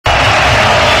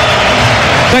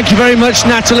Thank you very much,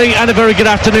 Natalie, and a very good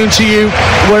afternoon to you,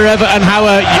 wherever and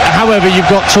however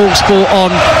you've got TalkSport on.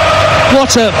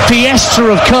 What a fiesta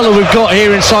of colour we've got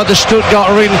here inside the Stuttgart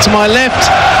Arena. To my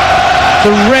left,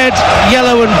 the red,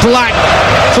 yellow and black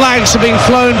flags are being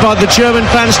flown by the German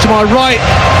fans. To my right,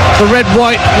 the red,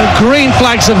 white and green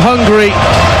flags of Hungary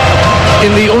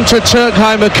in the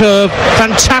Untertürkheimer curve.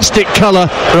 Fantastic colour.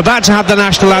 We're about to have the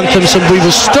national anthem, so we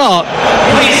will start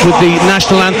with the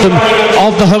national anthem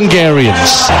of the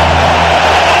Hungarians.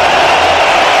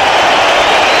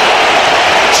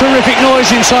 Terrific noise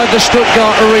inside the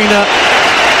Stuttgart Arena.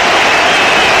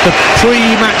 The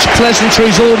pre-match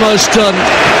pleasantries almost done,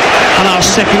 and our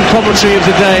second commentary of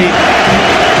the day,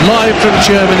 live from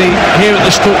Germany, here at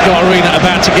the Stuttgart Arena,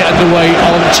 about to get underway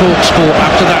on TalkSport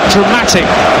after that dramatic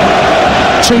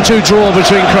 2-2 draw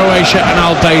between Croatia and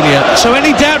Albania. So any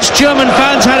doubts German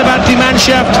fans had about Die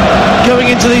Mannschaft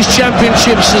going into these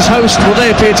championships as hosts? Well,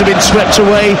 they appear to have been swept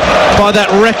away by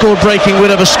that record-breaking win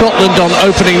over Scotland on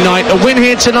opening night. A win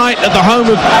here tonight at the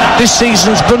home of this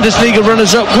season's Bundesliga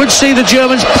runners-up would see the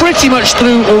Germans pretty much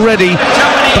through already,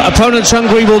 but opponents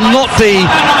Hungary will not be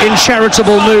in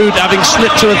charitable mood, having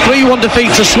slipped to a 3-1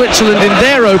 defeat to Switzerland in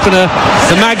their opener.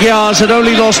 The Magyars had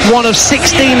only lost one of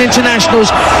 16 internationals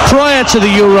prior to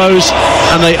the Euros,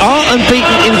 and they are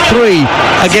unbeaten in 3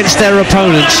 against their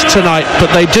opponents tonight, but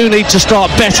they do need to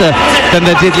start better than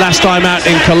they did last time out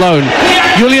in Cologne.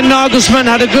 Julian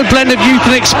Nagelsmann had a good blend of youth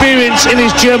and experience in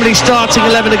his Germany starting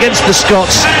 11 against the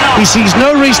Scots. He sees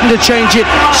no reason to change it,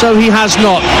 so he has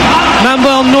not.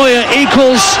 Manuel Neuer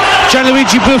equals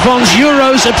Gianluigi Buffon's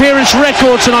Euros appearance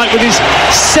record tonight with his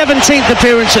 17th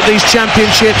appearance at these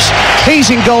championships.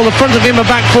 He's in goal. In front of him a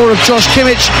back four of Josh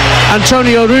Kimmich,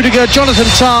 Antonio Rudiger, Jonathan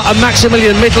Tah and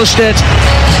Maximilian Mittelstadt.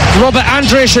 Robert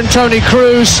Andrich and Toni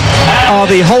Kroos are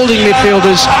the holding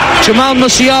midfielders. Jamal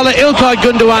Musiala, Ilkay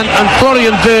Gundogan and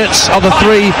Florian Wirtz are the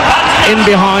 3 in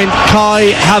behind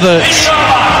Kai Havertz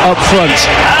up front,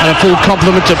 and a full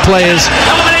complement of players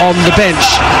on the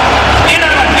bench.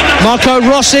 Marco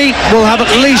Rossi will have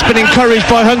at least been encouraged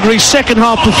by Hungary's second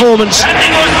half performance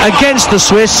against the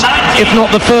Swiss, if not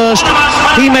the first.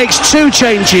 He makes 2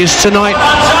 changes tonight.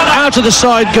 Out of the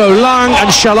side go Lang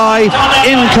and Shalai,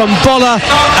 in come Bolla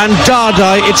and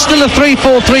Dardai. It's still a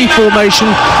 3-4-3 formation,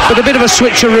 but a bit of a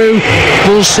switcheroo.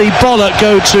 We'll see Bolla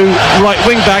go to right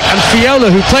wing back and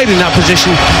Fiola, who played in that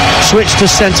position, switch to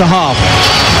centre half.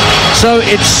 So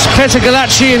it's Petr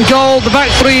Galacsi in goal. The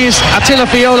back 3 is Attila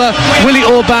Fiola, Willi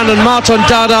Orban and Marton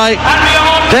Dardai.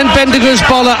 Then Bendiguz,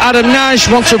 Bolla, Adam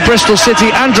Naj, once of Bristol City,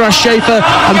 Andras Schaefer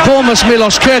and Bournemouth's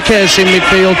Milos Kerkez in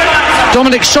midfield.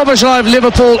 Dominic Szoboszlai of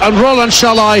Liverpool and Roland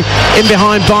Shalai in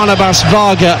behind Barnabas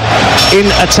Varga in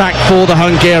attack for the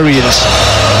Hungarians.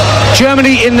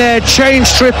 Germany in their change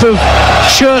strip of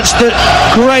shirts that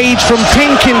grade from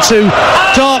pink into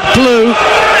dark blue,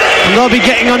 and they'll be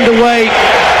getting underway,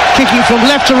 kicking from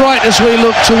left to right as we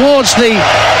look towards the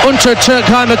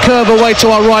Untertürkheimer curve away to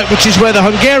our right, which is where the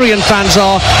Hungarian fans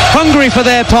are. Hungary for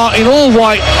their part in all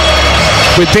white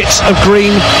with bits of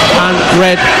green and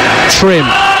red trim.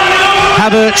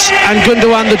 Havertz and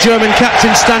Gundogan, the German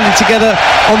captain, standing together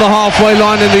on the halfway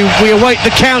line, and we await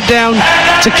the countdown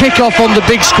to kick off on the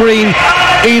big screen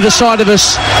either side of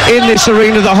us in this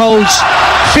arena that holds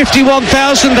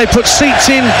 51,000. They put seats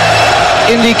in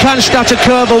the Cannstatter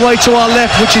curve away to our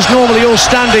left, which is normally all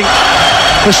standing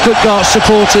for Stuttgart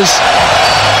supporters.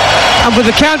 And with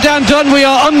the countdown done, we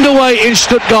are underway in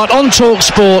Stuttgart on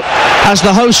TalkSport as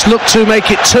the hosts look to make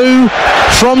it 2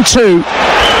 from 2.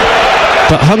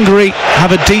 But Hungary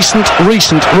have a decent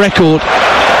recent record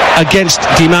against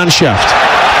Die Mannschaft.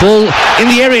 Ball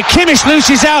in the area, Kimmich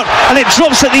loses out and it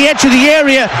drops at the edge of the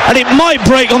area, and it might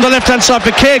break on the left hand side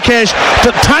for Kerkez,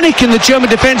 but panic in the German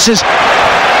defences.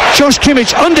 Josh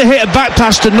Kimmich underhit a back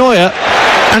pass to Neuer,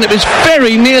 and it was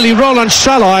very nearly Roland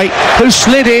Shalai who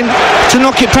slid in to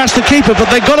knock it past the keeper,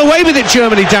 but they got away with it,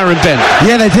 Germany, Darren Bent.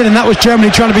 Yeah, they did, and that was Germany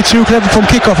trying to be too clever from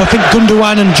kickoff. I think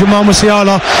Gundogan and Jamal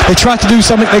Musiala, they tried to do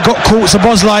something, they got caught.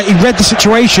 Szoboszlai, he read the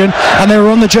situation, and they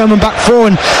were on the German back 4,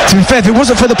 and to be fair, if it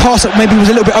wasn't for the pass that maybe was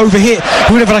a little bit overhit, he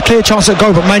would have had a clear chance at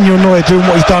goal. But Manuel Neuer doing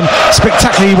what he's done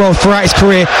spectacularly well throughout his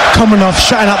career, coming off,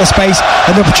 shutting out the space,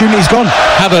 and the opportunity's gone.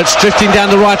 Havertz drifting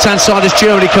down the right hand side as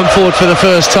Germany come forward for the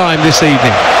first time this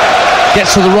evening.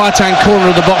 Gets to the right-hand corner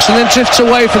of the box and then drifts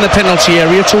away from the penalty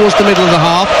area towards the middle of the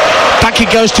half. Back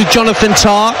it goes to Jonathan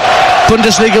Tah,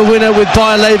 Bundesliga winner with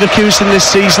Bayer Leverkusen this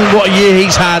season. What a year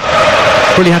he's had.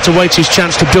 Really had to wait his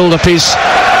chance to build up his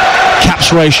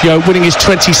caps ratio, winning his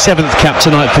 27th cap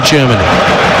tonight for Germany.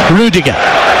 Rudiger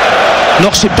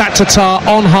knocks it back to Tah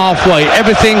on halfway.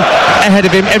 Everything ahead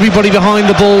of him, everybody behind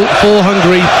the ball for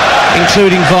Hungary.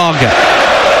 including Varga.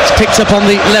 It's picked up on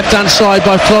the left-hand side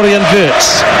by Florian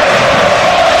Wirtz.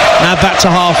 Now back to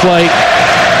halfway,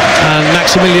 and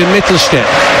Maximilian Mittelstädt.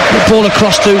 Ball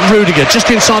across to Rudiger,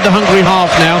 just inside the Hungary half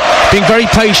now. Being very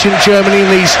patient, Germany, in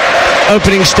these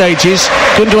opening stages.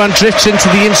 Gundogan drifts into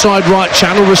the inside right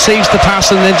channel, receives the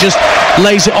pass and then just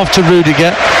lays it off to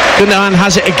Rudiger. Gundogan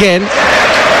has it again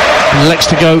and elects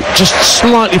to go just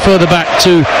slightly further back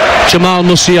to Jamal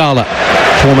Musiala,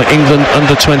 former England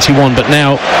under-21, but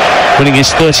now winning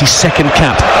his 32nd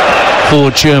cap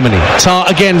for Germany. Tar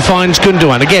again finds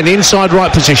Gundogan, again inside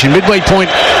right position, midway point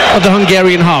of the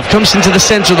Hungarian half, comes into the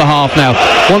centre of the half now,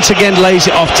 once again lays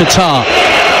it off to Tar,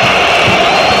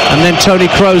 and then Toni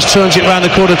Kroos turns it round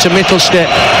the corner to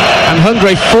Mittelstädt, and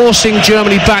Hungary forcing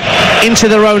Germany back into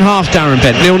their own half. Darren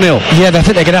Bent, 0-0. Yeah, I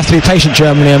think they're going to have to be patient,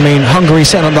 Germany. I mean, Hungary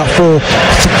setting up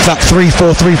that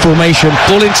 3-4-3 formation.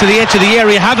 Ball into the edge of the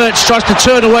area. Havertz tries to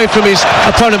turn away from his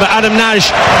opponent, but Adam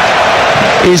Nagy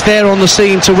is there on the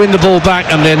scene to win the ball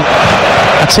back, and then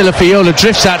Attila Fiola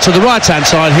drifts out to the right-hand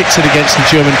side, hits it against the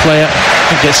German player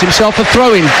and gets himself a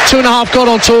throw-in. 2.5 gone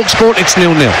on TalkSport, it's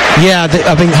 0-0. Yeah,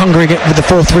 I think Hungary with the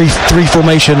 4-3-3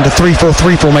 formation, the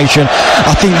 3-4-3 formation,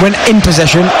 I think when in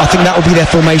possession, I think that will be their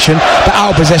formation, but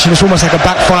out of possession it's almost like a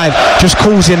back five, just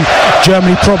causing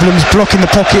Germany problems, blocking the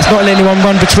pockets, not letting anyone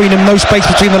run between them, no space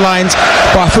between the lines.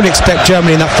 But I fully expect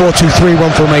Germany in that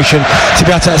 4-2-3-1 formation to be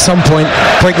able to at some point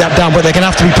break that down, but they're going to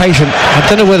have to be patient. I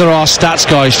don't know whether our stats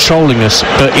guy is trolling us,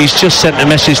 but he's just sent a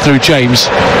message through James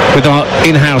with our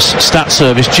in-house stat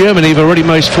service. Germany have already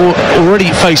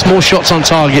faced more shots on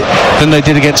target than they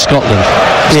did against Scotland.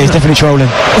 Yeah, he's definitely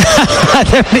trolling.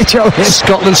 Definitely trolling.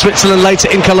 Scotland, Switzerland later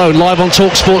in Cologne, live on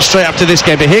TalkSport straight after this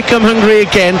game. But here come Hungary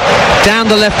again, down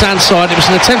the left-hand side. It was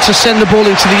an attempt to send the ball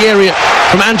into the area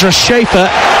from Andras Schäfer,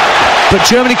 but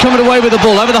Germany coming away with the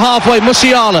ball over the halfway.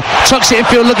 Musiala tucks it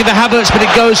infield looking to Havertz, but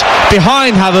it goes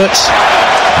behind Havertz,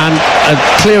 and a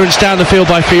clearance down the field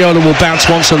by Fiola will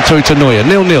bounce once and through to Neuer.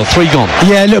 0-0, 3 gone.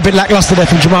 Yeah, a little bit lacklustre there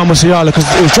from Jamal Musiala, because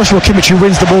it was Joshua Kimmich who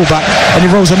wins the ball back, and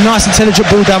he rolls a nice intelligent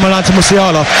ball down the line to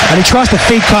Musiala, and he tries to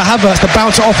feed Kai Havertz to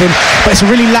bounce it off him, but it's a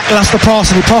really lacklustre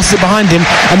pass, and he passes it behind him,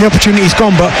 and the opportunity's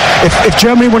gone. But if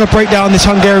Germany want to break down this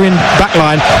Hungarian back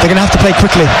line, they're going to have to play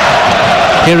quickly.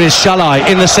 Here is Shalai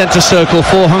in the centre circle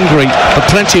for Hungary, but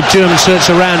plenty of German search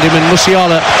around him, and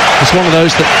Musiala is one of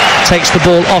those that takes the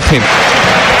ball off him.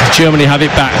 Germany have it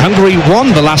back. Hungary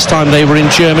won the last time they were in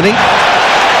Germany.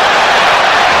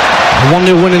 A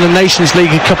 1-0 win in the Nations League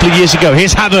a couple of years ago.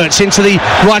 Here's Havertz into the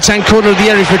right-hand corner of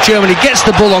the area for Germany. Gets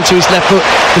the ball onto his left foot.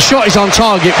 The shot is on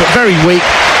target, but very weak.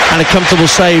 And a comfortable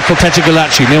save for Petr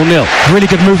Gulacsi, 0-0. Really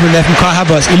good movement there from Kai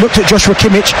Havertz. He looked at Joshua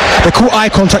Kimmich. They caught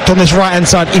eye contact on this right-hand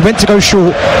side. He went to go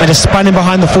short and just span him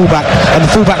behind the fullback. And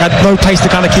the fullback had no pace to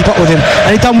kind of keep up with him.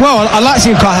 And he done well. I like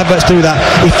seeing Kai Havertz do that.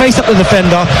 He faced up the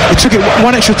defender. He took it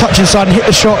one extra touch inside and hit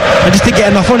the shot and just didn't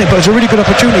get enough on it. But it was a really good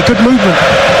opportunity. Good movement.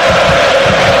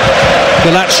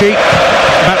 Gulacsi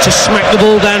about to smack the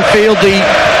ball downfield. The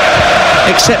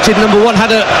accepted number one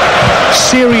had a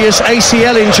serious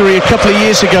ACL injury a couple of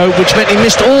years ago, which meant he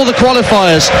missed all the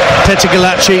qualifiers, Petr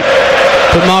Gulacsi,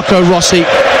 but Marco Rossi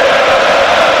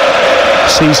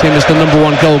sees him as the number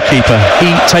one goalkeeper.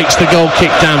 He takes the goal kick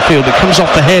downfield. It comes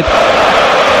off the head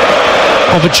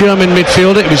of a German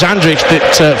midfielder. It was Andrich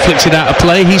that flicked it out of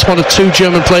play. He's one of 2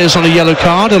 German players on a yellow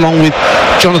card, along with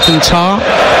Jonathan Tah.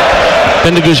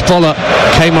 Bendegus Boller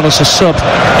came on as a sub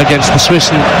against the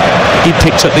Swiss, and he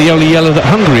picked up the only yellow that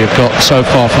Hungary have got so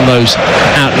far from those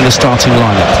out in the starting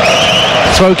lineup.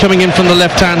 Throw coming in from the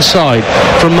left-hand side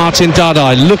from Martin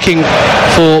Dardai, looking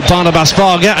for Barnabas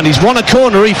Varga, and he's won a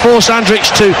corner. He forced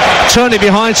Andrich to turn it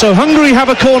behind, so Hungary have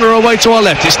a corner away to our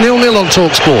left. It's 0-0 on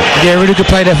TalkSport. Yeah, really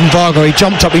good play there from Varga. He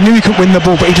jumped up. He knew he couldn't win the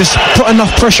ball, but he just put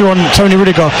enough pressure on Toni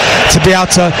Rudiger to be able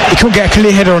to. He couldn't get a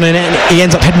clear header on it, and he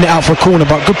ends up heading it out for a corner.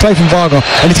 But good play from Varga,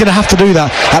 and he's going to have to do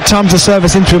that. At times the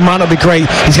service into him might not be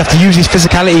great. He's going to have to use his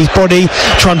physicality, his body,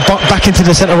 try and back into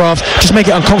the centre half, just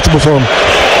make it uncomfortable for him.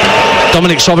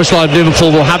 Dominic Szoboszlai of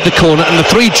Liverpool will have the corner, and the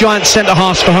 3 giant centre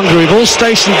halves for Hungary have all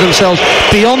stationed themselves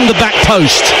beyond the back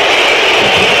post.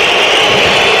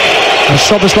 And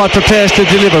Szoboszlai prepares to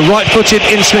deliver, right-footed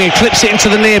in swinger, clips it into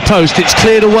the near post. It's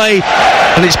cleared away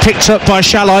and it's picked up by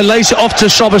Shalai, lays it off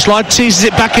to Szoboszlai, teases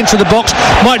it back into the box,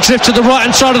 might drift to the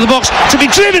right-hand side of the box to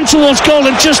be driven towards goal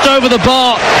and just over the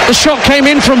bar. The shot came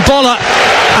in from Boller,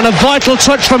 and a vital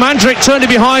touch from Andrich turned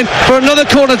it behind for another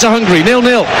corner to Hungary.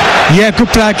 0-0. Yeah, good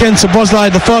play again.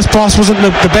 Szoboszlai, the first pass wasn't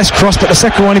the best cross, but the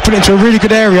second one he put it into a really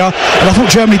good area, and I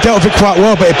thought Germany dealt with it quite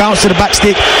well, but it bounced to the back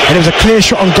stick and it was a clear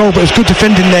shot on goal. But it was good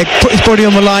defending there, put his his body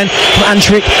on the line from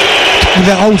Antrick, with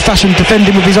that old-fashioned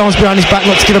defending with his arms behind his back,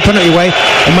 not to give a penalty away,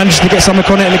 and manages to get something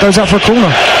on it, and it goes out for a corner.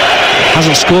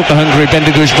 Hasn't scored for Hungary,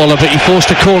 Bendiguzbola, but he forced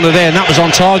a corner there, and that was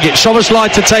on target. Szoboszlai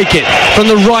to take it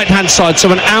from the right-hand side, so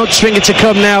an outswinger to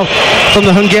come now from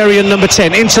the Hungarian number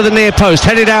 10 into the near post,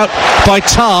 headed out by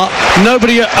Tar.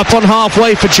 Nobody up on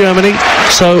halfway for Germany,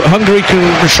 so Hungary can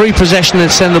retrieve possession and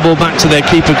send the ball back to their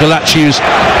keeper Galaciu's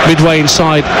midway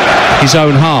inside his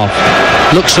own half.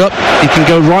 Looks up, he can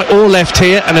go right or left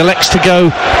here, and elects to go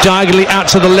diagonally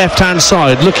out to the left-hand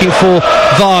side, looking for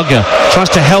Varga. Tries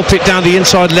to help it down the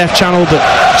inside left channel, but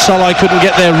Salai couldn't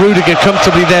get there. Rudiger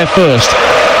comfortably there first,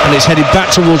 and it's headed back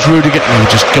towards Rudiger, and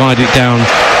we'll just guide it down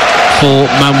for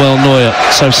Manuel Neuer.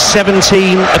 So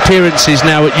 17 appearances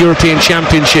now at European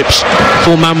Championships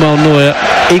for Manuel Neuer,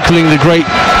 equaling the great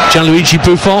Gianluigi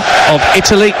Buffon of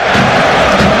Italy.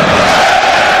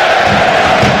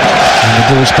 And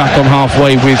the ball's back on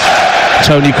halfway with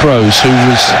Tony Kroos, who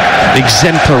was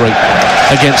exemplary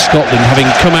against Scotland, having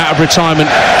come out of retirement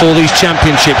for these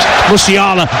championships.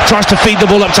 Musiala tries to feed the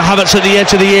ball up to Havertz at the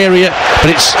edge of the area, but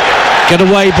it's get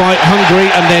away by Hungary,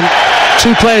 and then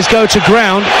two players go to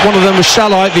ground. One of them was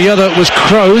Salai, the other was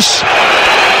Kroos.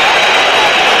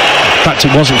 In fact,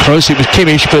 it wasn't Kroos, it was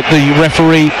Kimmich, but the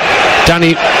referee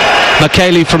Danny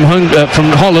Makeli from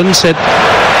Holland said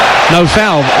no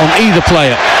foul on either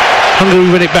player.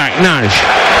 Hungary win it back. Naj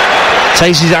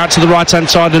takes it out to the right-hand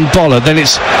side, and Boller. Then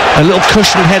it's a little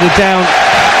cushioned header down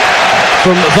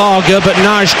from Varga, but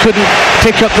Naj couldn't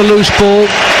pick up the loose ball,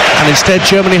 and instead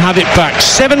Germany have it back.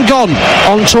 7 gone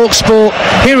on TalkSport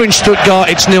here in Stuttgart.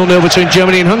 It's 0-0 between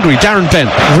Germany and Hungary. Darren Bent.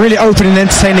 Really open and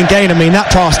entertaining game. I mean, that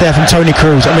pass there from Tony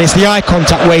Kroos, I mean, it's the eye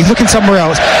contact where he's looking somewhere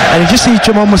else, and he just sees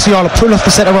Jamal Musiala pull off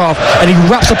the centre half, and he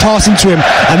wraps the pass into him,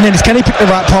 and then can he pick the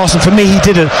right pass? And for me, he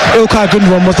didn't. Ilkay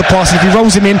Gundogan was the pass. If he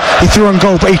rolls him in, he threw on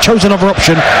goal, but he chose another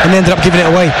option and ended up giving it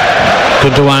away.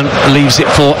 Gundogan leaves it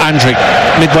for Andrić,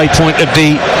 midway point of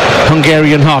the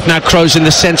Hungarian half. Now Kroos in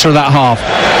the centre of that half.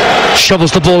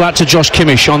 Shovels the ball out to Josh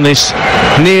Kimmich on this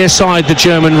near side, the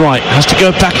German right. Has to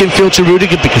go back in field to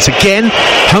Rudiger, because again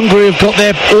Hungary have got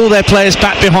all their players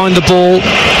back behind the ball,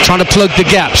 trying to plug the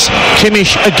gaps.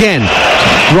 Kimmich again,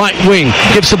 right wing,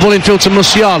 gives the ball in field to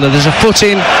Musiala. There's a foot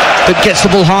in that gets the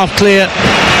ball half clear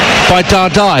by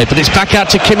Dardai, but it's back out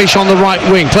to Kimmich on the right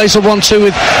wing. Plays a 1-2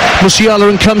 with Musiala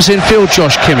and comes in field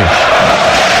Josh Kimmich.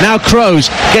 Now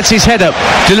Kroos gets his head up,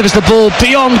 delivers the ball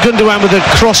beyond Gundogan with a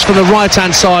cross from the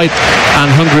right-hand side, and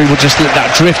Hungary will just let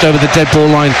that drift over the dead ball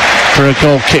line for a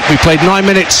goal kick. We played 9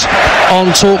 minutes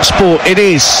on TalkSport. It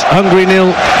is Hungary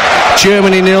 0,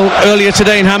 Germany 0. Earlier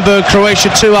today in Hamburg, Croatia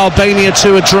 2, Albania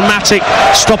 2. A dramatic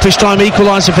stoppage time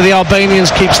equaliser for the Albanians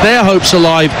keeps their hopes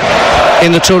alive in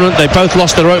the tournament. They both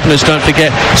lost their openers, don't forget.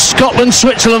 Scotland,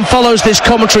 Switzerland follows this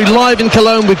commentary live in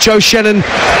Cologne with Joe Shannon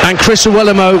and Chris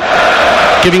Uwelimo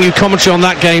giving you commentary on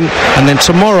that game. And then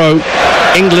tomorrow,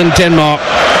 England, Denmark,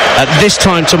 at this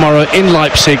time tomorrow in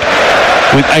Leipzig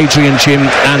with Adrian, Jim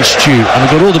and Stu. And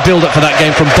we've got all the build-up for that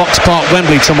game from Box Park,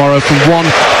 Wembley tomorrow from 1.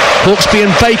 Hawksby and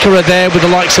Baker are there with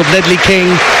the likes of Ledley King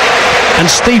and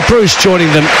Steve Bruce joining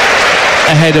them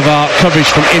ahead of our coverage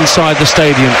from inside the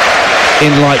stadium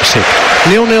in Leipzig.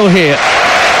 0-0 here.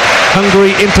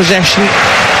 Hungary in possession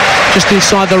just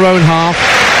inside their own half.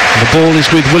 And the ball is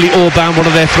with Willy Orban, one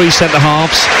of their 3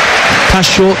 centre-halves. Pass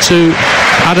short to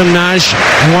Adam Naj,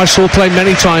 who I saw play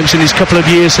many times in his couple of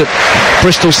years at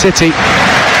Bristol City.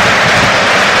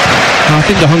 And I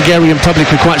think the Hungarian public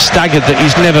are quite staggered that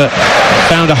he's never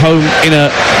found a home in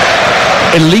a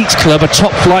elite club, a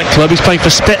top flight club. He's playing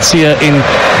for Spezia in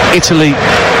Italy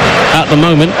at the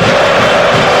moment.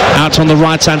 Out on the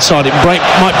right-hand side, it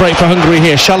might break for Hungary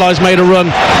here. Shalai's made a run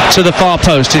to the far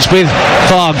post. It's with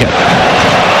Varga.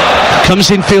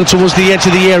 Comes in field towards the edge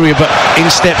of the area, but in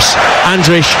steps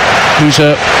Andrić, who's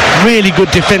a really good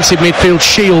defensive midfield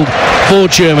shield for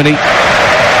Germany.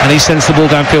 And he sends the ball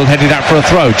downfield, headed out for a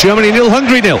throw. Germany 0,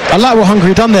 Hungary 0. I like what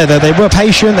Hungary done there, though. They were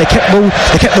patient, they kept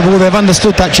the ball, they've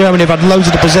understood that Germany have had loads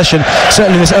of the possession,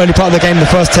 certainly in this early part of the game, the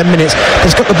first 10 minutes.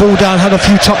 They've got the ball down, had a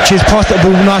few touches, passed the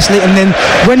ball nicely, and then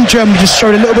when Germany just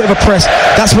showed a little bit of a press,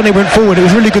 that's when they went forward. It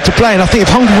was really good to play, and I think if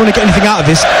Hungary want to get anything out of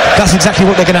this, that's exactly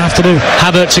what they're going to have to do.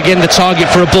 Havertz again the target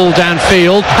for a ball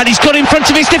downfield, and he's got in front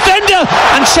of his defender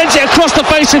and sends it across the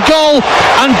face of goal,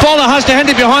 and Boller has to hand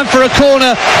it behind for a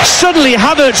corner. Suddenly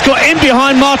Havertz Havertz got in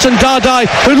behind Martin Dardai,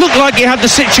 who looked like he had the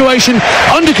situation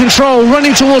under control,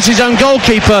 running towards his own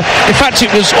goalkeeper. In fact,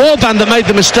 it was Orban that made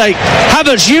the mistake.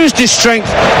 Havertz used his strength,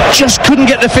 just couldn't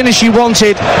get the finish he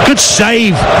wanted. Good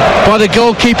save by the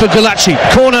goalkeeper Gulacsi.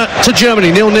 Corner to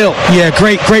Germany, 0-0. Yeah,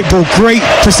 great ball, great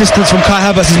persistence from Kai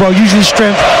Havertz as well, using his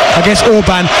strength against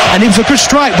Orban, and it was a good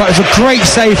strike, but it was a great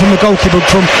save from the goalkeeper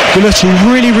from Gulacsi.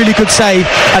 Really good save.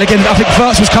 And again, I think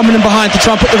Wirtz was coming in behind to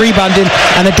try and put the rebound in,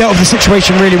 and they dealt with the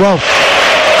situation really well.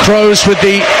 Kroos with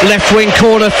the left wing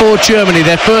corner for Germany,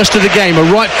 their first of the game. A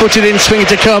right-footed in swing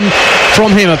to come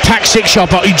from him. A pack six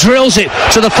shot, but he drills it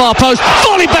to the far post.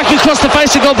 Volley back across the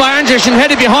face of goal by Andrich, and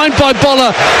headed behind by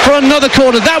Boller for another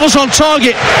corner. That was on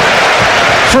target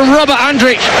from Robert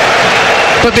Andrich,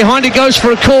 but behind it goes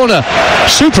for a corner.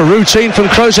 Super routine from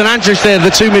Kroos and Andrich there,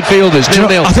 the two midfielders.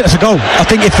 0-0. I think that's a goal. I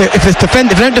think if they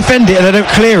don't defend it and they don't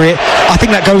clear it, I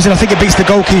think that goes in. I think it beats the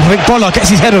goalkeeper. I think Boller gets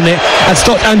his head on it and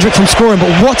stops Andrich from scoring.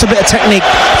 But what a bit of technique.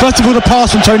 First of all, the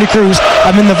pass from Toni Kroos,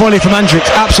 and then the volley from Andrich.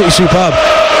 Absolutely superb.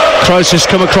 Kroos has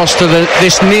come across to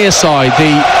this near side,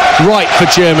 the right for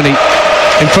Germany,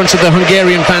 in front of the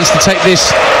Hungarian fans to take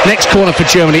this next corner for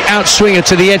Germany. Outswinger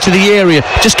to the edge of the area,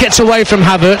 just gets away from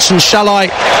Havertz, and Shalai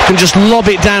can just lob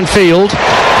it downfield.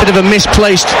 Bit of a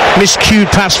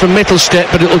miscued pass from Mittelstedt,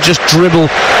 but it'll just dribble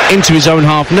into his own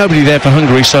half. Nobody there for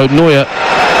Hungary, so Neuer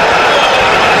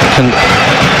can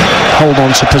hold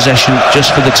on to possession just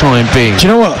for the time being. Do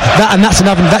you know what? That's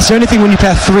the only thing when you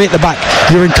play a three at the back.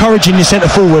 You're encouraging your centre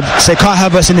forward, say Kai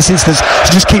Havertz in this instance,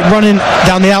 to just keep running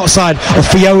down the outside of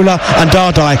Fiola and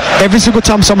Dardai. Every single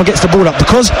time someone gets the ball up,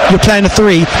 because you're playing a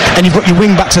three and you've got your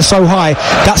wing backs are so high,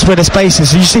 that's where the space is.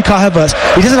 So you see Kai Havertz,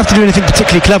 he doesn't have to do anything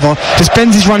particularly clever, just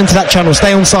bends his run into that channel,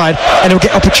 stay on side, and he'll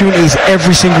get opportunities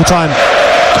every single time.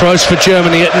 Kroos for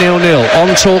Germany at 0-0. On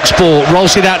TalkSport,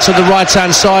 rolls it out to the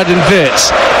right-hand side, and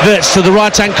Wirtz to the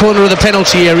right-hand corner of the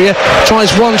penalty area,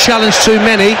 tries one challenge too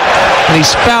many, and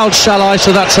he's fouled Shalai,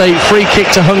 so that's a free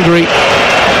kick to Hungary,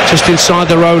 just inside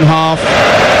their own half.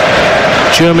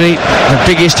 Germany, the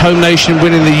biggest home nation,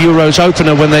 winning the Euros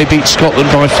opener when they beat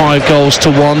Scotland by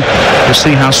 5-1. We'll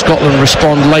see how Scotland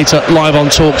respond later, live on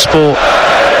TalkSport,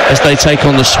 as they take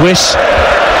on the Swiss,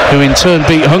 who in turn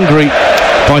beat Hungary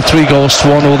by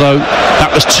 3-1, although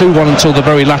that was 2-1 until the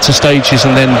very latter stages,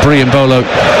 and then Briambolo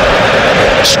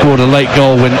scored a late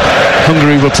goal when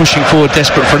Hungary were pushing forward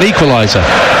desperate for an equaliser.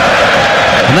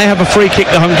 And they have a free kick,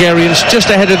 the Hungarians, just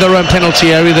ahead of their own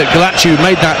penalty area. That Gulacsi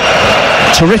made that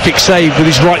terrific save with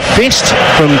his right fist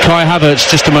from Kai Havertz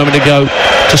just a moment ago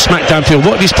to smack downfield.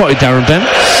 What have you spotted, Darren Ben?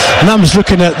 And I'm just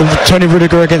looking at Tony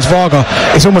Rudiger against Varga.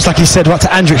 It's almost like he said right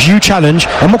to Andrich, you challenge.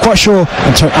 I'm not quite sure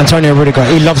Antonio Rudiger,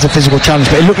 he loves the physical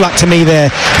challenge, but it looked like to me there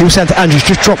he was saying to Andrich,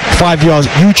 just drop 5 yards,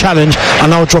 you challenge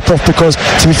and I'll drop off, because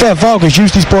to be fair, Varga's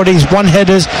used his body, he's won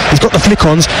headers, he's got the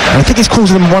flick-ons, and I think he's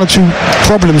causing them one or two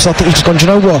problems. So I think he's just gone, do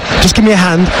you know what, just give me a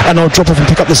hand and I'll drop off and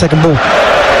pick up the second ball.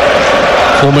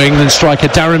 Former England striker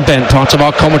Darren Bent, part of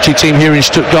our commentary team here in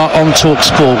Stuttgart on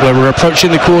TalkSport, where we're approaching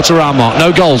the quarter-hour mark.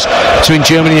 No goals between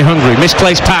Germany and Hungary.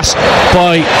 Misplaced pass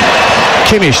by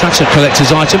Kimmich. That's a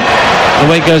collector's item.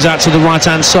 Away goes out to the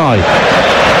right-hand side.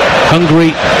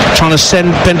 Hungary trying to send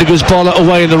Bendiger's Boller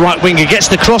away in the right winger. Gets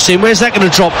the cross in. Where's that going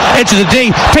to drop? Into the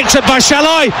D. Picked up by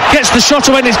Shalai. Gets the shot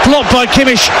away and it's blocked by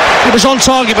Kimmich. It was on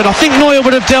target, but I think Neuer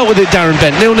would have dealt with it, Darren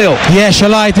Bent. 0-0. Yeah,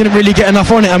 Shalai didn't really get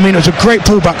enough on it. I mean, it was a great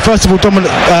pullback. First of all, Dominic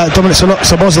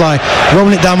Szoboszlai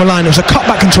rolling it down the line. It was a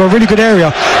cutback into a really good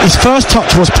area. His first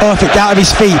touch was perfect out of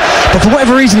his feet, but for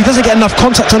whatever reason, he doesn't get enough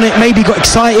contact on it. Maybe he got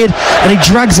excited and he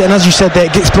drags it, and as you said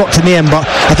there, it gets blocked in the end. But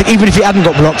I think even if he hadn't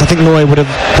got blocked, I think Neuer would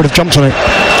have jumped on it.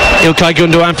 Ilkay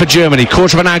Gundogan for Germany,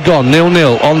 quarter of an hour gone,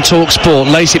 0-0 on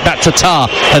TalkSport. Lace it back to Tar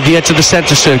at the edge of the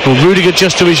centre circle. Rudiger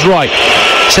just to his right,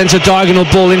 sends a diagonal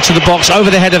ball into the box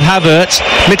over the head of Havertz.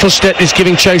 Mittelstedt is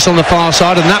giving chase on the far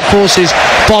side, and that forces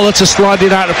Boller to slide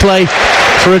it out of play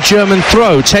for a German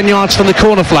throw. 10 yards from the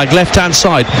corner flag, left hand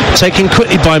side, taken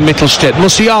quickly by Mittelstedt.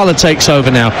 Musiala takes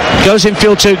over now, goes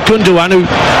infield to Gundogan, who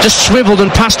just swiveled and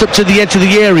passed up to the edge of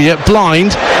the area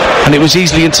blind, and it was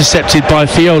easily intercepted by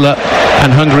Fiola,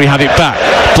 and Hungary have it back.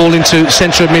 Ball into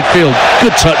centre of midfield.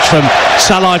 Good touch from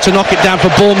Salah to knock it down for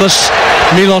Bournemouth.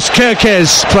 Milos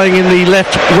Kerkez playing in the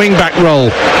left wing back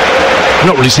role.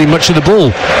 Not really seen much of the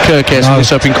ball, Kerkez, in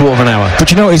this opening quarter of an hour.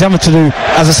 But you know what he's having to do?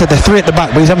 As I said, they're three at the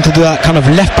back, but he's having to do that kind of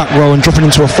left back role and dropping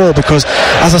into a four, because,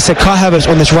 as I said, Kai Havertz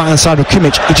on this right hand side with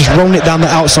Kimmich, he just rolling it down the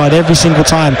outside every single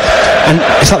time, and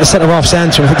it's like the centre half saying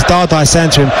to him, I think it's Dardai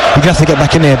saying to him, you're going to have to get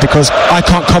back in here because I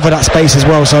can't cover that space as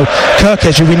well. So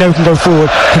Kerkez, who we know can go forward,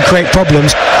 can create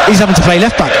problems, he's having to play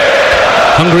left back.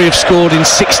 Hungary have scored in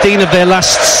 16 of their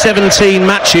last 17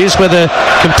 matches, whether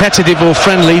competitive or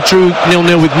friendly. Drew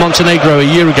 0-0 with Montenegro a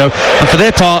year ago. And for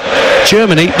their part,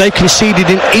 Germany, they conceded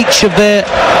in each of their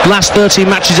last 13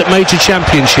 matches at major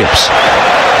championships.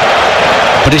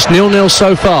 But it's 0-0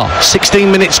 so far.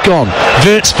 16 minutes gone.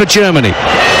 Wirtz for Germany.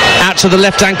 Out to the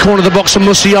left-hand corner of the box for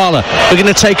Musiala. We're going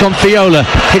to take on Fiola.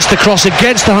 Hits the cross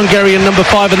against the Hungarian number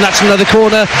 5, and that's another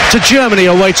corner to Germany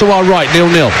away to our right, 0-0.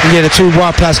 Yeah, the two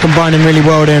wide players combining really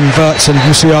well then, Wirtz and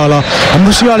Musiala. And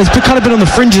Musiala's kind of been on the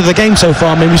fringe of the game so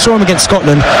far. I mean, we saw him against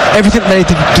Scotland. Everything they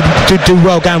did do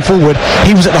well going forward,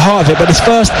 he was at the heart of it. But his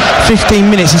first 15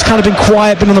 minutes, he's kind of been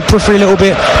quiet, been on the periphery a little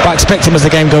bit. But I expect him as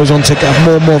the game goes on to have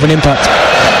more and more of an impact.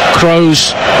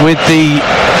 Kroos with the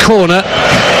corner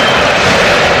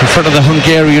in front of the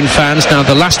Hungarian fans. Now,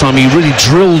 the last time he really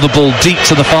drilled the ball deep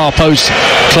to the far post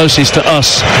closest to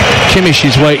us. Kimmich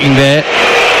is waiting there.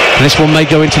 This one may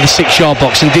go into the 6-yard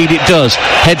box. Indeed it does.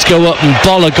 Heads go up and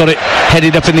Boller got it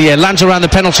headed up in the air. Lands around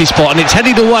the penalty spot and it's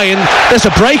headed away, and there's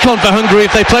a break on for Hungary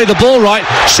if they play the ball right.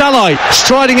 Shalai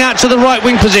striding out to the right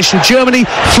wing position. Germany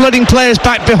flooding players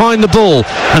back behind the ball.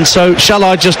 And so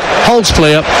Shalai just holds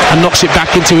play up and knocks it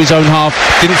back into his own half.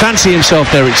 Didn't fancy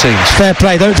himself there, it seems. Fair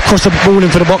play. Don't cross the ball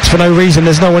into the box for no reason.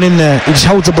 There's no one in there. He just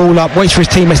holds the ball up, waits for his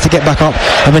teammates to get back up,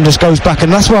 and then just goes back.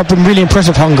 And that's why I've been really impressed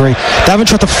with Hungary. They haven't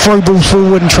tried to throw balls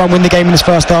forward and try and win the game in this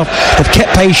first half. They've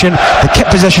kept patient, they've kept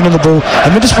possession of the ball,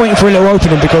 and they're just waiting for a little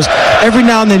opening, because every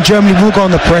now and then Germany will go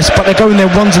on the press, but they go in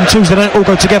their ones and twos. They don't all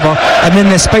go together, and then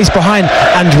there's space behind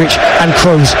Andrich and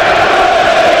Kroos.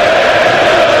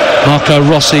 Marco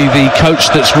Rossi, the coach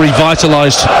that's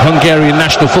revitalised Hungarian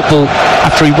national football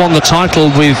after he won the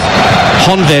title with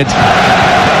Honvéd.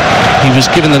 He was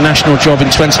given the national job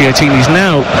in 2018. He's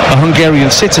now a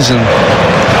Hungarian citizen,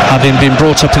 having been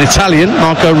brought up in Italian.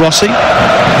 Marco Rossi,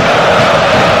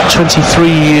 23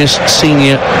 years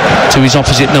senior to his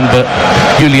opposite number,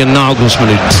 Julian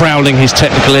Nagelsmann, who's prowling his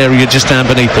technical area just down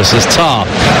beneath us, as Tar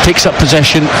picks up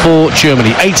possession for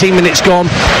Germany. 18 minutes gone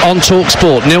on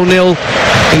TalkSport.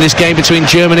 0-0 in this game between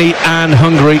Germany and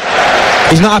Hungary.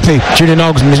 He's not happy, Julian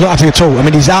Nagelsmann. He's not happy at all. I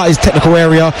mean, he's out his technical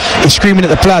area. He's screaming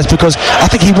at the players because I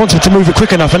think he wants them to move it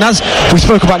quick enough. And as we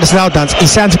spoke about this now dance,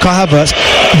 he's saying to Kai Havertz,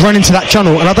 run into that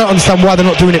channel. And I don't understand why they're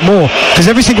not doing it more.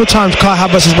 Because every single time Kai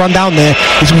Havertz has run down there,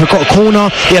 he's got a corner.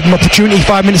 He had an opportunity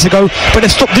 5 minutes ago, but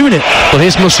they've stopped doing it. Well,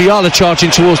 here's Musiala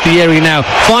charging towards the area now.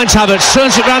 Finds Havertz,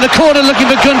 turns it round the corner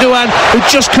looking for Gundogan, who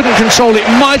just couldn't control it.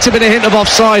 Might have been a hint of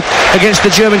offside against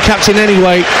the German captain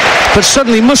anyway. But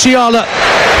suddenly Musiala,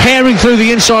 herring through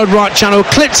the inside right channel,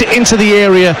 clips it into the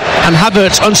area, and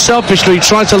Havertz unselfishly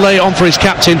tried to lay it on for his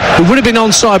captain, who would have been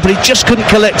onside, but he just couldn't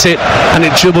collect it, and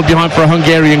it dribbled behind for a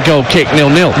Hungarian goal kick,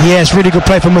 0-0. Yeah, it's really good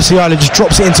play for Musiala. Just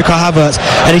drops it into Kai Havertz,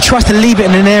 and he tries to leave it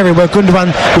in an area where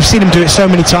Gundogan, we've seen him do it so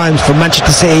many times from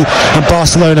Manchester City and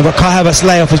Barcelona, but Kai Havertz's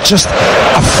layoff is just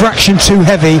a fraction too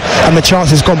heavy, and the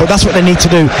chance is gone. But that's what they need to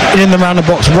do, in and around the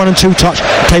box, 1 and 2 touch,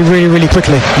 play really, really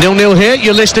quickly. 0-0 here.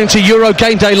 You're listening to Euro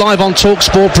Game Day live on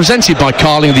TalkSport, presented by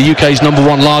Carling, the UK's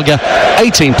 #1 lager.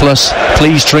 18 plus,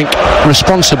 please drink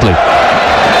responsibly.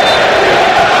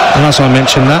 And as I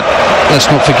mentioned that, let's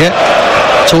not forget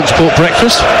TalkSport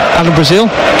breakfast. Alan Brazil,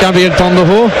 Gabriel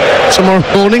Bondahor tomorrow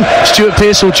morning. Stuart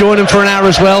Pearce will join him for an hour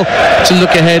as well to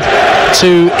look ahead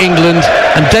to England.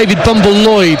 And David Bumble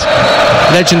Lloyd,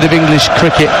 legend of English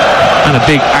cricket and a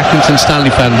big Accrington Stanley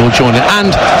fan, will join it.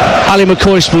 And Ali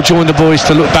McCoist will join the boys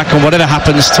to look back on whatever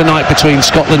happens tonight between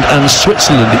Scotland and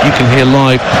Switzerland, that you can hear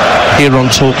live here on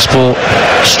TalkSport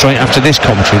straight after this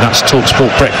commentary. That's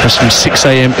TalkSport breakfast from 6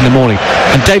 a.m. in the morning.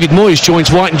 And David Moyes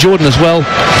joins White and Jordan as well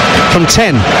from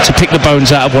 10 to pick the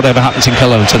bones out of whatever happens in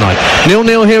Cologne tonight.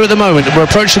 0-0 here at the moment. We're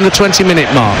approaching the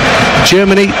 20-minute mark.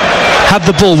 Germany have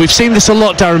the ball. We've seen this a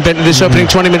lot, Darren Benton, this opening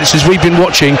 20 minutes as we've been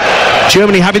watching.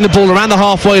 Germany having the ball around the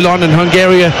halfway line, and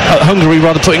Hungary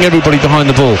putting everybody behind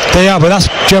the ball. They are, but that's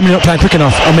Germany not playing quick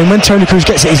enough. I mean, when Toni Kroos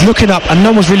gets it, he's looking up and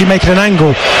no one's really making an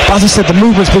angle. But as I said, the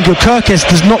movement's been good. Kirkes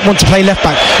does not want to play left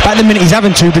back. But at the minute he's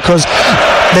having to, because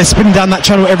they're spinning down that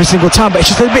channel every single time, but it's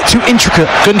just a bit too intricate.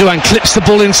 Gundogan clips the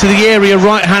ball into the area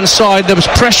right hand side. There was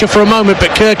pressure for a moment,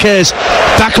 but Kirkes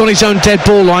back on his own dead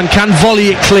ball line, can volley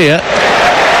it clear,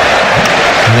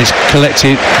 and it's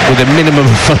collected with a minimum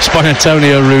of fuss by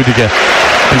Antonio Rudiger.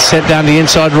 and sent down the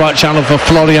inside right channel for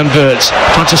Florian Wirtz,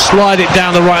 trying to slide it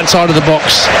down the right side of the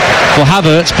box for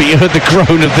Havertz, but you heard the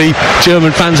groan of the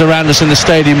German fans around us in the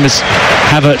stadium as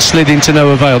Havertz slid into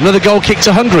no avail. Another goal kick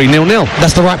to Hungary, 0-0.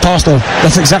 That's the right pass though.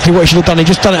 That's exactly what he should have done. He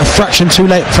just done it a fraction too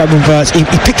late for Wirtz. He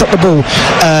picked up the ball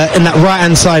in that right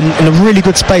hand side in a really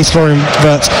good space for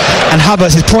Wirtz, and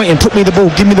Havertz is pointing, put me the ball,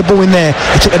 give me the ball in there.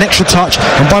 He took an extra touch,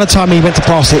 and by the time he went to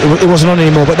pass it, it wasn't on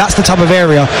anymore. But that's the type of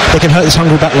area that can hurt this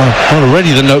Hungary back line. Well,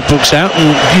 already the notebook's out,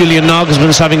 and Julian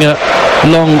Nagelsmann's having a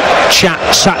long chat,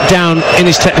 sat down in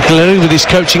his technical area with his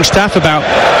coaching staff about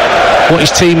what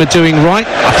his team are doing right.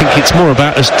 I think it's more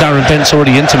about, as Darren Bent's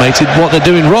already intimated, what they're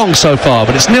doing wrong so far.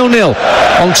 But it's 0-0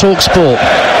 on TalkSport.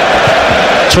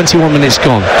 21 minutes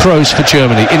gone. Kroos for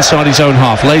Germany inside his own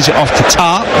half, lays it off to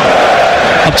Tar,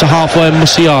 up to halfway,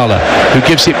 Musiala, who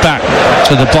gives it back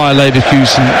to the Bayer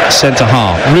Leverkusen centre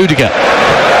half. Rudiger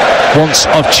wants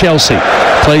of Chelsea,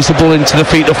 plays the ball into the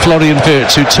feet of Florian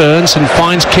Wirtz, who turns and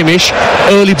finds Kimmich.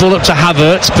 Early ball up to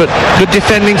Havertz, but good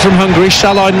defending from Hungary.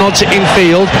 Shalai nods it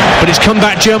infield, but it's come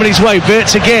back Germany's way.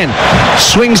 Wirtz again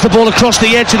swings the ball across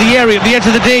the edge of the area, at the edge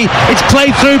of the D. It's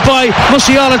played through by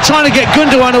Musiala, trying to get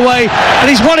Gundogan away,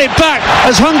 and he's won it back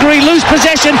as Hungary lose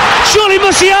possession. Surely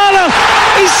Musiala,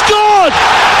 he scored!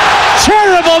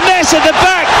 Terrible mess at the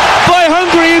back by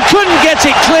Hungary, who couldn't get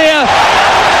it clear.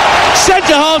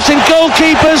 Centre-halves and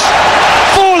goalkeepers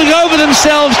falling over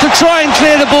themselves to try and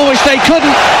clear the ball, which they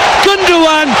couldn't.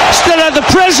 Gundogan still had the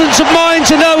presence of mind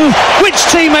to know which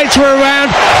teammates were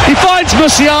around. He finds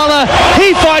Musiala,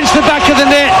 he finds the back of the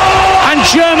net, and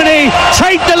Germany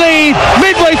take the lead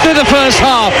midway through the first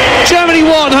half. Germany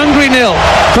 1, Hungary 0.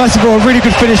 First of all, a really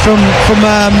good finish from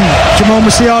Jamal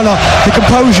Musiala, the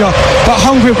composure, but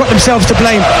Hungary have got themselves to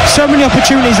blame. So many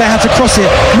opportunities they had to cross it.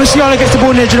 Musiala gets the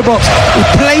ball in the edge of the box. He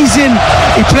plays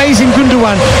in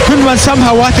Gundogan. Gundogan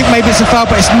somehow, I think maybe it's a foul,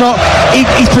 but it's not.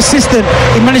 He's persistent.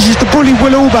 He manages to bully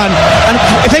Will Orban, and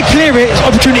if they clear it, it's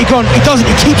opportunity gone. He doesn't.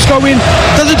 He keeps going.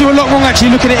 Doesn't do a lot wrong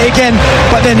actually looking at it again,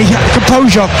 but then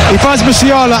composure. He finds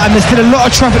Musiala, and there's still a lot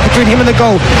of traffic between him and the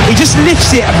goal. He just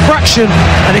lifts it a fraction,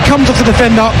 and it comes off the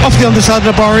defender, off the underside of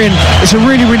the bar in. It's a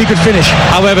really, really good finish.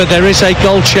 However, there is a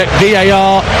goal check.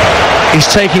 VAR is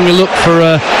taking a look for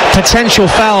a potential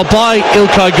foul by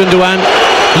Ilkay Gundogan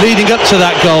leading up to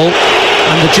that goal,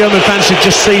 and the German fans have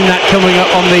just seen that coming up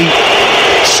on the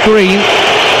screen.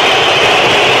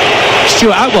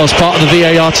 Stuart Atwell's part of the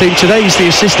VAR team today. He's the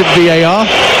assistant VAR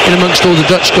in amongst all the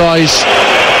Dutch guys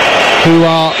who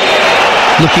are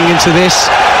looking into this,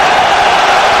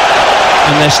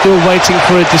 and they're still waiting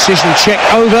for a decision. Check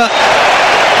over,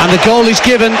 and the goal is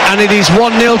given, and it is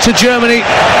 1-0 to Germany.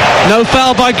 No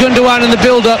foul by Gundogan in the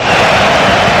build-up,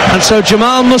 and so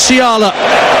Jamal Musiala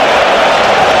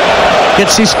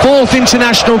gets his 4th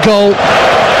international goal,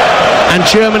 and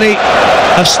Germany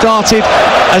have started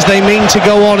as they mean to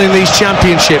go on in these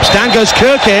championships. Down goes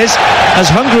Kerkez as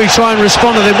Hungary try and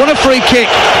respond, and they won a free kick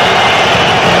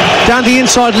down the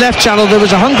inside left channel. There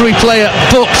was a Hungary player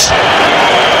booked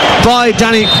by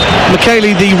Danny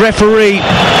Micheli, the referee,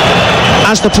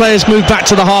 as the players move back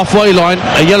to the halfway line.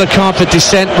 A yellow card for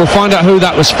dissent. We'll find out who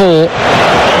that was for.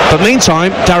 But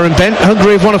meantime, Darren Bent,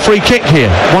 Hungary have won a free kick here.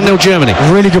 1-0 Germany.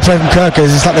 Really good play from Kerkez.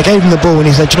 It's like they gave him the ball and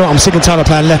he said, you know what, I'm sick and tired of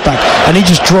playing left back. And he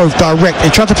just drove direct. He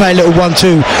tried to play a little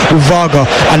 1-2 with Varga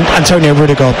and Antonio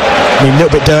Rudiger. I mean, a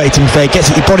little bit dirty to be fair.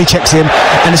 Gets it, he body checks him,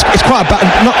 and it's quite quite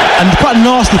a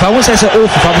nasty foul. I wouldn't say it's an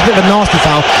awful foul, it's a bit of a nasty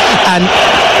foul. And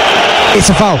it's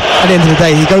a foul at the end of the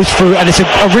day. He goes through, and it's a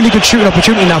really good shooting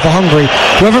opportunity now for Hungary,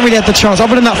 who haven't really had the chance,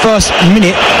 other than that first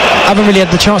minute, haven't really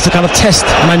had the chance to kind of test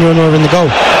Manuel Neuer in the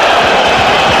goal.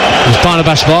 It was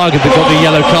Barnabas Varga that got the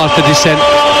yellow card for dissent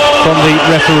from the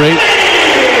referee.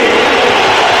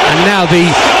 And now the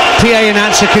PA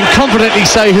announcer can confidently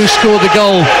say who scored the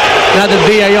goal now that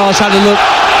VAR's had a look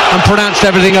and pronounced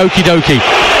everything okie dokie.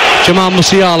 Jamal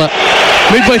Musiala.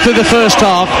 Midway through the first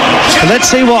half,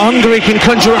 let's see what Hungary can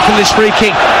conjure up from this free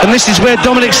kick. And this is where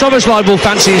Dominic Szoboszlai will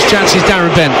fancy his chances,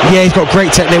 Darren Bent. Yeah, he's got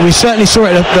great technique. We certainly saw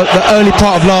it at the early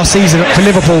part of last season for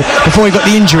Liverpool before he got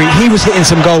the injury. He was hitting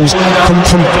some goals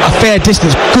from a fair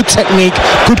distance. Good technique,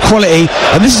 good quality,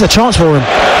 and this is a chance for him.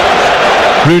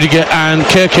 Rudiger and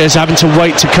Kerkez having to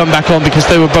wait to come back on because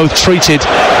they were both treated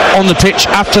on the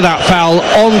pitch after that foul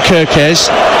on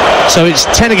Kerkez. So it's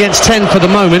 10 against 10 for the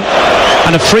moment,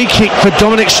 and a free kick for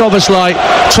Dominic Szoboszlai,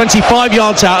 25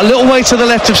 yards out, a little way to the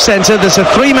left of centre. There's a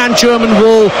 3-man German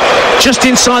wall just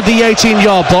inside the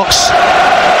 18-yard box,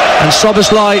 and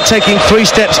Szoboszlai taking 3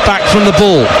 steps back from the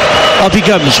ball. Up he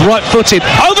comes, right-footed,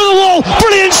 over the wall,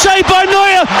 brilliant save by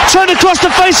Neuer, turned across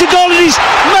the face of goal, and he's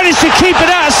managed to keep it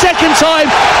out a second time.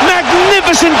 Magnificent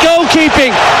magnificent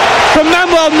goalkeeping from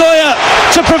Manuel Neuer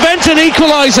to prevent an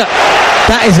equaliser.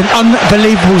 That is an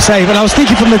unbelievable save, and I was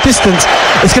thinking from the distance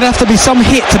it's going to have to be some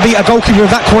hit to beat a goalkeeper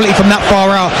of that quality from that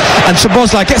far out, and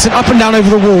Szoboszlai gets it up and down over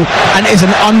the wall and is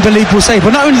an unbelievable save.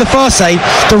 But not only the first save,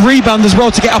 the rebound as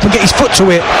well to get up and get his foot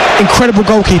to it. Incredible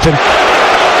goalkeeping.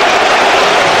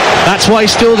 That's why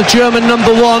he's still the German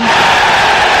number one.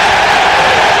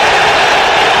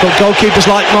 But goalkeepers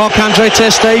like Marc-Andre ter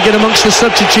Stegen amongst the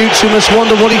substitutes who must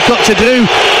wonder what he's got to do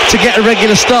to get a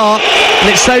regular start.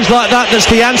 And it's saves like that that's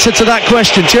the answer to that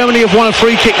question. Germany have won a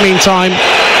free kick meantime,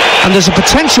 and there's a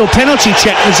potential penalty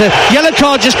check. There's a yellow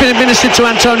card just been administered to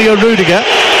Antonio Rudiger,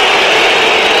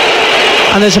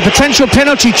 and there's a potential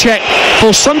penalty check for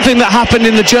something that happened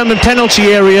in the German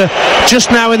penalty area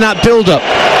just now in that build-up.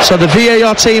 So the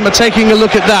VAR team are taking a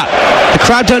look at that. The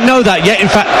crowd don't know that yet.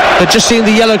 In fact, they're just seeing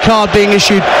the yellow card being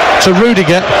issued to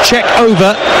Rudiger. Check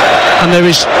over, and there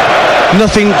is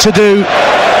nothing to do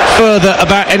further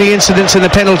about any incidents in the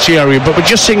penalty area. But we're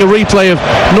just seeing a replay of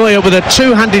Neuer with a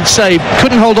two-handed save.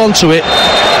 Couldn't hold on to it,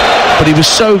 but he was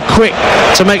so quick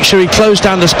to make sure he closed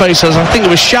down the space, as I think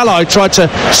it was Szoboszlai tried to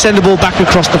send the ball back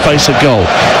across the face of goal.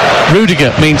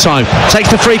 Rudiger, meantime, takes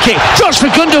the free kick, drops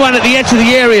for Gundogan at the edge of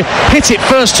the area, hit it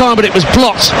first time, but it was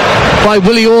blocked by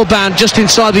Willi Orban just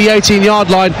inside the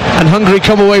 18-yard line, and Hungary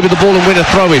come away with the ball and win a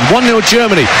throw-in. 1-0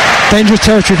 Germany. Dangerous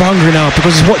territory for Hungary now,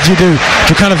 because what do?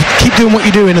 You kind of keep doing what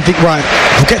you're doing and think, right,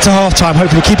 we'll get to half-time,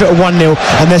 hopefully keep it at 1-0,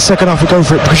 and their second half will go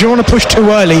for it, because you don't want to push too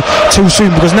early, too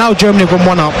soon, because now Germany have gone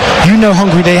one up. You know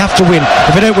Hungary, they have to win.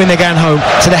 If they don't win, they're going home,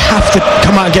 so they have to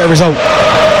come out and get a result.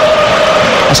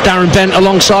 That's Darren Bent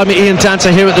alongside me, Ian Dante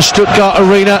here at the Stuttgart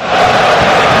Arena.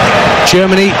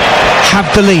 Germany have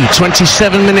the lead.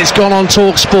 27 minutes gone on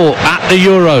TalkSport at the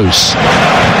Euros.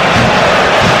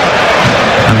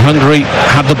 And Hungary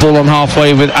have the ball on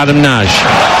halfway with Adam Nagy.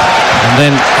 And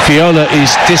then Viola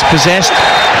is dispossessed.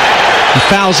 He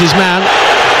fouls his man.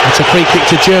 It's a free kick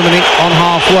to Germany on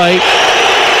halfway.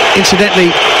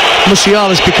 Incidentally,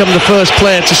 Musiala's become the first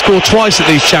player to score twice at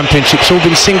these championships, all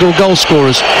been single goal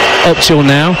scorers up till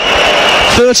now.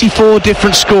 34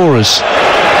 different scorers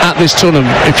at this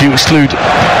tournament if you exclude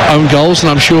own goals,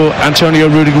 and I'm sure Antonio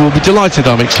Rudiger will be delighted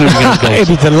I'm excluding own goals.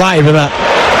 He'll be delighted with that.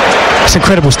 It's an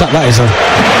incredible stat that is, though.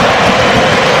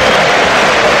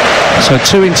 So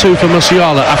 2 in 2 for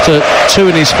Musiala after 2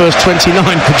 in his first 29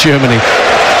 for Germany.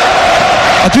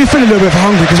 I do feel a little bit for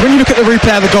Hungary, because when you look at the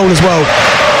replay of the goal as well,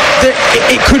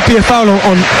 it could be a foul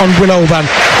on Will Orban.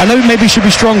 I know maybe he should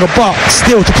be stronger, but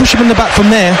still, to push him in the back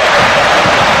from there.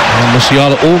 And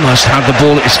Musiala almost had the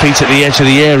ball at his feet at the edge of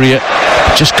the area,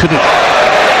 just couldn't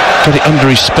get it under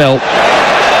his spell.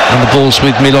 And the ball's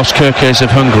with Milos Kerkez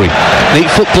of Hungary. Neat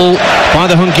football by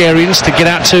the Hungarians to get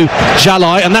out to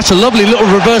Jalai, and that's a lovely little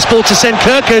reverse ball to send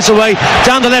Kerkez away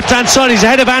down the left-hand side. He's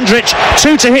ahead of Andrić,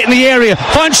 2 to hit in the area,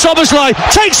 finds Szoboszlai,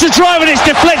 takes the drive, and it's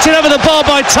deflected over the bar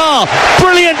by Tah.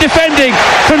 Brilliant defending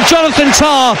from Jonathan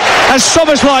Tah as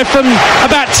Szoboszlai from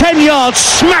about 10 yards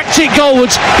smacked it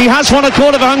goalwards. He has won a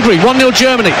corner for Hungary. 1-0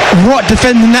 Germany. What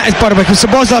defending that is, by the way, because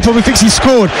Szoboszlai probably thinks he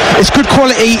scored. It's good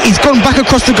quality. He's gone back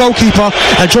across the goalkeeper,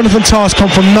 and Jonathan Tah's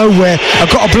come from nowhere. I've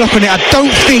got a block on it. I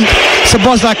don't think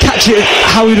Szoboszlai catch it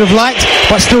how he'd have liked,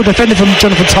 but still defended from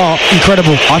Jonathan Tah.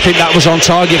 Incredible. I think that was on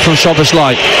target from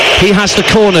Szoboszlai. He has the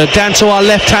corner down to our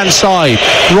left-hand side.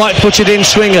 Right-footed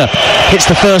in-swinger. Hits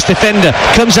the first defender.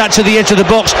 Comes out to the edge of the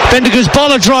box. Bendiguz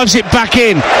Bola drives it back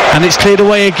in, and it's cleared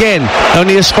away again.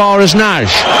 Only as far as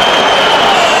Nagy.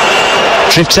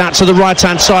 Drifts out to the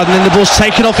right-hand side, and then the ball's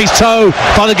taken off his toe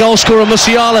by the goal scorer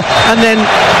Musiala, and then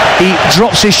he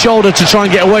drops his shoulder to try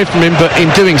and get away from him, but in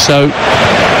doing so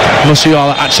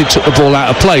Musiala actually took the ball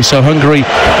out of play. So Hungary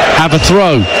have a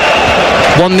throw.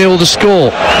 1-0 the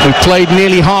score. We've played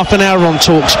nearly half an hour on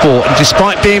TalkSport, and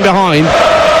despite being behind,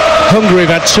 Hungary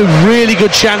have had 2 really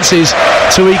good chances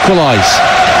to equalise.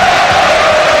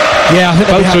 Yeah, I think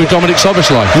both through Dominik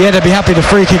Szoboszlai. Yeah, they'd be happy to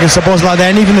free kick and Szoboszlai there,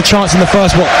 and even the chance in the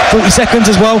first 40 seconds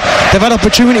as well. They've had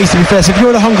opportunities, to be fair. So if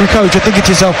you're the Hungary coach, you're thinking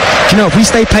to yourself, do you know, if we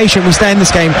stay patient, we stay in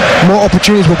this game, more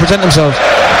opportunities will present themselves.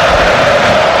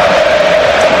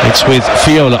 It's with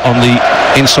Viola on the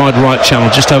inside right channel,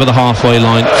 just over the halfway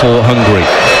line for Hungary.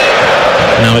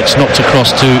 Now it's knocked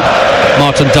across to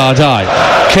Martin Dardai.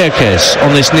 Kerkez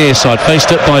on this near side,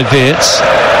 faced up by Wirtz.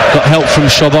 Got help from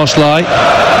Szoboszlai.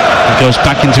 He goes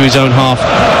back into his own half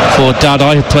for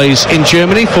Dardai, who plays in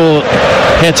Germany for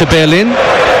Hertha Berlin.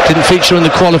 Didn't feature in the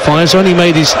qualifiers, only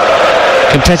made his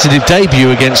competitive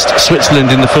debut against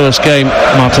Switzerland in the first game.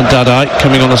 Martin Dardai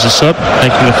coming on as a sub,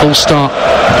 making a full start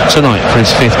tonight for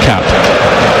his 5th cap.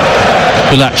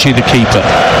 Bulaci the keeper.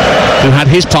 who had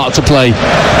his part to play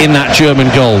in that German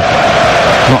goal.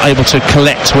 Not able to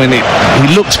collect when he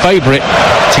looked favourite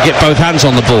to get both hands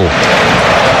on the ball.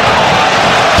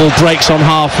 Ball breaks on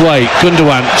halfway.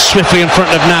 Gundogan swiftly in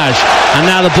front of Naj, and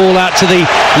now the ball out to the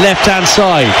left-hand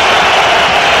side.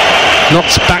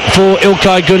 Knocked back for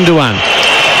Ilkay Gundogan.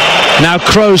 Now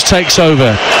Kroos takes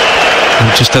over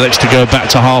and just elects to go back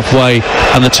to halfway,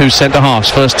 and the two centre-halves,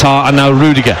 first Tar and now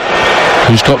Rudiger,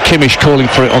 who's got Kimmich calling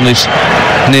for it on this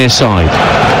near side.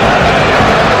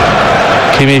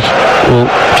 Kimmich will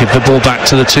give the ball back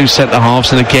to the two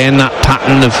centre-halves, and again that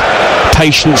pattern of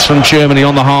patience from Germany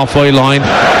on the halfway line.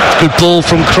 Good ball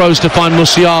from Kroos to find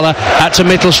Musiala. Out to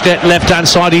Mittelstädt, left-hand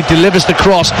side. He delivers the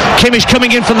cross. Kimmich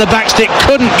coming in from the back stick.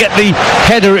 Couldn't get the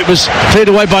header. It was cleared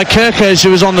away by Kerkez,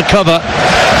 who was on the cover.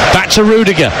 Back to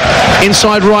Rudiger.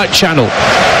 Inside right channel.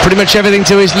 Pretty much everything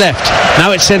to his left.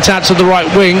 Now it's sent out to the right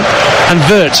wing. And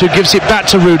Wirtz, who gives it back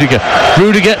to Rudiger.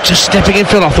 Rudiger just stepping in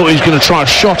field. I thought he was going to try a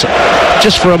shot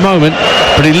just for a moment,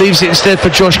 but he leaves it instead for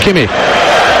Josh Kimmich.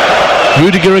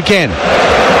 Rudiger again.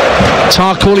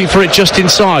 Tar calling for it just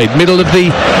inside, middle of the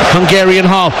Hungarian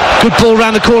half. Good ball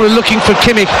round the corner looking for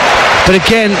Kimmich, but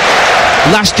again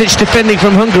last-ditch defending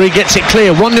from Hungary gets it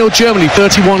clear. 1-0 Germany,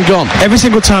 31 gone. Every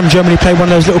single time Germany play one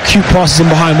of those little cute passes in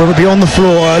behind, whether it be on the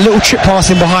floor or a little chip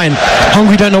pass in behind,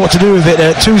 Hungary don't know what to do with it.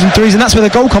 They're 2s and 3s, and that's where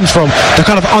the goal comes from. The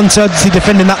kind of uncertainty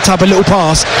defending that type of little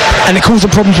pass, and it caused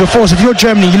them problems before. So if you're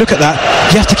Germany, you look at that,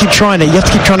 you have to keep trying it. You have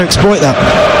to keep trying to exploit that.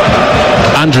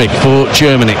 Andrich for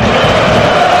Germany.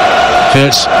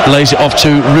 Wirtz lays it off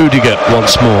to Rudiger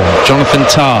once more. Jonathan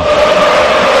Tah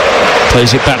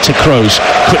plays it back to Kroos.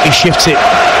 Quickly shifts it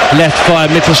left via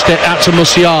Mittelstädt out to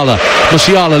Musiala.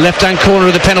 Musiala, left-hand corner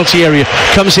of the penalty area.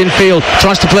 Comes in field.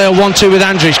 Tries to play a 1-2 with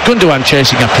Andrich. Gundogan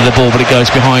chasing after the ball, but it goes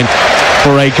behind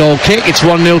for a goal kick. It's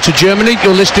 1-0 to Germany.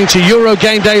 You're listening to Euro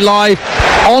Game Day live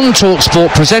on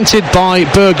TalkSport, presented by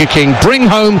Burger King. Bring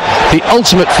home the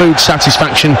ultimate food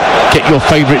satisfaction. Get your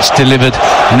favourites delivered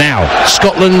now.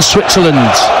 Scotland,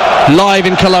 Switzerland, live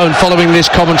in Cologne following this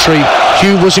commentary.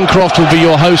 Hugh Woozencroft will be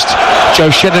your host. Joe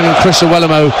Shedden and Chris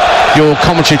Owellamo, your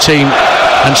commentary team.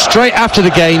 And straight after the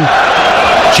game,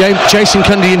 Jason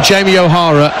Cundy and Jamie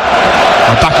O'Hara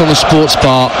are back on the sports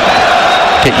bar.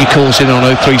 Get your calls in on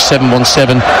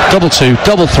 03717 22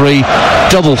 33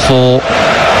 44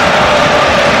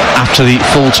 after the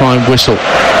full-time whistle.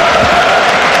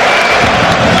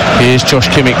 Here's Josh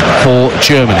Kimmich for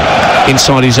Germany,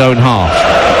 inside his own half,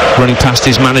 running past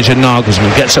his manager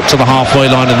Nagelsmann, gets up to the halfway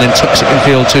line and then tucks it in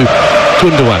field to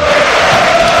Gundogan.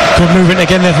 Good movement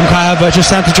again there from Kai Havertz,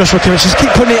 just down to Joshua Kimmich. Just keep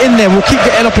putting it in there. We'll keep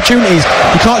getting opportunities.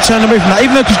 You can't turn away from that.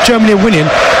 Even though Germany are winning,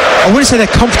 I wouldn't say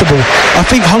they're comfortable. I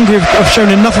think Hungary have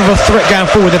shown enough of a threat going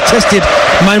forward. They've tested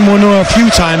Manuel Neuer a few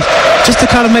times just to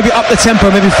kind of maybe up the tempo,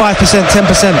 maybe 5%,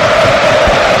 10%.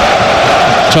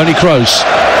 Toni Kroos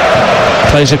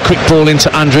plays a quick ball into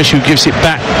Andrich, who gives it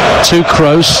back to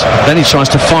Kroos. Then he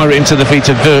tries to fire it into the feet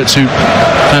of Wirtz, who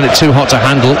found it too hot to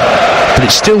handle. But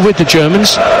it's still with the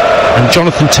Germans. And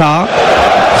Jonathan Tah,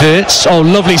 Wirtz,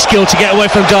 lovely skill to get away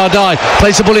from Dardai.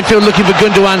 Plays the ball in field looking for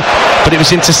Gundogan, but it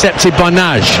was intercepted by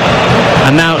Naj.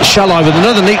 And now Shalai with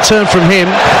another neat turn from him.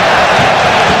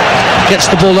 Gets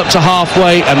the ball up to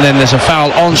halfway, and then there's a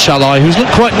foul on Shalai, who's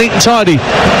looked quite neat and tidy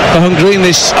for Hungary in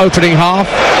this opening half.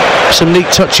 Some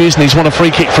neat touches, and he's won a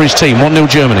free kick for his team. 1-0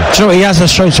 Germany. Do you know what? He has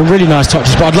shown some really nice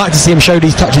touches, but I'd like to see him show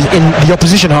these touches in the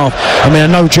opposition half. I mean, I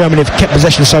know Germany have kept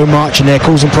possession so much and they're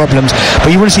causing problems,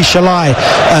 but you want to see Shalai,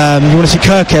 you want to see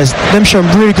Kerkez, them showing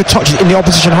really good touches in the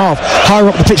opposition half, higher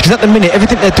up the pitch, because at the minute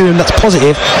everything they're doing that's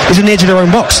positive is on the edge of their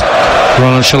own box.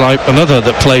 Roland Shalai, another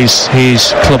that plays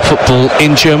his club football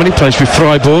in Germany, plays with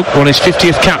Freiburg, won his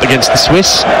 50th cap against the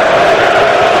Swiss.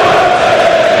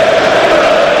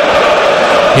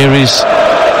 Here is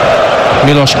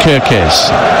Milos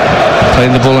Kerkez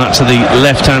playing the ball out to the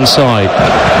left-hand side.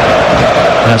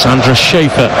 That's Andras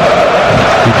Schaefer,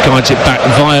 who guides it back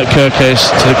via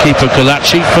Kerkez to the keeper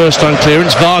Golaci. First time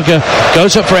clearance. Varga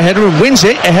goes up for a header and wins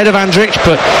it ahead of Andrich,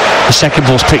 but the second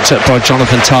ball's picked up by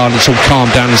Jonathan Tah, and it's all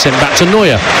calmed down and sent back to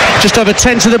Neuer. Just over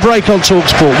 10 to the break on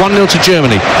TalkSport. 1-0 to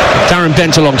Germany. Darren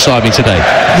Bent alongside me today.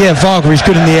 Yeah, Varga is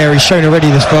good in the air. He's shown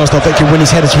already this first half that he can win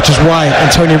his headers, which is why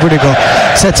Antonio Rudiger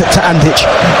said to Andrich,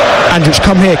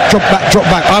 come here, drop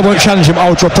back. I won't challenge him,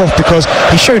 I'll drop off, because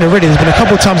he's shown already. There's been a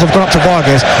couple of times I've gone up to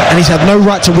Vargas and he's had no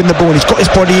right to win the ball. He's got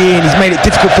his body in, he's made it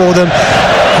difficult for them.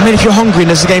 I mean, if you're hungry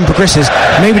and as the game progresses,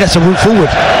 maybe that's a route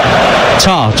forward.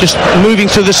 Tah just moving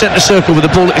through the centre circle with the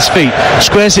ball at his feet,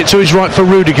 squares it to his right for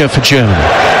Rudiger for Germany,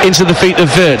 into the feet of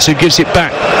Wirtz, who gives it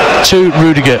back to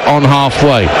Rudiger on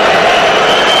halfway.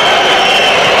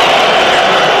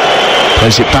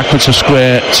 Plays it backwards of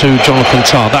square to Jonathan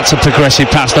Tah. That's a progressive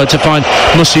pass though to find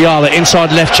Musiala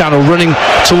inside left channel, running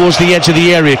towards the edge of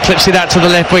the area, clips it out to the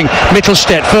left wing.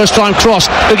 Mittelstedt, first time cross,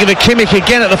 looking for Kimmich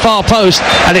again at the far post,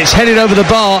 and it's headed over the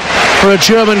bar for a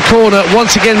German corner.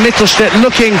 Once again Mittelstedt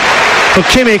looking for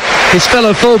Kimmich, his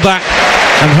fellow fullback,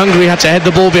 and Hungary had to head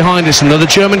the ball behind us. Another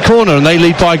German corner, and they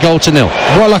lead by a goal to nil.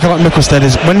 What I like about Mittelstedt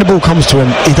is when the ball comes to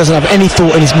him, he doesn't have any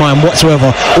thought in his mind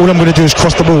whatsoever. All I'm going to do is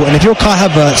cross the ball, and if you're Kai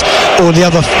Havertz or the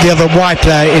other wide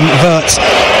player in Verts,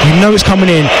 you know it's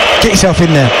coming in, get yourself in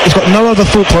there. He's got no other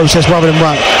thought process rather than,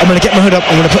 right, I'm going to get my hood up,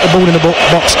 I'm going to put the ball in the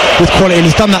box with quality, and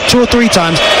he's done that 2 or 3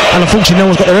 times, and unfortunately no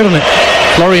one's got their head on it.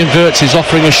 Florian Wirtz is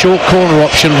offering a short corner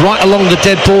option right along the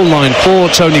dead ball line for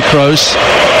Toni Kroos,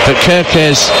 but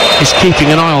Kerkez is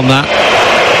keeping an eye on that.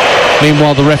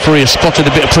 Meanwhile, the referee has spotted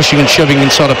a bit of pushing and shoving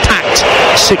inside a packed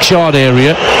 6-yard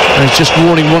area and is just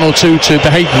warning 1 or 2 to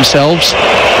behave themselves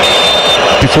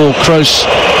before Kroos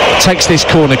takes this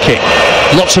corner kick.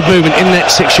 Lots of movement in that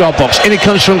 6-yard box. In it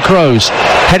comes from Kroos,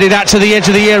 headed out to the edge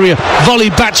of the area,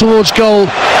 volleyed back towards goal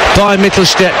by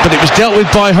Mittelstedt, but it was dealt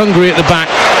with by Hungary at the back.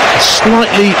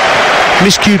 Slightly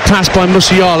miscued pass by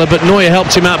Musiala, but Neuer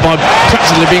helped him out by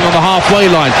practically being on the halfway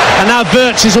line. And now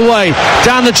Wirtz is away,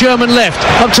 down the German left,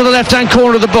 up to the left-hand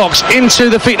corner of the box, into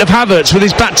the feet of Havertz with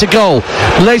his back to goal.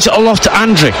 Lays it all off to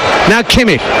Andrich. Now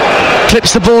Kimmich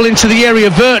clips the ball into the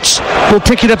area. Wirtz will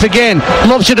pick it up again,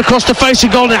 lobs it across the face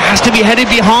of goal, and it has to be headed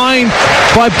behind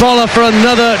by Boller for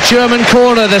another German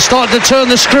corner. They're starting to turn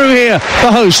the screw here, the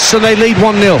hosts, and they lead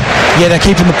 1-0. Yeah, they're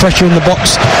keeping the pressure in the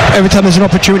box. Every time there's an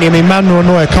opportunity, I mean, Manuel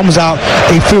Neuer comes out,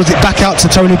 he fields it back out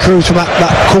to Toni Kroos from that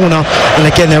corner, and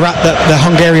again they're at the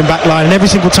Hungarian back line, and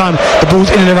every single time the ball's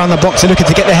in and around the box, they're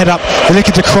looking to get their head up, they're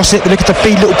looking to cross it, they're looking to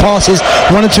feed little passes,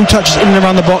 1 or 2 touches in and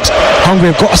around the box.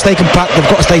 Hungary have got to stay compact,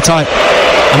 they've got to stay tight.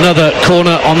 Another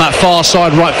corner on that far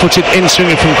side, right-footed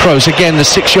in-swinger from Kroos. Again, the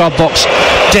 6-yard box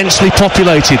densely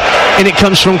populated. In it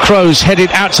comes from Kroos,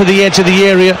 headed out to the edge of the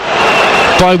area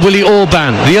by Willi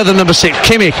Orban. The other number 6,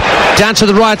 Kimmich, down to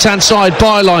the right-hand side,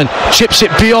 byline, chips it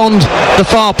beyond the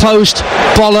far post.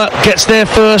 Boller gets there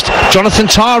first. Jonathan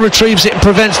Tah retrieves it and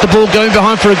prevents the ball going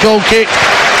behind for a goal kick.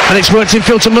 And it's worked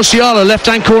infield to Musiala,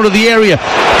 left-hand corner of the area.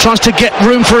 Tries to get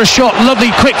room for a shot. Lovely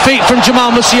quick feet from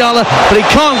Jamal Musiala, but he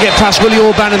can't get past Willi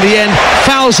Orban in the end.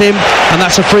 Fouls him, and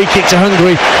that's a free kick to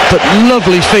Hungary. But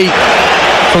lovely feet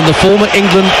from the former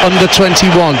England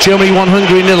under-21. Germany 1,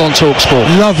 Hungary 0 on TalkSport.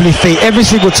 Lovely feet. Every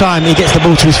single time he gets the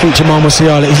ball to his feet, Jamal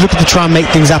Musiala, he's looking to try and make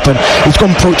things happen. He's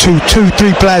gone for 2, 3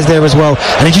 players there as well,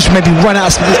 and he just maybe run out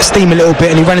of steam a little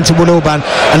bit, and he ran into Willi Orban,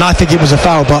 and I think it was a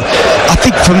foul. But I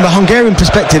think from the Hungarian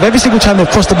perspective, every single time they've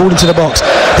crossed the ball into the box,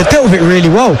 they've dealt with it really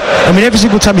well. I mean, every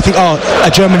single time you think, oh, a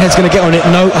German head's going to get on it,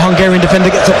 no, a Hungarian defender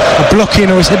gets a block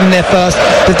in or is heading there first.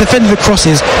 They've defended the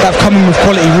crosses that have come in with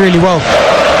quality really well.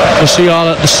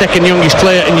 Musiala, the second youngest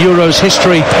player in Euros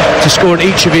history to score in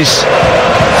each of his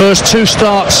first 2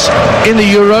 starts in the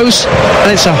Euros,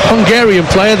 and it's a Hungarian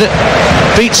player that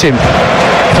beats him,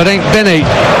 Ferenc Bene,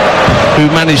 who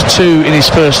managed 2 in his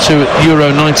first 2 at Euro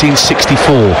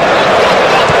 1964.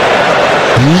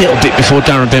 A little bit before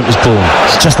Darren Bent was born.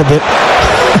 Just a bit.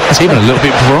 It's even a little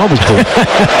bit before I was born.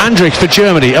 Andrich for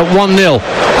Germany at 1-0.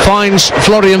 Finds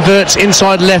Florian Wirtz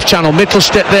inside left channel.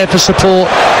 Mittelstedt there for support.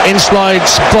 In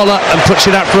slides Boller and puts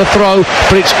it out for a throw.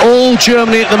 But it's all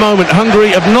Germany at the moment.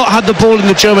 Hungary have not had the ball in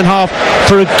the German half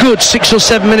for a good 6 or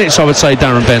 7 minutes, I would say,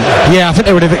 Darren Bent. Yeah, I think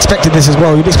they would have expected this as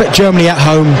well. You'd expect Germany at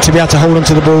home to be able to hold on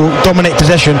to the ball, dominate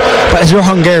possession. But as you're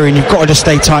Hungarian, you've got to just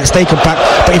stay tight, stay compact.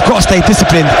 But you've got to stay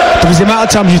disciplined. Because the amount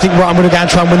of times you think, right, I'm going to go and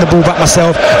try and win the ball back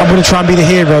myself, I'm going to try and be the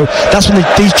hero, that's when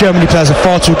these Germany players are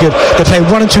far too good. They play 1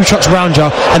 and 2 shots round you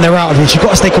and they're out of it. You've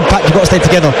got to stay compact, you've got to stay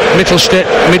together. Mittelstedt,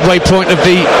 midway point of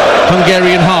the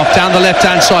Hungarian half, down the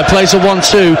left-hand side, plays a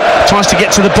 1-2, tries to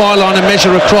get to the byline and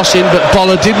measure a crossing, but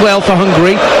Boller did well for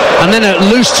Hungary, and then a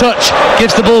loose touch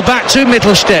gives the ball back to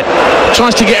Mittelstedt,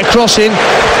 tries to get a cross in.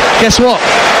 Guess what?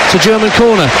 It's a German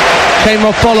corner. Came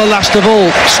off Boller last of all.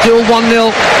 Still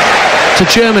 1-0 to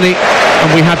Germany, and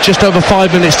we have just over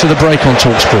 5 minutes to the break on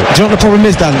TalkSport. Do you know what the problem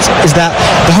is, Dan? Is that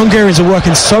the Hungarians are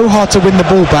working so hard to win the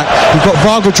ball back. You've got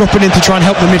Varga dropping in to try and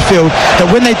help the midfield, that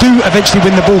when they do eventually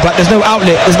win the ball back, there's no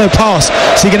outlet, there's no pass.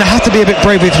 So you're going to have to be a bit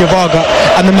brave with your Varga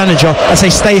and the manager and say,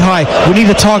 stay high. We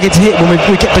need a target to hit when we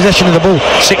get possession of the ball.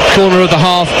 6th corner of the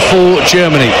half for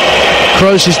Germany.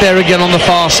 Kroos is there again on the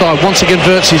far side. Once again,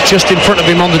 Wirtz is just in front of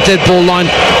him on the dead ball line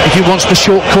if he wants the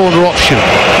short corner option.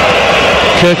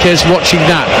 Kerkez watching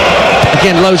that.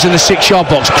 Again, loads in the 6-yard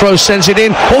box. Kroos sends it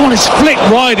in. Oh, and it's flicked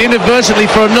wide inadvertently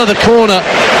for another corner.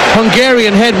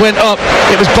 Hungarian head went up.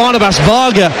 It was Barnabas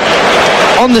Varga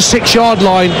on the 6-yard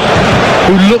line,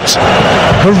 who looked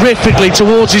horrifically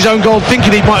towards his own goal, thinking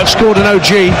he might have scored an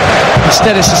OG.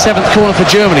 Instead, it's the 7th corner for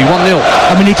Germany, 1-0.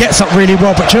 I mean, he gets up really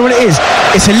well, but do you know what it is?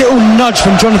 It's a little nudge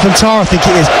from Jonathan Tah, I think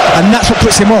it is, and that's what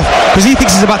puts him off, because he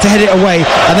thinks he's about to head it away,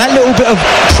 and that little bit of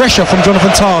pressure from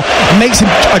Jonathan Tah makes him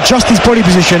adjust his body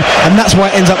position, and that's why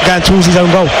it ends up going towards his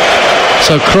own goal.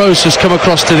 So Kroos has come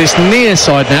across to this near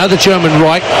side now, the German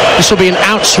right. This will be an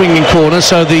out-swinging corner,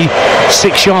 so the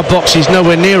 6-yard box is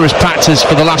nowhere near as packed as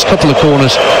for the last couple of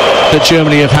corners that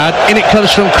Germany have had. In it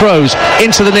comes from Kroos,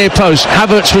 into the near post.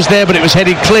 Havertz was there, but it was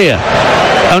headed clear.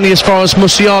 Only as far as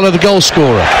Musiala, the goal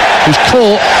scorer, who's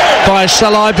caught by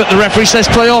Salai, but the referee says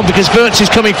play on because Wirtz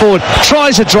is coming forward,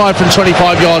 tries a drive from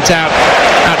 25 yards out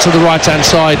to the right-hand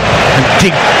side, and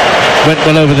Dig went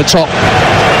well over the top.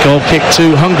 Goal kick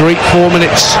to Hungary. 4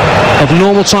 minutes of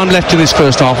normal time left in this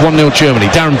first half. 1-0 Germany.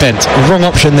 Darren Bent. Wrong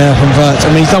option there from Wirtz.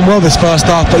 I mean, he's done well this first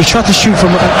half, but he tried to shoot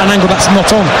from an angle that's not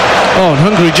on. Oh, and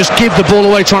Hungary just give the ball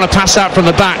away, trying to pass out from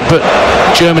the back, but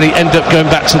Germany end up going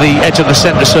back to the edge of the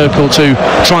centre circle to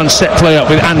try and set play up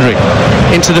with Andrić.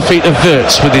 Into the feet of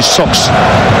Wirtz with his socks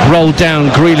rolled down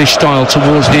Grealish style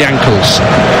towards the ankles.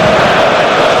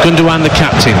 Gundogan, the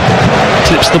captain,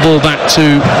 clips the ball back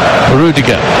to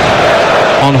Rudiger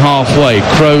on halfway.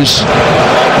 Kroos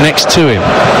next to him,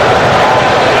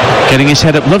 getting his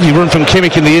head up. Lovely run from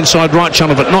Kimmich in the inside right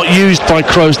channel, but not used by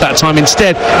Kroos that time.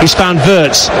 Instead, he's found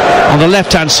Wirtz on the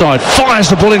left-hand side. Fires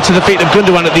the ball into the feet of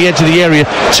Gundogan at the edge of the area.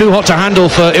 Too hot to handle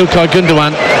for Ilkay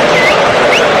Gundogan.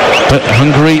 But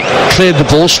Hungary cleared the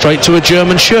ball straight to a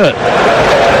German shirt.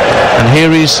 And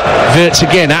here is Wirtz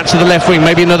again, out to the left wing.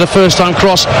 Maybe another first-time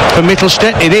cross for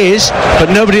Mittelstädt. It is, but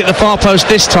nobody at the far post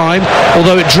this time,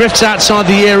 although it drifts outside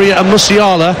the area, and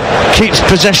Musiala keeps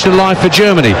possession alive for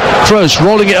Germany. Kroos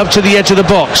rolling it up to the edge of the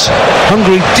box.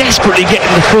 Hungary desperately getting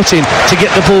the foot in to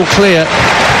get the ball clear.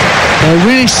 They're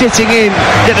really sitting in.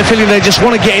 Get the feeling they just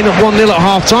want to get in at 1-0 at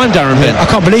half-time, Darren Bent. I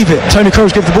can't believe it. Tony Kroos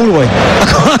gave the ball away.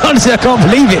 Honestly, I can't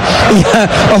believe it.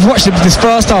 I've watched him this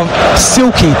first half,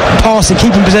 silky, passing,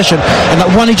 keeping possession, and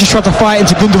that one he just tried to fire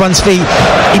into Gundogan's feet,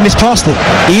 he mispassed it.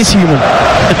 He is human.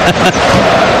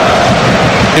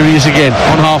 Here he is again,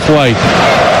 on halfway.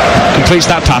 Completes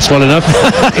that pass well enough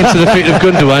into the feet of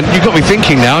Gundogan. You've got me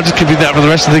thinking now. I'll just give you that for the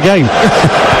rest of the game.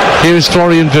 Here is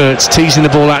Florian Wirtz teasing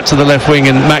the ball out to the left wing,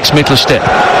 and Max Mittelstädt.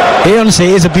 It honestly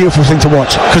is a beautiful thing to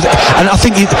watch, and I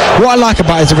think what I like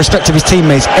about it is the respect of his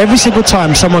teammates. Every single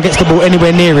time someone gets the ball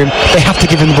anywhere near him, they have to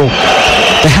give him the ball.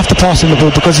 They have to pass him the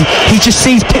ball, because he just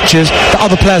sees pictures that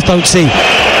other players don't see.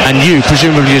 And you,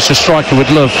 presumably as a striker, would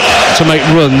love to make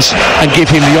runs and give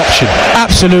him the option.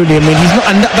 Absolutely. I mean, he's not,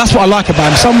 and that's what I like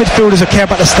about him. Some midfielders care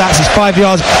about the stats. He's 5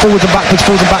 yards forwards and backwards,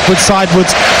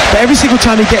 sidewards. But every single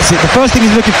time he gets it, the first thing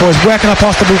he's looking for is where can I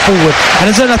pass the ball forward.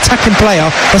 And as an attacking player,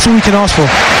 that's all we can ask for.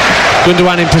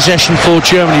 Gundogan in possession for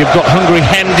Germany. You've got Hungary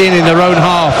hemmed in their own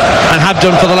half, and have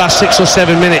done for the last 6 or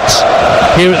 7 minutes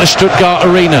here at the Stuttgart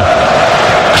Arena.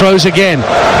 Kroos again.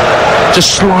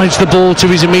 Just slides the ball to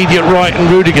his immediate right, and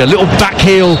Rudiger. Little back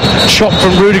heel chop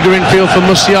from Rudiger infield for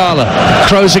Musiala.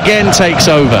 Kroos again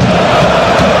takes over.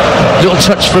 Little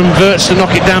touch from Wirtz to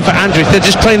knock it down for Andrić. They're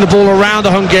just playing the ball around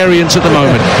the Hungarians at the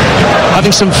moment.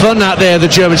 Having some fun out there,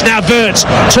 the Germans. Now Wirtz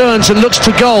turns and looks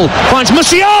to goal. Finds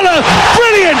Musiala!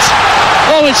 Brilliant!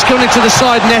 Oh, it's gone into the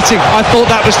side netting. I thought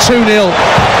that was 2-0.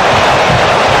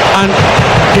 And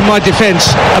in my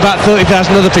defence, about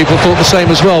 30,000 other people thought the same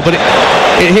as well, but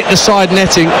it hit the side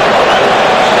netting,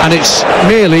 and it's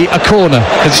merely a corner.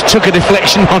 It took a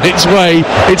deflection on its way.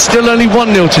 It's still only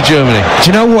 1-0 to Germany. Do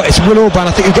you know what? It's Will Orban,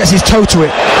 I think, who gets his toe to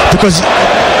it, because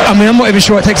I mean, I'm not even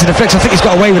sure it takes a deflection. I think he's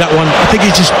got away with that one. I think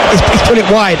he's put it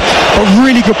wide. But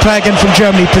really good play again from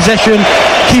Germany. Possession,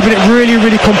 keeping it really,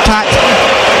 really compact.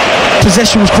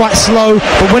 Possession was quite slow,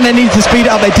 but when they needed to speed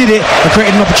it up, they did it and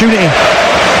created an opportunity.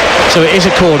 So it is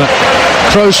a corner.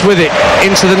 Kroos with it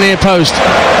into the near post.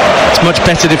 It's much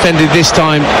better defended this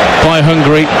time by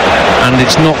Hungary, and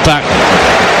it's knocked back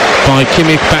by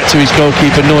Kimmich back to his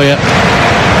goalkeeper Neuer.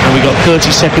 And we've got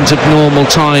 30 seconds of normal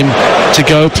time to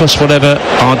go, plus whatever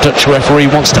our Dutch referee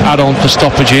wants to add on for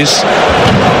stoppages.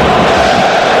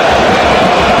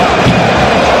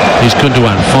 Here's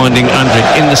Gundogan finding Andrić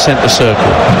in the centre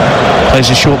circle. Plays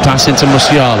a short pass into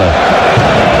Musiala.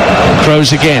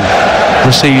 Kroos again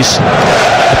receives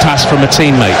a pass from a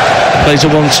teammate. Plays a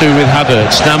 1-2 with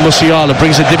Havertz. Now Musiala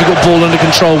brings a difficult ball under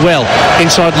control well.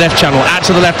 Inside left channel, out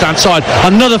to the left-hand side.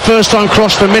 Another first-time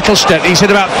cross for Mittelstädt. He's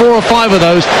hit about 4 or 5 of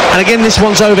those. And again, this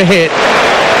one's overhit.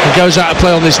 and goes out of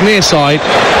play on this near side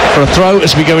for a throw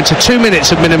as we go into 2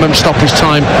 minutes of minimum stoppage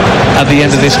time at the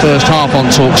end of this first half on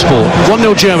TalkSport.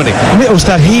 1-0 Germany.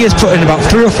 Mittelstadt, he has put in about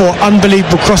 3 or 4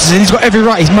 unbelievable crosses, and he's got every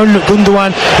right. He's moaning at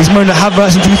Gundogan, he's moaning at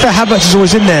Havertz, and to be fair, Havertz is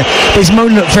always in there, but he's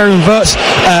moaning at Verts.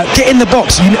 Get in the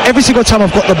box. Every single time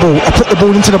I've got the ball, I put the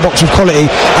ball into the box with quality,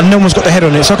 and no one's got the head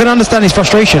on it, so I can understand his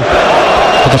frustration.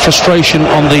 But the frustration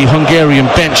on the Hungarian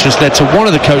bench has led to one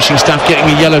of the coaching staff getting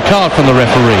a yellow card from the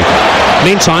referee.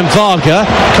 Meantime, Varga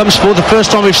comes forward. The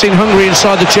first time we've seen Hungary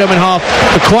inside the German half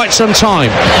for quite some time.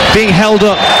 Being held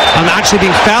up and actually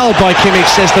being fouled by Kimmich,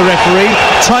 says the referee.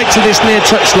 Tight to this near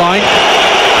touchline.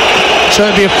 So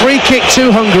it'll be a free kick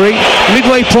to Hungary.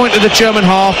 Midway point of the German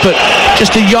half, but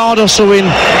just a yard or so in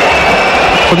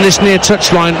from this near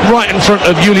touchline, right in front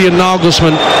of Julian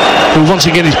Nagelsmann, who once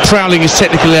again is prowling his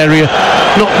technical area,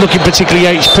 not looking particularly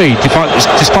HP, despite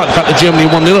the fact that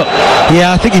Germany 1-0 up.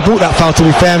 Yeah, I think he brought that foul, to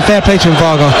be fair, and fair play to him,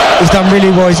 Varga. He's done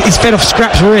really well. He's fed off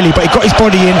scraps, really, but he got his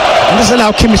body in and doesn't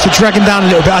allow Kimmich to drag him down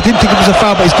a little bit. I didn't think it was a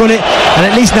foul, but he's got it, and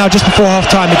at least now, just before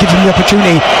half-time, it gives him the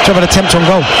opportunity to have an attempt on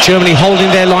goal. Germany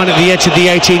holding their line at the edge of the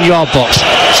 18-yard box.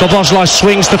 Szoboszlai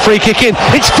swings the free kick in.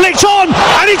 It's flicked on,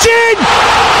 and it's in!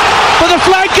 But the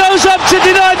flag goes up to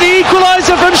deny the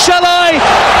equaliser from Shalai.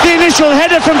 The initial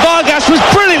header from Vargas was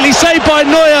brilliantly saved by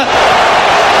Neuer.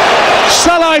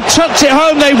 Shalai tucked it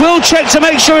home. They will check to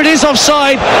make sure it is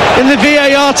offside in the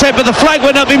VAR tape, but the flag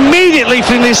went up immediately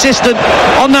from the assistant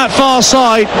on that far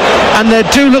side, and there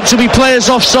do look to be players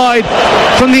offside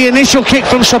from the initial kick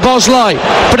from Szoboszlai.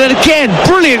 But again,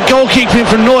 brilliant goalkeeping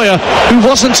from Neuer, who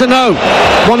wasn't to know.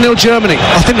 1-0 Germany.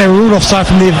 I think they were ruled offside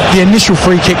from the initial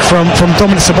free kick from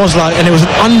Dominic Szoboszlai, and it was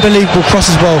an unbelievable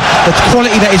cross as well. The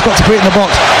quality that he's got to put it in the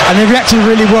box, and they reacted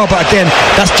really well, but again,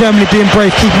 that's Germany being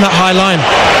brave, keeping that high line.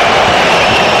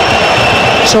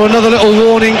 So another little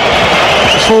warning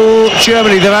for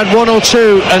Germany. They've had 1 or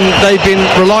 2, and they've been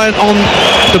reliant on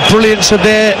the brilliance of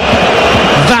their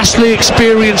vastly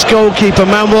experienced goalkeeper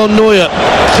Manuel Neuer,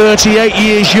 38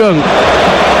 years young,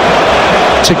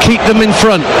 to keep them in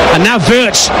front. And now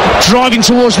Verts driving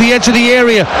towards the edge of the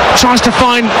area, tries to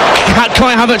find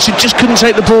Kai Havertz, who just couldn't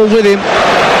take the ball with him.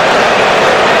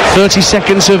 30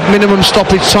 seconds of minimum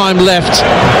stoppage time left.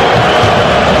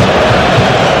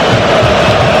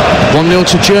 1-0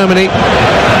 to Germany.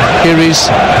 Here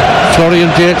is Florian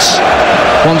Wirtz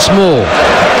once more.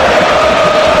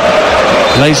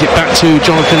 Lays it back to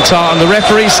Jonathan Tah, and the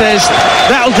referee says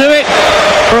that'll do it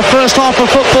for a first half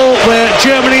of football where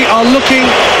Germany are looking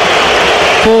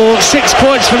for 6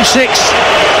 points from 6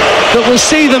 that will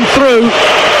see them through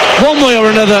one way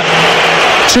or another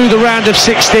to the round of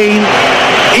 16,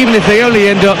 even if they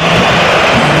only end up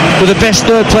with a best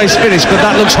third place finish, but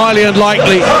that looks highly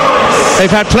unlikely.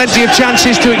 They've had plenty of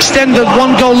chances to extend the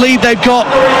 1-goal lead they've got.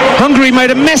 Hungary made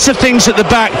a mess of things at the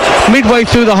back midway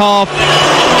through the half.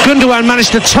 Gundogan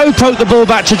managed to toe poke the ball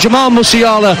back to Jamal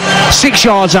Musiala 6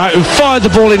 yards out, who fired the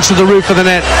ball into the roof of the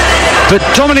net. But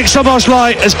Dominic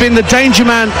Szoboszlai has been the danger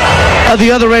man at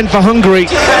the other end for Hungary.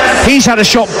 He's had a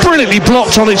shot brilliantly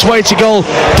blocked on its way to goal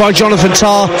by Jonathan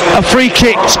Tah. A free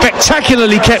kick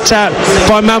spectacularly kept out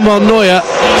by Manuel Neuer.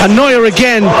 And Neuer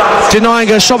again denying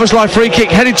a Szoboszlai free kick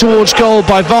headed towards goal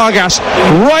by Vargas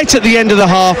right at the end of the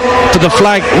half. But the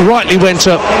flag rightly went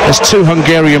up as 2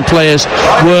 Hungarian players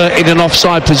were in an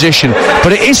offside position.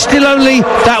 But it is still only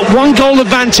that 1-goal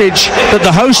advantage that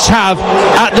the hosts have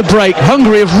at the break.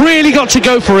 Hungary have really got to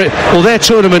go for it, or their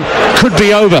tournament could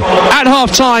be over. At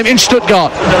half-time in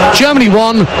Stuttgart, Germany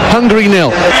 1, Hungary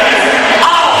 0.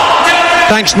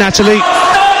 Thanks, Natalie.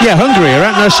 Yeah, Hungary are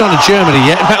out, no sign of Germany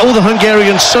yet. In fact, all the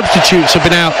Hungarian substitutes have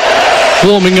been out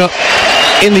warming up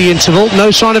in the interval.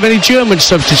 No sign of any German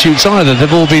substitutes either.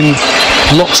 They've all been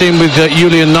locked in with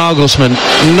Julian Nagelsmann.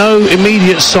 No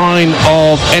immediate sign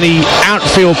of any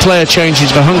outfield player changes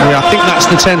for Hungary. I think that's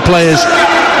the 10 players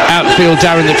outfield,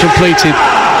 Darren, that completed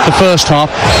the first half.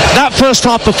 That first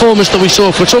half performance that we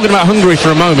saw, if we're talking about Hungary for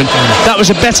a moment, that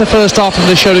was a better first half than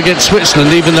they showed against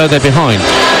Switzerland, even though they're behind.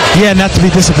 Yeah, and that to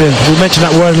be disciplined. We mentioned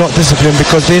that word a lot, discipline,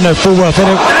 because they know full well if they'd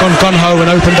have gone gun-ho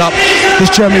and opened up, this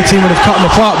Germany team would have cut them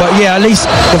apart. But yeah, at least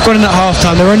they've gone in at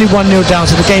half-time. They're only 1-0 down,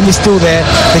 so the game is still there.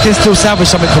 They can still salvage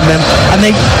something from them. And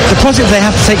the positive they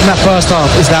have to take in that first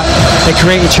half is that they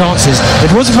created chances.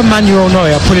 If it wasn't for Manuel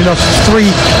Neuer pulling off 3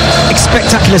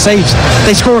 spectacular saves,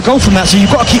 they score a goal from that. So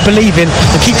you've got to keep believing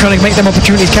and keep trying to make them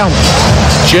opportunities count.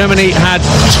 Germany had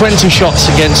 20 shots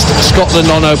against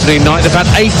Scotland on opening night. They've had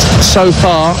 8 so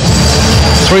far,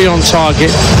 3 on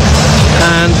target,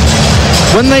 and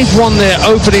when they've won their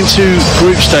opening 2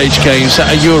 group stage games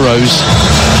at Euros,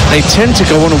 they tend to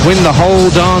go on and win the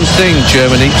whole darn thing,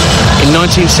 Germany. In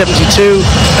 1972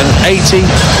 and 80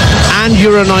 and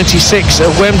Euro 96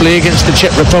 at Wembley against the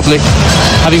Czech Republic,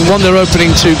 having won their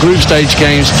opening 2 group stage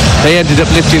games, they ended up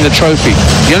lifting the trophy.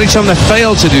 The only time they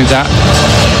failed to do that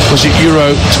was at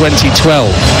Euro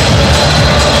 2012.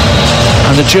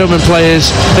 And the German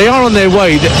players, they are on their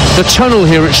way. The tunnel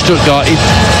here at Stuttgart,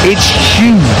 it's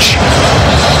huge.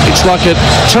 It's like a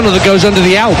tunnel that goes under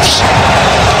the Alps.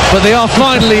 But they are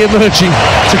finally emerging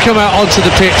to come out onto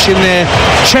the pitch in their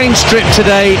chain strip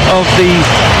today of the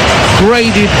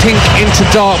graded pink into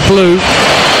dark blue.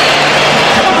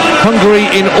 Hungary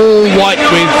in all white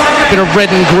with a bit of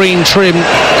red and green trim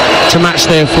to match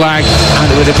their flag, and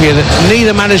it would appear that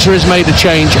neither manager has made a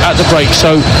change at the break.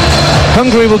 So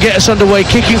Hungary will get us underway,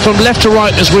 kicking from left to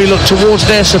right as we look towards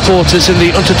their supporters in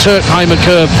the Untertürkheimer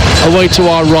curve away to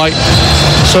our right.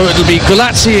 So it'll be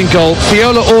Gulazzi in goal,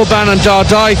 Fiola, Orban and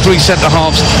Dardai, 3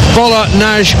 centre-halves, Boller,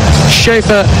 Nagy,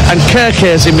 Schäfer and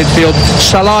Kerkers in midfield,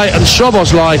 Salai and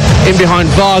Szoboszlai in behind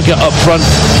Varga up front.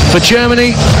 For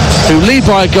Germany, who lead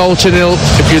by a goal to 0,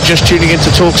 if you're just tuning into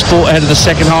TalkSport ahead of the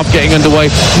second half getting underway,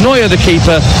 Neuer the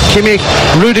keeper, Kimmich,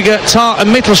 Rudiger, Tah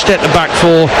and Mittelstädt the back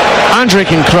 4,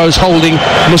 Andrich and Kroos holding,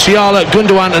 Musiala,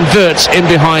 Gundogan and Wirtz in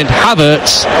behind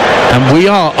Havertz, and we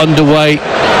are underway.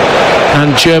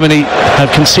 And Germany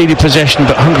have conceded possession,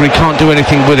 but Hungary can't do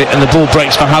anything with it, and the ball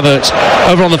breaks for Havertz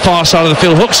over on the far side of the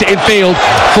field, hooks it in field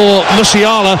for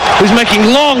Musiala, who's making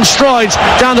long strides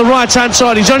down the right hand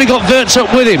side. He's only got Wirtz up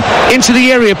with him into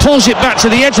the area, pulls it back to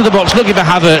the edge of the box looking for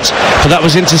Havertz, but that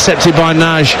was intercepted by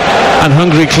Nagy, and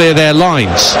Hungary clear their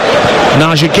lines.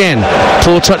 Nagy again,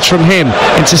 poor touch from him,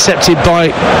 intercepted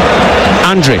by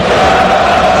Andrich,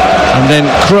 and then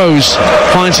Kroos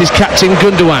finds his captain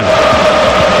Gundogan.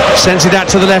 Sends it out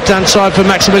to the left-hand side for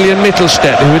Maximilian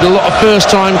Mittelstädt, who had a lot of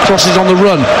first-time crosses on the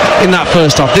run in that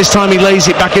first half. This time he lays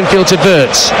it back in field to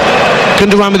Wirtz.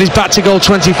 Gundogan with his back to goal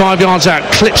 25 yards out,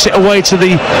 clips it away to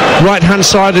the right-hand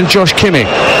side, and Josh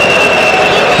Kimmich.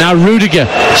 Now Rudiger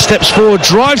steps forward,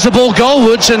 drives the ball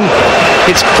goalwards, and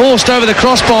it's forced over the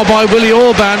crossbar by Willi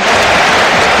Orban.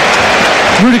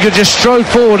 Rudiger just strode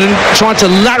forward and tried to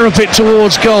larrup it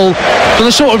towards goal, for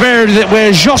the sort of area that where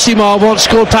Josimar once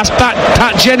scored past Pat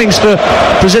Jennings for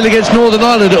Brazil against Northern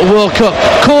Ireland at a World Cup.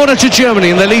 Corner to Germany,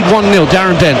 and they lead 1-0.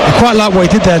 Darren Bent. I quite like what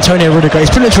he did there, Antonio Rudiger.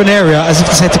 He's put it into an area as if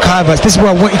to say to Kai Havertz, this is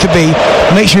where I want you to be,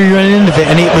 make sure you're on the end of it.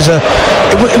 And it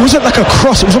wasn't like a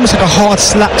cross, it was almost like a hard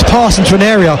slapped pass into an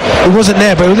area. It wasn't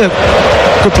there, but it was a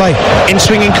good play. In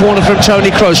swinging corner from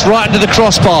Toni Kroos, right under the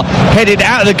crossbar, headed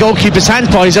out of the goalkeeper's hands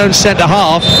by his own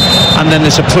centre-half, and then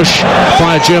there's a push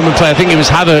by a German player. I think it was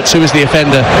Havertz who was the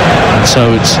offender, and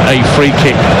so it's a free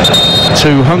kick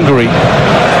to Hungary.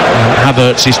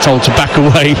 Havertz is told to back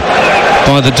away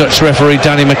by the Dutch referee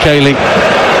Danny Micheli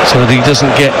so that he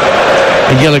doesn't get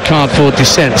a yellow card for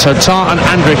dissent. So Tah and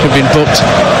Andrich have been booked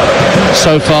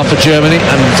so far for Germany,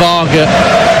 and Varga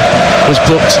was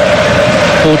booked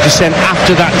for dissent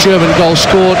after that German goal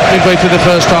scored midway through the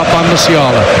first half by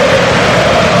Musiala.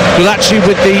 Gulazzi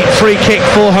with the free kick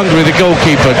for Hungary, the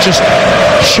goalkeeper, just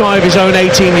shy of his own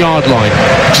 18-yard line.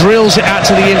 Drills it out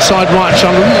to the inside right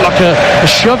shoulder, like a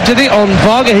shove, did it, on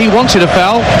Varga. He wanted a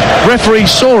foul. Referee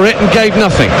saw it and gave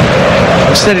nothing.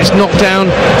 Instead it's knocked down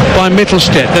by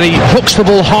Mittelstädt. Then he hooks the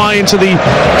ball high into the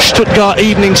Stuttgart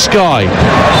evening sky.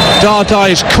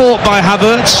 Dardai is caught by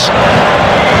Havertz,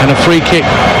 and a free kick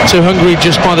to Hungary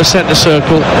just by the centre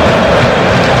circle.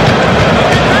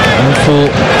 And for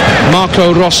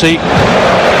Marco Rossi,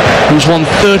 who's won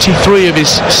 33 of his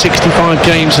 65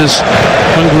 games as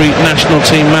Hungary national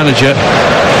team manager,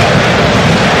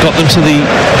 got them to the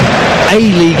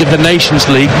A-League of the Nations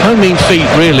League. No mean feat,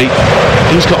 really.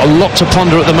 He's got a lot to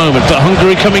ponder at the moment, but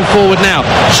Hungary coming forward now.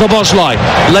 Szoboszlai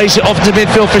lays it off to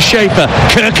midfield for Schäfer.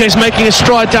 Kerke is making a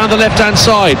stride down the left-hand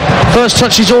side. First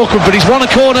touch is awkward, but he's won a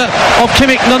corner of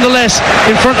Kimmich nonetheless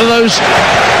in front of those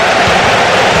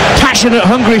passionate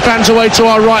Hungary fans away to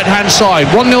our right-hand side.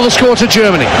 1-0 the score to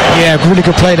Germany. Yeah, really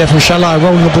good play there from Shalai,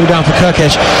 rolling the ball down for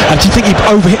Kerkez. And do you think he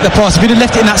overhit the pass? If he'd have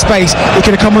left it in that space, he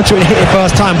could have come onto it and hit it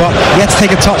first time, but he had to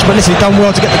take a touch. But listen, he done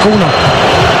well to get the corner.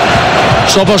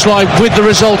 Szoboszlai with the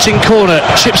resulting corner,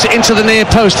 chips it into the near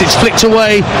post. It's flicked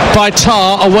away by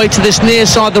Tah, away to this near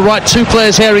side, the right, 2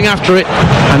 players herring after it,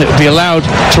 and it will be allowed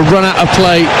to run out of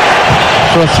play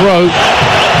for a throw.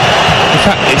 In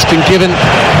fact, it's been given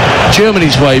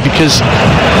Germany's way, because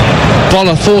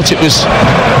Boller thought it was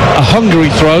a Hungary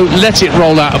throw, let it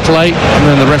roll out of play, and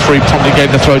then the referee promptly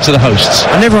gave the throw to the hosts.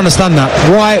 I never understand that.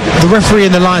 Why the referee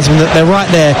and the linesman, they're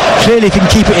right there. Clearly, if he can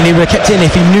keep it in, he would have kept it in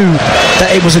if he knew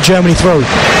that it was a Germany throw.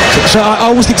 So I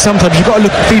always think sometimes you've got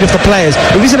to feed off the players.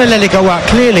 If he's going to let it go out,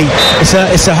 clearly it's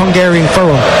a Hungarian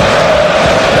throw.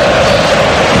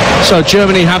 So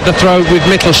Germany have the throw with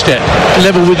Mittelstädt,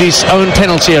 level with his own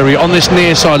penalty area on this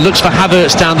near side. Looks for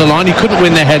Havertz down the line. He couldn't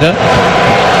win the header.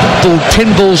 Ball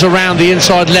pinballs around the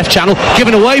inside left channel,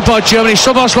 given away by Germany.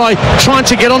 Szoboszlai trying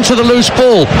to get onto the loose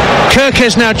ball.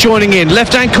 Kerkez now joining in,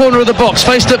 left hand corner of the box,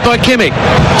 faced up by Kimmich.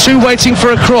 Two waiting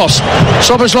for a cross.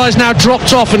 Szoboszlai is now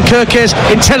dropped off, and Kerkez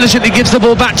intelligently gives the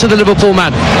ball back to the Liverpool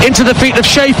man. Into the feet of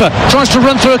Schaefer, tries to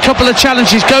run through a couple of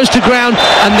challenges, goes to ground,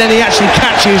 and then he actually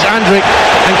catches Andrik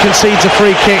and concedes a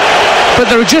free kick. But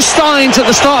there are just signs at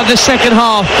the start of this second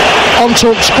half on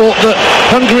TalkSport that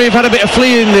Hungary have had a bit of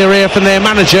flea in their ear from their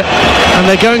manager, and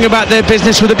they're going about their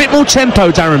business with a bit more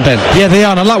tempo, Darren Bent. Yeah, they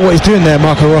are, and I like what he's doing there,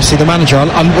 Marco Rossi, the manager. I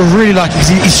really like it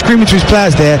because he's screaming to his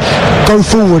players there, go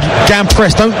forward, go and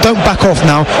press, don't back off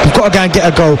now, you've got to go and get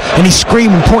a goal. And he's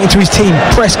screaming, pointing to his team,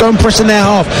 press, go and press in their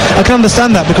half. I can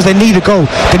understand that because they need a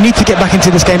goal. They need to get back into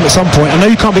this game at some point. I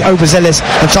know you can't be overzealous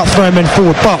and start throwing men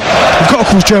forward, but you've got to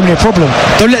cause Germany a problem.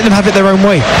 Don't let them have it their own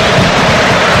way.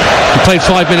 We played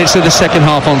 5 minutes of the second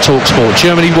half on TalkSport.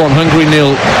 Germany 1, Hungary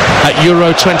 0 at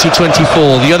Euro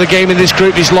 2024. The other game in this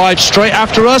group is live straight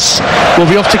after us. We'll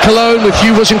be off to Cologne with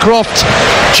Hugh Wozencroft,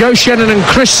 Joe Shannon and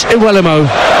Chris Iwelumo.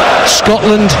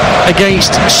 Scotland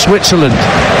against Switzerland.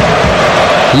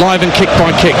 Live and kick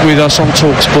by kick with us on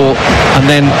TalkSport, and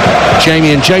then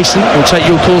Jamie and Jason will take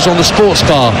your calls on the sports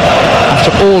bar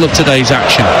after all of today's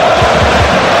action.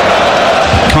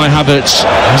 Kai Havertz,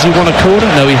 has he won a corner?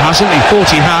 No, he hasn't. He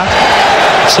thought he had.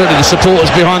 Certainly the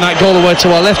supporters behind that goal away to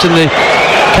our left in the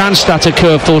Cannstatter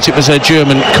curve thought it was a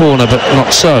German corner, but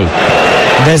not so.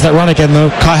 There's that run again though.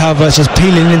 Kai Havertz just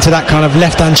peeling into that kind of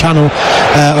left-hand channel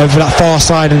over that far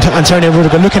side, and Antonio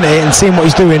Rudiger looking at it and seeing what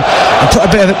he's doing, and put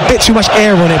a bit too much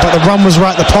air on it, but the run was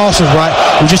right, the pass was right.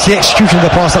 It was just the execution of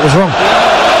the pass that was wrong.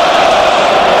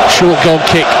 Short goal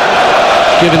kick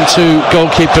given to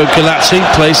goalkeeper Galazzi,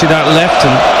 plays it out left,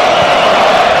 and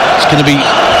it's going to be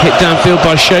hit downfield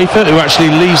by Schaefer, who actually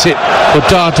leaves it for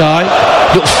Dardai.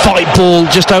 Little fight ball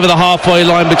just over the halfway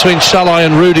line between Salai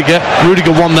and Rudiger. Rudiger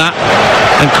won that,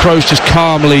 and Kroos just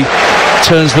calmly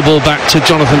turns the ball back to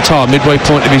Jonathan Tah, midway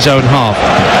point of his own half.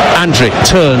 Andrik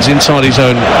turns inside his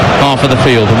own half of the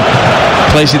field and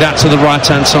plays it out to the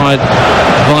right-hand side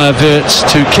via Wirtz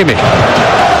to Kimmich.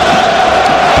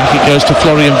 Back it goes to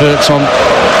Florian Wirtz on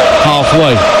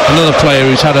halfway. Another player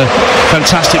who's had a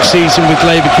fantastic season with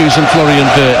Leverkusen, Florian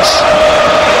Wirtz.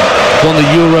 Won the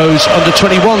Euros under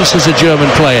 21s as a German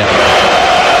player.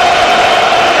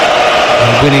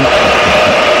 And winning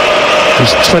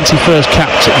his 21st cap,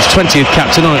 his 20th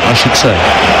cap tonight, I should say.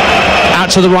 Out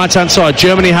to the right-hand side.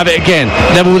 Germany have it again.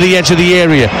 Level with the edge of the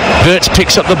area. Wirtz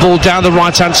picks up the ball down the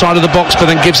right-hand side of the box, but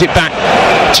then gives it back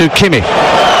to Kimmich.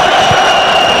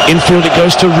 Infield it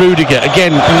goes to Rudiger,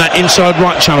 again in that inside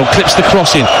right channel, clips the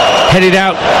cross in, headed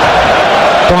out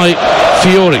by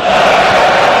Fiori.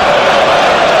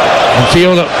 And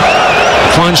Fiori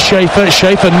finds Schaefer,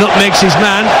 Schaefer nutmegs his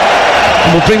man, and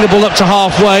will bring the ball up to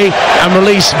halfway and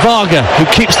release Varga, who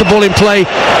keeps the ball in play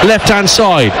left hand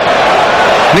side.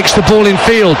 Nicks the ball in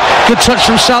field, good touch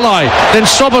from Salai, then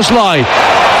Szoboszlai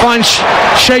finds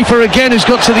Schaefer again, who's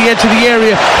got to the edge of the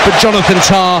area, but Jonathan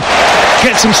Tah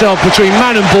gets himself between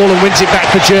man and ball and wins it back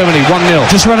for Germany, 1-0.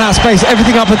 Just run out of space.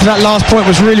 Everything up until that last point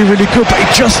was really, really good, but it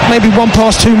just maybe one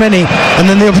pass too many, and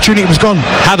then the opportunity was gone.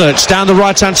 Havertz down the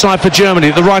right-hand side for Germany,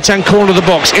 at the right-hand corner of the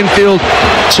box, infield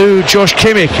to Josh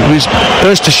Kimmich, who's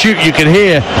first to shoot, you can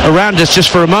hear around us just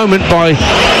for a moment by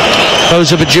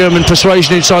those of a German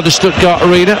persuasion inside the Stuttgart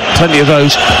arena. Plenty of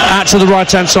those. Out to the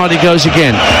right-hand side he goes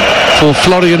again for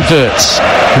Florian Wirtz.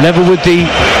 Level with the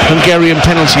Hungarian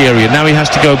penalty area. Now he has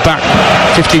to go back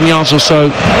 15 yards or so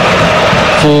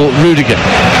for Rudiger.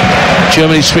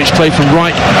 Germany switch play from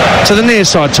right to the near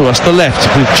side to us, the left,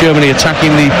 with Germany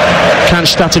attacking the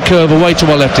Cannstatter curve away to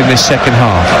our left in this second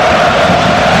half,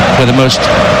 where the most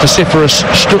vociferous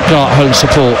Stuttgart home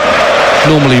support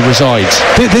normally resides.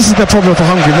 This is the problem for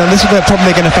Hungary, man. This is the problem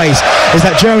they're going to face, is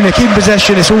that Germany are keeping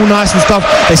possession, it's all nice and stuff,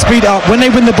 they speed it up. When they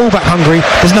win the ball back, Hungary,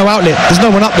 there's no outlet, there's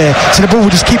no one up there, so the ball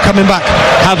will just keep coming back.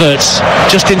 Havertz,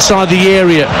 just inside the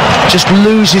area, just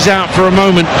loses out for a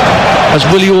moment as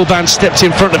Willi Orban stepped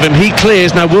in front of him. He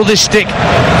clears. Now, will this stick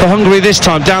for Hungary this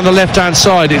time? Down the left-hand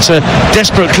side. It's a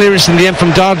desperate clearance in the end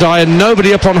from Dardai, and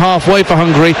nobody up on halfway for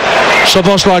Hungary.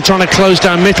 Szoboszlai trying to close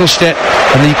down Mittelstedt,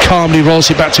 and he calmly rolls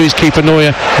it back to his keeper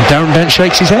Neuer, and Darren Bent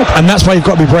shakes his head. And that's why you've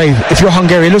got to be brave. If you're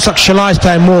Hungary, it looks like Shalai's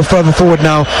playing more further forward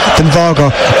now than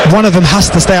Varga. One of them has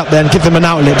to stay up there and give them an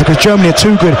outlet, because Germany are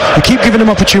too good. You keep giving them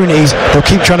opportunities, they'll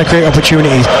keep trying to create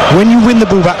opportunities. When you win the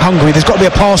ball back, Hungary, there's got to be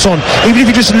a pass on. Even if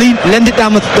you just lend it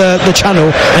down the channel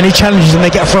and he challenges and they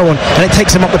get a throw on, and it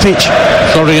takes them up the pitch.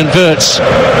 Florian Wirtz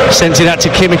sends it out to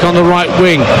Kimmich on the right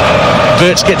wing.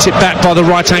 Wirtz gets it back by the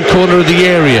right-hand corner of the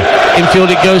area. Infield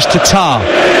it goes to Tar.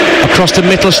 Across to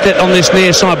Mittelstedt on this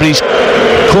near side, but he's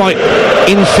quite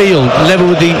infield, level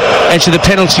with the edge of the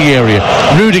penalty area.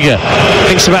 Rudiger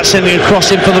thinks about sending a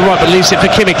cross in from the right, but leaves it for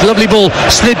Kimmich. Lovely ball,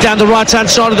 slid down the right-hand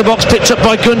side of the box, picked up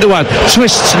by Gundogan.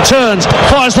 Twists and turns,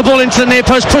 fires the ball into the near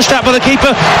post, pushed out by the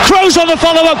keeper. Kroos on the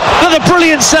follow-up, another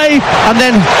brilliant save, and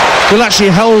then will actually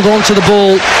hold on to the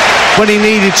ball when he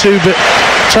needed to, but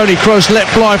Toni Kroos let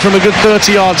fly from a good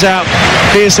 30 yards out.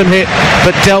 Fearsome hit,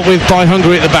 but dealt with by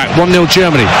Hungary at the back. 1-0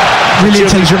 Germany. Really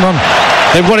intelligent run.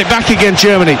 They've won it back again,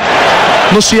 Germany.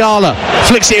 Musiala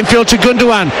flicks it infield to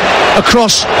Gundogan,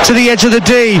 across to the edge of the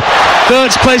D.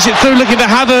 Wirtz plays it through, looking for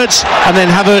Havertz, and then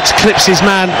Havertz clips his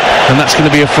man, and that's going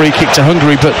to be a free kick to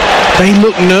Hungary. But they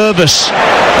look nervous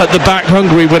at the back,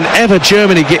 Hungary, whenever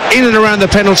Germany get in and around the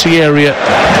penalty area.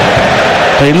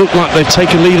 They look like they've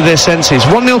taken lead of their senses.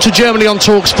 1-0 to Germany on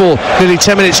TalkSport. Nearly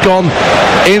 10 minutes gone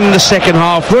in the second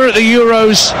half. We're at the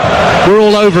Euros. We're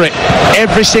all over it.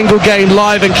 Every single game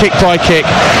live and kick by kick.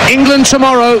 England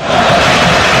tomorrow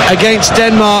against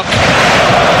Denmark.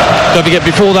 Don't forget,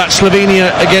 before that, Slovenia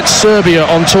against Serbia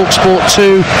on TalkSport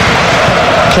 2.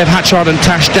 Kev Hatchard and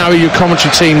Tash Dowie, your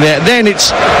commentary team there. Then it's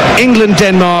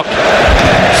England-Denmark,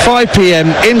 5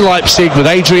 p.m. in Leipzig with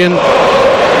Adrian,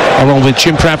 along with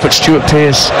Jim Bradford, Stuart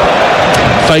Pearce,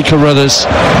 Faye Carruthers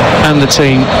and the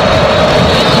team.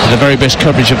 The very best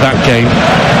coverage of that game.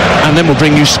 And then we'll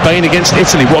bring you Spain against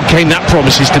Italy. What game that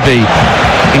promises to be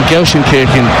in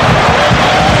Gelsenkirchen.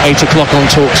 8 o'clock on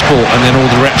TalkSport, and then all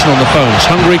the reaction on the phones.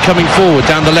 Hungary coming forward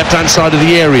down the left-hand side of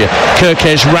the area.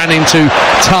 Kerkez ran into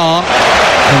Tar,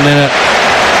 and then a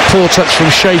poor touch from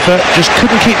Schaefer. Just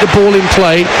couldn't keep the ball in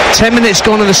play. 10 minutes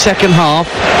gone in the second half.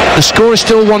 The score is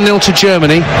still 1-0 to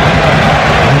Germany.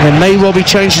 And there may well be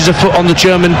changes afoot on the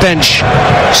German bench.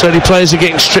 Certainly players are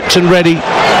getting stripped and ready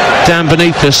down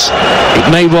beneath us. It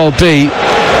may well be.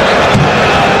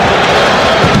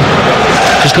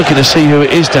 Just looking to see who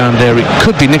it is down there. It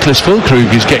could be Nicholas Füllkrug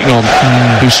who's getting on,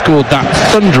 who scored that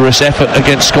thunderous effort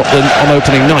against Scotland on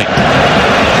opening night.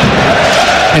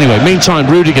 Anyway, meantime,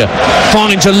 Rudiger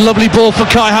finding a lovely ball for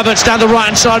Kai Havertz down the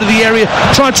right-hand side of the area.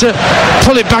 Tried to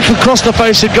pull it back across the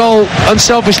face of goal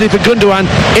unselfishly for Gundogan.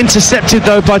 Intercepted,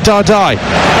 though, by Dardai.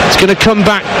 It's going to come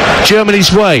back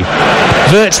Germany's way.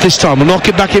 Wirtz this time will knock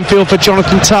it back in field for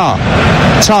Jonathan Tah.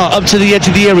 Tah up to the edge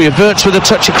of the area. Wirtz with a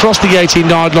touch across the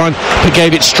 18-yard line, but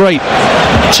gave it straight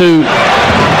to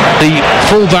the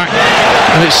fullback.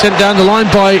 And it's sent down the line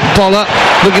by Boller,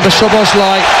 looking for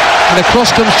Szoboszlai. And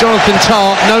across comes Jonathan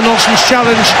Tah. No nonsense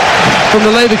challenge from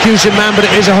the Leverkusen man, but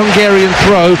it is a Hungarian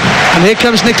throw. And here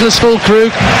comes Nicholas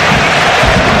Füllkrug,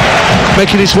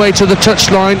 making his way to the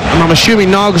touchline. And I'm assuming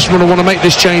Nagelsmann will want to make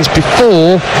this change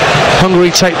before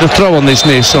Hungary take the throw on this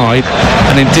near side.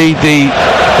 And indeed, the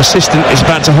assistant is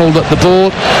about to hold up the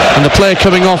board, and the player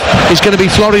coming off is going to be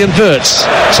Florian Wirtz.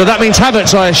 So that means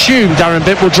Havertz, I assume, Darren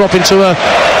Bent, will drop into a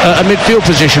midfield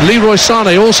position. Leroy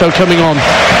Sané also coming on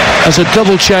as a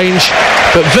double change,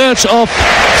 but Wirtz off,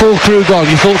 Füllkrug on.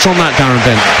 Your thoughts on that, Darren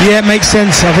Bent? Yeah, it makes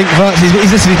sense. I think Wirtz,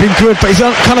 he's been good, but he's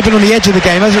kind of been on the edge of the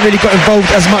game. Hasn't really got involved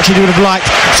as much as he would have liked.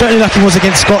 Certainly like he was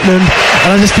against Scotland. And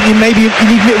I just think you need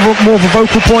a bit more of a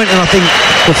vocal point, and I think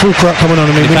with Füllkrug coming on,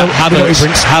 I mean, we know what he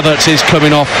brings. Havertz is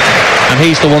coming off, and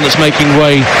he's the one that's making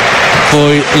way for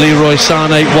Leroy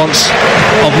Sané, once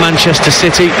of Manchester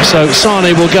City. So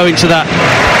Sané will go into that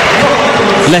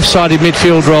left-sided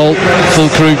midfield role.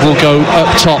 Füllkrug will go up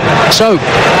top. So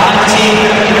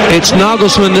it's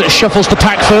Nagelsmann that shuffles the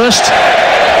pack first.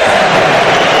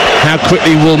 How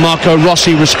quickly will Marco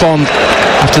Rossi respond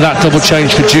after that double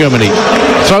change for Germany?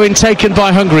 Throw in taken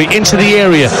by Hungary into the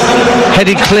area,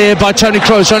 headed clear by Toni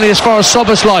Kroos, only as far as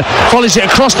Szoboszlai, volleys it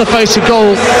across the face of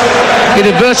goal,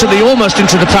 inadvertently almost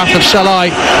into the path of Shalai,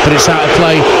 but it's out of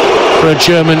play for a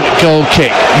German goal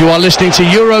kick. You are listening to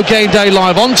Euro Game Day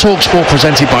live on TalkSport,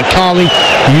 presented by Carling,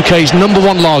 the UK's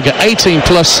 #1 lager, 18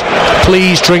 plus.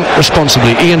 Please drink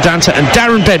responsibly. Ian Danter and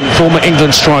Darren Bent, former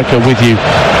England striker, with you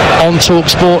on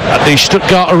TalkSport at the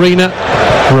Stuttgart Arena.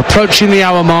 We're approaching the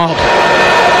hour mark,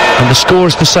 and the score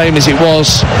is the same as it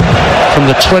was from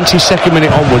the 22nd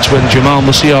minute onwards, when Jamal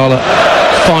Musiala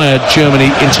fired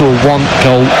Germany into a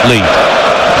 1-goal lead.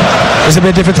 There's a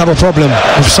bit different type of problem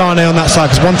with Sane on that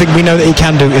side, because one thing we know that he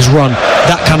can do is run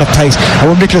that kind of pace. And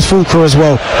with Niklas Füllkrug as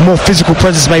well, more physical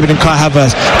presence maybe than Kai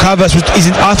Havertz. Kai Havertz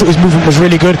I thought his movement was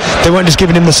really good. They weren't just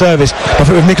giving him the service. But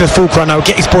with Niklas Füllkrug now,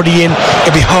 get his body in,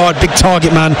 it'll be hard, big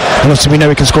target man, and obviously we know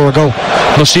he can score a goal.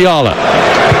 Musiala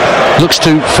looks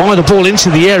to fire the ball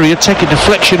into the area, take a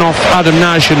deflection off Adam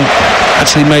Nagy, and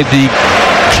actually made the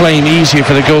claim easier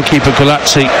for the goalkeeper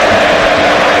Gulazzi.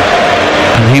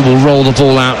 And he will roll the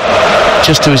ball out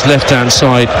just to his left-hand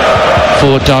side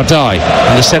for Dardai.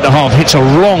 And the centre-half hits a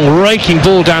long, raking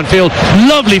ball downfield.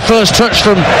 Lovely first touch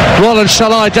from Roland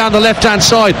Salai down the left-hand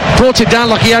side. Brought it down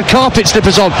like he had carpet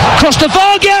slippers on. Cross to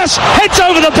Vargas, heads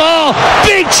over the bar.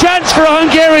 Big chance for a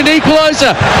Hungarian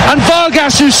equaliser. And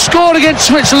Vargas, who scored against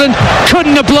Switzerland,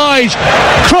 couldn't oblige.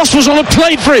 Cross was on a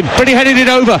plate for him, but he headed it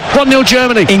over. 1-0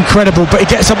 Germany. Incredible, but he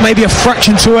gets up maybe a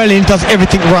fraction too early and does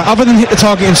everything right. Other than hit the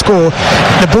target and score,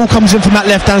 the ball comes in from that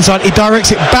left-hand side. He directs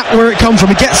it back where it comes from.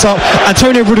 He gets up.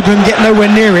 Antonio Rudiger can get nowhere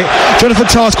near it. Jonathan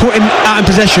Tah's caught him out in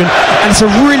possession, and it's a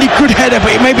really good header,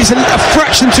 but maybe it's a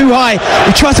fraction too high.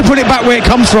 He tries to put it back where it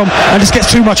comes from and just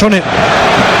gets too much on it.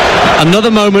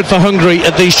 Another moment for Hungary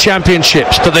at these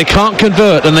championships, but they can't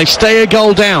convert and they stay a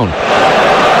goal down.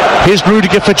 Here's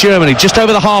Rudiger for Germany, just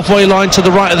over the halfway line to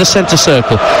the right of the centre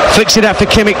circle. Flicks it out for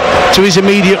Kimmich to his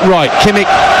immediate right. Kimmich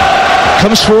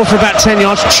comes forward for about 10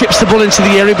 yards, chips the ball into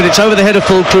the area, but it's over the head of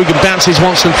Füllkrug and bounces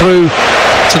once and through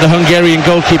to the Hungarian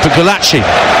goalkeeper Gulacsi.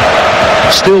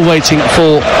 Still waiting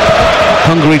for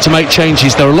Hungary to make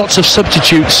changes. There are lots of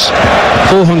substitutes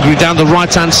for Hungary down the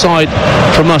right-hand side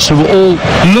from us, who are all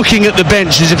looking at the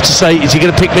bench as if to say, is he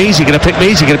going to pick me? Is he going to pick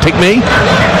me? Is he going to pick me?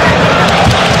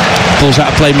 Ball's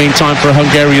out of play meantime for a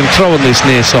Hungarian throw on this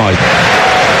near side.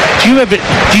 Do you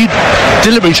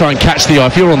deliberately try and catch the eye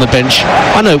if you're on the bench?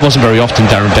 I know it wasn't very often,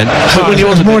 Darren Bent, but when you're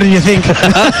on the more than you think.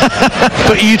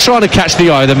 But you trying to catch the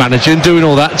eye of the manager and doing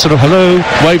all that, sort of hello,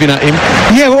 waving at him.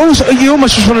 Yeah, well, also you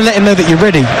almost just want to let him know that you're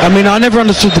ready. I mean, I never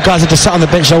understood the guys that just sat on the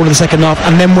bench all in the second half,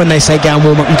 and then when they say go and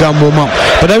warm up, and go and warm up.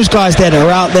 But those guys there that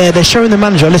are out there, they're showing the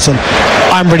manager, listen,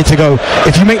 I'm ready to go.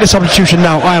 If you make the substitution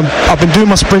now, I've been doing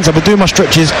my sprints, I've been doing my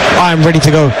stretches, I am ready to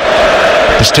go.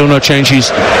 There's still no changes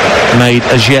made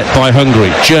as yet by Hungary.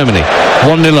 Germany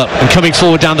 1-0 up and coming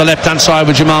forward down the left-hand side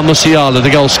with Jamal Musiala, the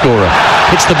goal scorer.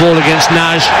 Hits the ball against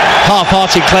Nagy.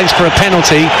 Half-hearted claims for a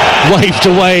penalty, waved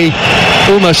away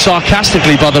almost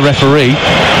sarcastically by the referee.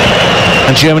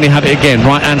 And Germany have it again,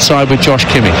 right-hand side with Josh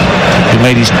Kimmich, who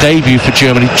made his debut for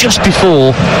Germany just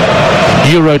before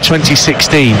Euro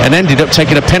 2016 and ended up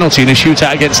taking a penalty in a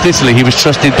shootout against Italy. He was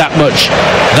trusted that much,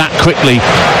 that quickly,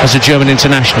 as a German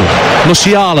international.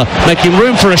 Musiala making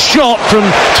room for a shot from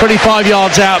 25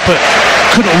 yards out, but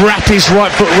couldn't wrap his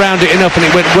right foot round it enough, and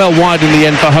it went well wide in the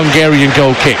end for Hungarian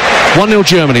goal kick. 1-0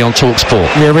 Germany on TalkSport.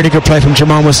 Yeah, really good play from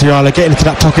Jamal Musiala, getting into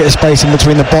that pocket of space in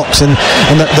between the box and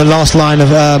the last line of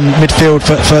midfield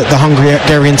for the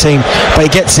Hungarian team. But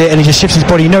he gets it and he just shifts his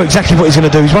body. You know exactly what he's going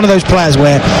to do. He's one of those players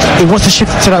where he wants to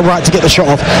shift to that right to get the shot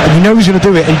off, and you know he's going to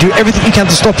do it, and you do everything you can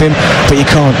to stop him, but you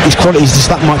can't. His quality is just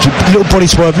that much. Little body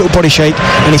swerve, little body shake,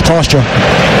 and his posture.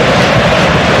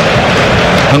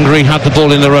 Hungary had the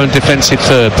ball in their own defensive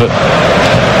third, but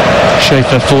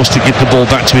Schaefer forced to give the ball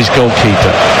back to his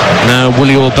goalkeeper. Now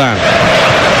Willi Orban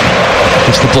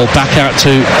gives the ball back out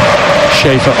to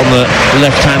Schaefer on the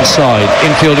left-hand side.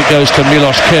 Infield it goes to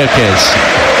Milos Kerkez.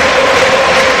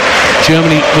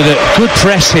 Germany with a good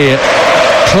press here,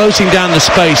 closing down the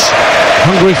space.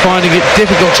 Hungary finding it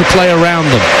difficult to play around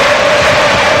them.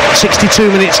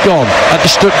 62 minutes gone at the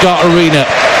Stuttgart Arena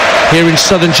here in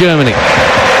southern Germany.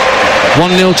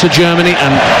 1-0 to Germany,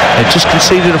 and they've just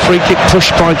conceded a free kick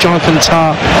pushed by Jonathan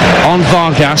Tah on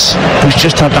Vargas, who's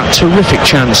just had that terrific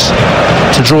chance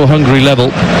to draw Hungary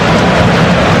level.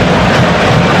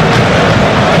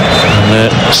 And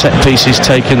the set piece is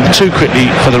taken too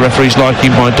quickly for the referee's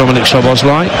liking by Dominik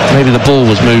Szoboszlai. Maybe the ball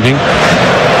was moving.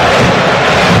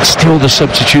 Still the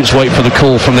substitutes wait for the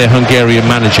call from their Hungarian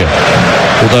manager,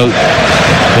 although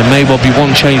there may well be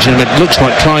one change in it. It looks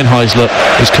like Kleinheisler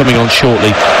is coming on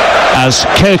shortly, as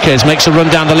Kerkez makes a run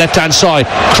down the left-hand side.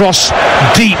 Cross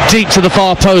deep to the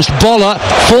far post. Boller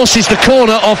forces the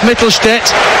corner off Mittelstädt.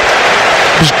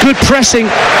 There's good pressing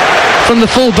from the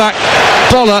fullback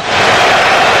Boller,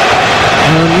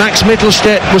 Max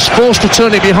Mittelstedt was forced to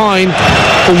turn it behind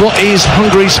for what is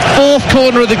Hungary's fourth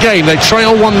corner of the game. They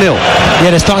trail 1-0.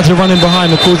 Yeah, they're starting to run in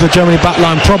behind and cause the Germany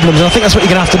backline problems, and I think that's what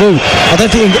you're going to have to do. I don't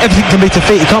think everything can be to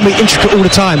feet. It can't be intricate all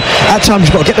the time. At times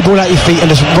you've got to get the ball out your feet and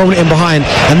just roll it in behind,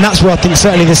 and that's where I think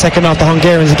certainly the second half the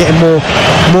Hungarians are getting more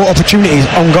opportunities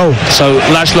on goal. So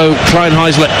Laszlo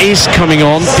Kleinheisler is coming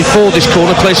on before this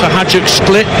corner, plays for Hajduk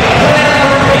Split.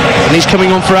 And he's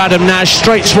coming on for Adam Nash,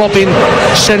 straight swap in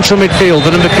central midfield.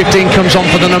 The number 15 comes on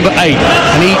for the number 8.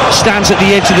 And he stands at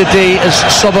the edge of the D as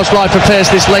Szoboszlai prepares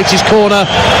this latest corner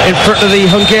in front of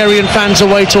the Hungarian fans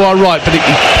away to our right. But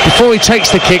before he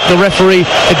takes the kick, the referee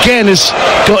again has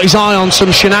got his eye on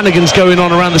some shenanigans going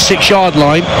on around the 6-yard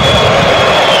line.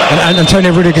 And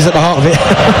Antonio Rudiger's at the heart of it.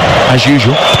 As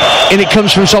usual. In it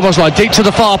comes from Szoboszlai, deep to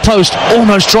the far post,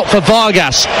 almost dropped for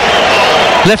Vargas.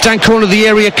 Left-hand corner of the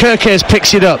area, Kerkez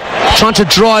picks it up, trying to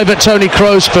drive at Toni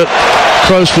Kroos, but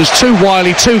Kroos was too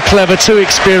wily, too clever, too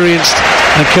experienced,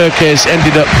 and Kerkez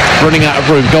ended up running out of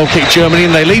room. Goal kick Germany,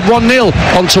 and they lead 1-0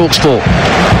 on TalkSport.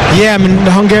 Yeah, I mean,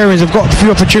 the Hungarians have got a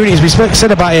few opportunities. We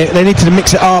said about it, they needed to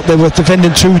mix it up. They were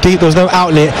defending too deep, there was no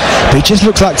outlet. But it just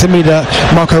looks like to me that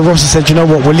Marco Rossi said, you know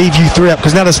what, we'll leave you 3 up,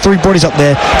 because now there's 3 bodies up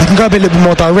there. They can go a little bit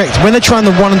more direct. When they're trying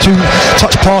the 1 and 2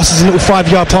 touch passes and little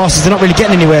 5-yard passes, they're not really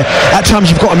getting anywhere. At times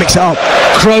you've got to mix it up.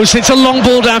 Kroos hits a long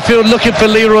ball downfield looking for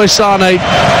Leroy Sané.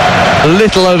 A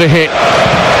little overhit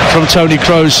from Toni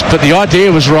Kroos, but the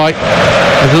idea was right.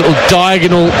 A little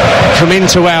diagonal from in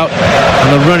to out, and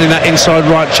they're running that inside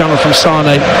right channel from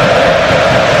Sané.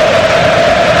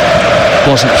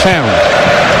 Wasn't found.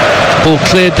 Ball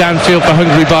cleared downfield for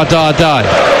Hungary by Dardai.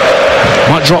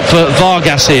 Might drop for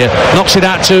Vargas here. Knocks it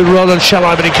out to Roland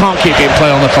Shalai, but he can't keep it in play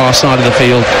on the far side of the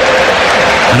field.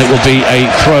 And it will be a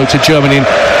throw to Germany.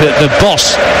 The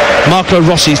boss, Marco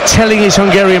Rossi, is telling his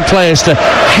Hungarian players to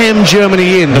hem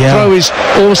Germany in. The throw is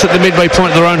almost at the midway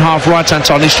point of their own half right-hand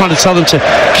side. He's trying to tell them to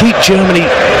keep Germany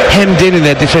hemmed in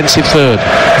their defensive third.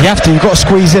 You have to, you've got to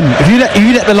squeeze in. If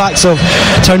you let the likes of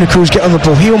Toni Kroos get on the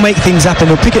ball, he will make things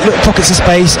happen. He'll pick at little pockets of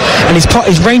space, and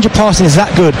his range of passing is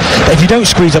that good that if you don't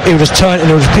squeeze up, he'll just turn and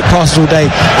he'll just pick passes all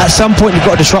day. At some point, you've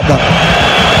got to disrupt that.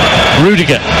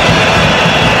 Rudiger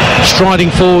striding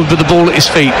forward with the ball at his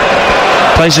feet.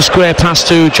 Plays a square pass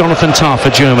to Jonathan Tah for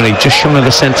Germany, just shy of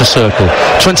the centre circle.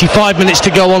 25 minutes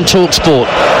to go on TalkSport.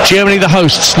 Germany, the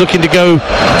hosts, looking to go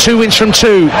 2 wins from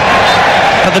 2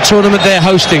 at the tournament they're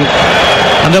hosting.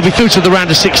 And they'll be through to the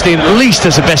round of 16, at least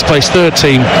as the best placed third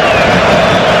team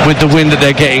with the win that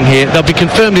they're getting here. They'll be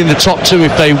confirmed in the top 2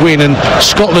 if they win, and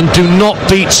Scotland do not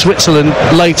beat Switzerland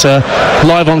later,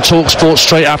 live on TalkSport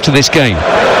straight after this game.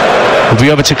 We'll be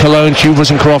over to Cologne, Hugh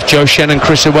Rosencroft, Joe Shen and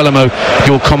Chris Iwelumo,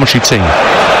 your commentary team.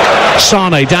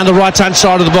 Sané down the right-hand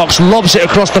side of the box, lobs it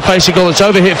across the face of goal. It's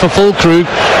overhit for Füllkrug,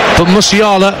 but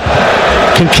Musiala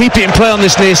can keep it in play on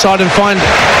this near side and find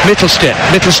Mittelstedt.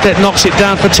 Mittelstedt knocks it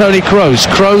down for Toni Kroos.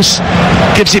 Kroos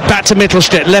gives it back to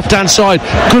Mittelstedt, left-hand side.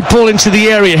 Good ball into the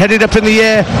area, headed up in the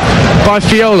air by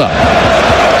Fiola.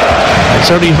 It's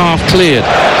only half cleared.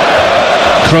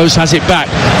 Kroos has it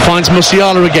back, finds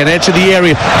Musiala again, edge of the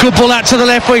area. Good ball out to the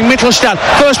left wing, Mittelstadt,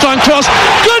 first time cross.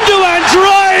 Gundogan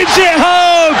drives it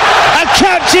home! A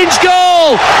captain's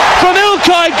goal from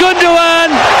İlkay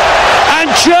Gundogan,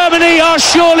 and Germany are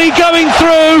surely going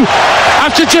through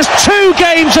after just 2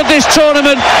 games of this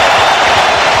tournament.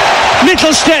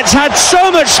 Mittelstedt's had so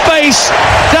much space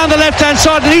down the left-hand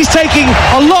side, and he's taking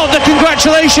a lot of the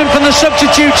congratulation from the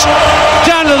substitutes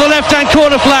down to the left-hand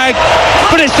corner flag.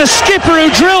 But it's the skipper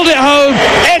who drilled it home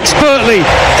expertly.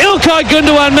 İlkay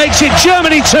Gundogan makes it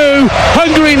Germany 2,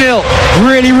 Hungary 0.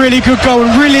 Really, really good goal and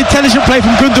really intelligent play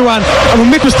from Gundogan. And with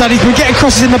Mittelstadt, he's been getting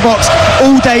crosses in the box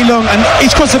all day long, and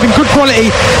his crosses have been good quality.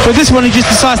 But this one, he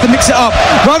just decides to mix it up.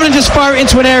 Rather than just fire it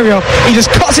into an area, he just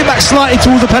cuts it back slightly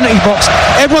towards the penalty box.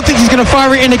 Everyone thinks he's going to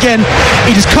fire it in again.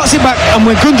 He just cuts it back, and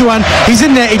when Gundogan, he's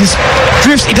in there, he just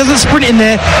drifts, he doesn't sprint in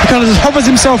there, he kind of just hovers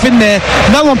himself in there.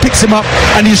 No one picks him up,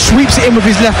 and he just sweeps it in with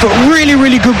his left foot. Really,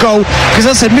 really good goal, because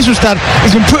as I said, Mittelstadt,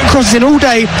 he's been putting crosses in all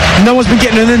day, no one's been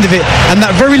getting an end of it. And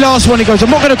that very last one, he goes,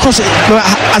 I'm not going to cross it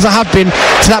as I have been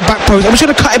to that back post, I'm just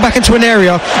going to cut it back into an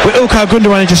area where İlkay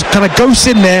Gundogan just kind of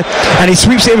ghosts in there, and he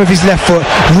sweeps it in with his left foot.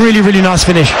 Really, really nice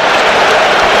finish.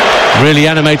 Really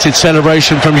animated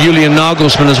celebration from Julian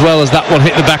Nagelsmann as well as that one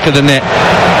hit the back of the net.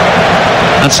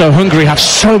 And so Hungary have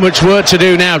so much work to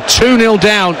do now. 2-0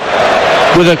 down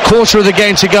with a quarter of the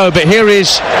game to go. But here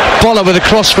is Boller with a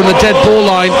cross from the dead ball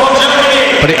line.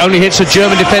 But it only hits a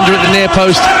German defender at the near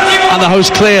post, and the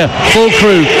host clear.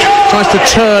 Füllkrug tries to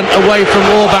turn away from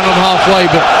Orban on halfway,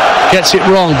 but gets it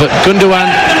wrong. But Gundogan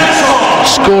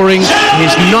scoring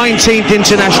his 19th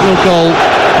international goal,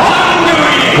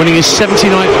 winning his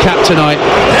 79th cap tonight,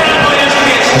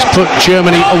 has put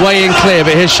Germany away and clear.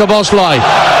 But here's Szoboszlai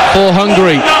for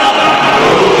Hungary,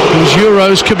 whose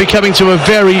Euros could be coming to a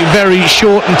very, very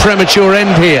short and premature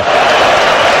end here.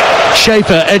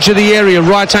 Schaefer, edge of the area,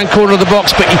 right-hand corner of the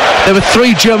box, but there were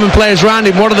 3 German players around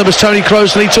him. One of them was Toni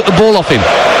Kroos, and he took the ball off him.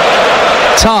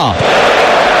 Tah,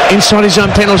 inside his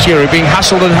own penalty area, being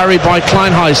hassled and hurried by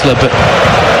Kleinheisler, but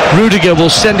Rudiger will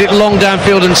send it long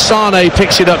downfield, and Sane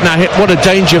picks it up. Now, what a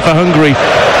danger for Hungary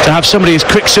to have somebody as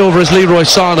quicksilver as Leroy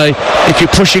Sane if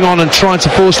you're pushing on and trying to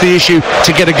force the issue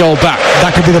to get a goal back.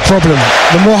 That could be the problem.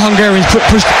 The more Hungarians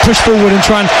push forward and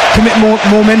try and commit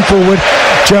more men forward,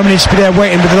 Germany just be there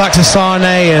waiting with the likes of Sane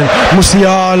and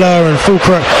Musiala and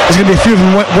Fulkrug. There's going to be a few of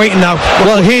them waiting now.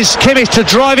 Well, here's Kimmich to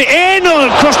drive it in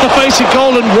across the face of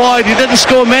goal and wide. He didn't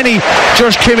score many,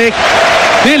 Josh Kimmich.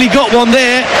 Nearly got one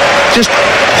there, just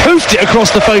hoofed it across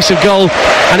the face of goal,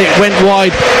 and it went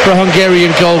wide for a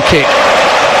Hungarian goal kick.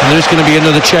 And there's going to be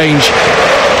another change.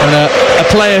 And a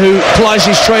player who plies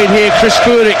his trade here, Chris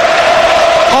Führig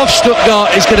of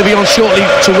Stuttgart, is going to be on shortly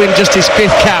to win just his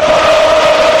 5th cap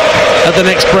at the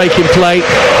next break in play.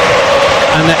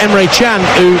 And Emre Can,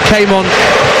 who came on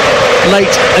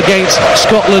late against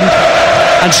Scotland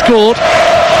and scored,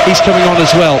 he's coming on as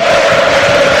well.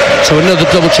 So another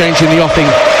double change in the offing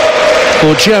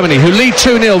for Germany, who lead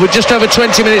 2-0 with just over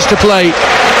 20 minutes to play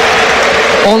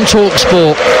on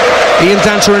TalkSport. Ian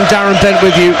Danter and Darren Bent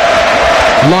with you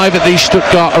live at the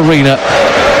Stuttgart Arena.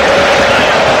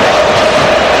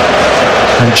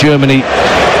 And Germany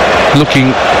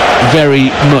looking very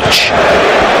much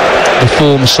the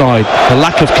form side. The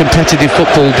lack of competitive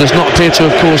football does not appear to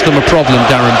have caused them a problem,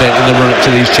 Darren Bent, in the run-up to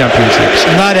these championships.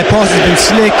 No, their pass has been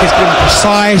slick, it's been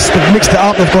precise, they've mixed it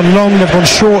up, they've gone long, they've gone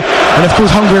short, and of course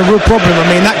Hungary a real problem. I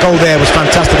mean, that goal there was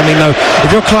fantastic. I mean, no,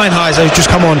 if you're Kleinheisler who's just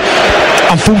come on,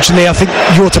 unfortunately I think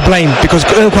you're to blame, because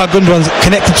Ilkay Gundogan's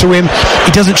connected to him,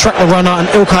 he doesn't track the runner, and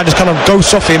Ilkay just kind of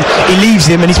ghosts off him, he leaves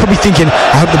him, and he's probably thinking,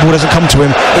 I hope the ball doesn't come to him.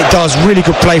 It does. Really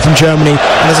good play from Germany,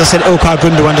 and as I said, Ilkay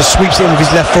Gundogan just sweeps it in with his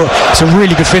left foot. It's a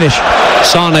really good finish.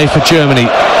 Sane for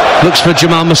Germany, looks for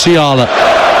Jamal Musiala,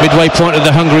 midway point of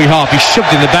the Hungary half. He's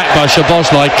shoved in the back by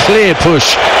Szoboszlai, clear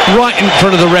push right in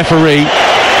front of the referee.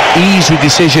 Easy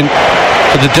decision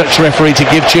for the Dutch referee to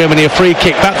give Germany a free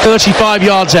kick, about 35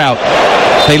 yards out.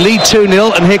 They lead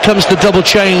 2-0, and here comes the double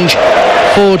change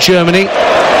for Germany,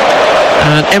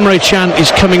 and Emre Can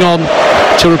is coming on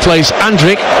to replace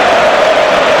Andrik,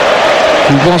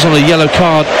 who was on a yellow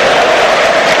card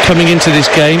coming into this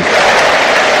game.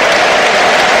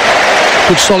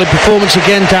 Good solid performance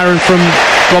again, Darren, from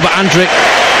Robert Andrik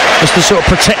as the sort of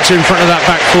protector in front of that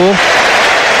back four.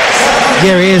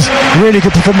 Yeah, he is. Really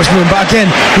good performance from him. But again,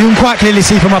 you can quite clearly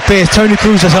see from up here, Toni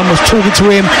Kroos was talking to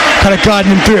him, kind of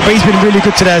guiding him through it. But he's been really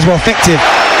good today as well. Effective.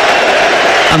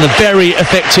 And the very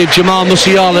effective Jamal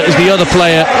Musiala is the other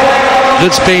player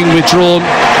that's being withdrawn.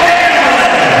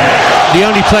 The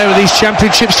only player of these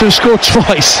championships to have scored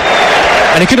twice.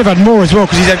 And he could have had more as well,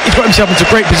 because he's got himself into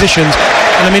great positions.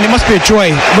 And I mean, it must be a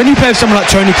joy when you play with someone like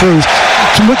Toni Kroos.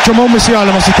 Jamal Musiala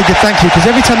must be thinking thank you, because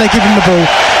every time they give him the ball,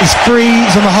 he's free,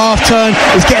 he's on the half turn,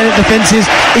 he's getting at defences.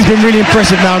 He's been really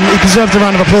impressive now, and he deserves the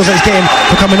round of applause that he's getting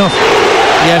for coming off.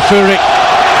 Yeah, Führig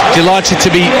delighted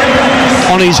to be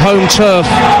on his home turf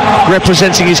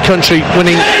representing his country,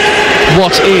 winning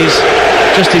what is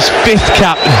just his 5th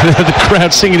cap. The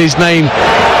crowd singing his name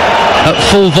at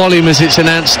full volume as it's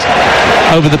announced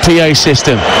over the PA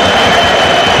system.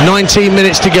 19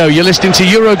 minutes to go. You're listening to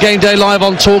Euro Game Day live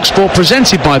on TalkSport,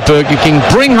 presented by Burger King.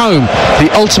 Bring home the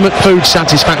ultimate food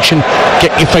satisfaction. Get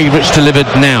your favourites delivered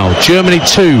now. Germany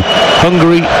 2,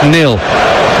 Hungary 0.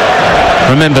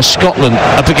 Remember, Scotland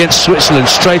up against Switzerland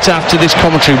straight after this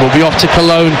commentary. We'll be off to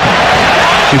Cologne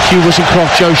with Hugh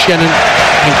Woozencroft, Joe Shannon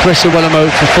and Chris Owellamo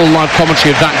for full live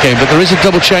commentary of that game. But there is a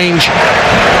double change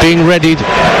being readied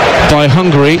by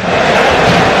Hungary.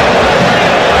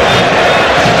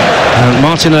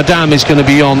 Martin Adam is going to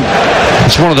be on.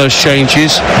 It's one of those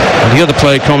changes. And the other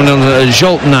player coming on,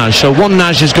 Zsolt Naj. So one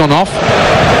Naj has gone off,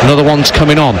 another one's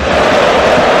coming on.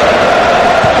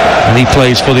 And he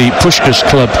plays for the Puskás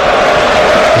club.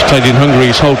 He's played in Hungary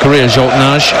his whole career, Zsolt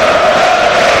Naj.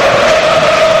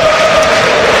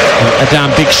 Adam,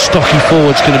 big stocky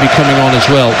forward's going to be coming on as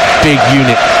well. Big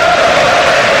unit.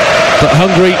 But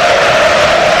Hungary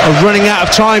are running out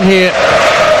of time here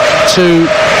to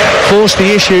force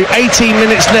the issue. 18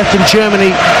 minutes left, and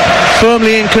Germany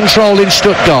firmly in control in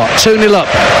Stuttgart. 2-0 up.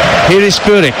 Here is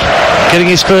Führig getting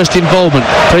his first involvement.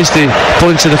 Plays the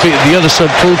ball into the feet of the other sub,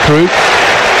 Fulkrug.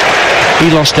 He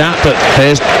lost that, but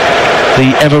there's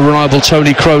the ever-reliable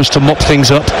Toni Kroos to mop things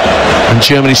up, and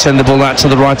Germany send the ball out to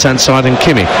the right-hand side, and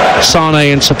Kimmich, Sané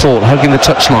in support, hugging the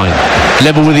touchline,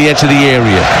 level with the edge of the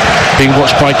area, being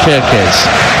watched by Kerkez.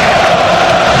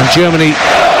 And Germany,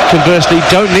 conversely,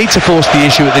 don't need to force the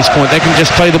issue at this point. They can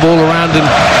just play the ball around and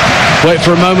wait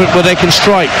for a moment where they can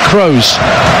strike. Kroos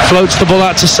floats the ball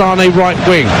out to Sané, right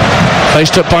wing,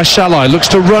 faced up by Shalai, looks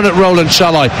to run at Roland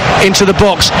Shalai, into the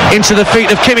box, into the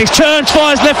feet of Kimmich, turns,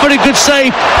 fires left-footed, good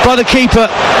save by the keeper,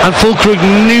 and Füllkrug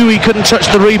knew he couldn't touch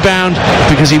the rebound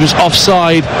because he was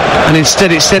offside, and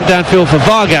instead it's sent downfield for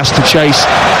Vargas to chase.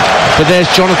 But there's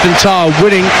Jonathan Tah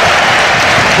winning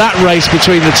that race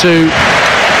between the two,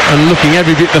 and looking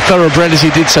every bit the thoroughbred as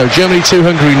he did so. Germany 2,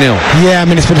 Hungary 0. Yeah, I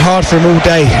mean, it's been hard for him all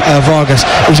day, Vargas.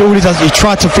 It's all he does. He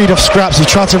tried to feed off scraps, he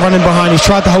tried to run in behind, he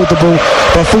tried to hold the ball,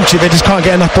 but unfortunately they just can't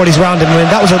get enough bodies around him. I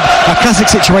mean, that was a classic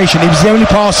situation. He was the only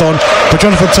pass on, but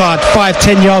Jonathan Tah had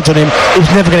 5-10 yards on him. He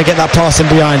was never going to get that pass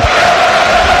in behind.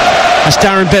 As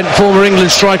Darren Bent, former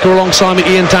England striker, alongside me,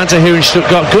 Ian Danta here in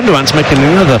Stuttgart. Gundogan's making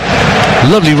another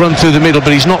lovely run through the middle,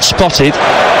 but he's not spotted.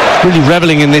 Really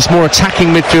revelling in this more attacking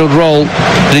midfield role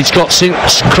that he's got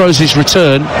since Kroos'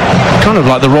 return. Kind of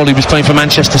like the role he was playing for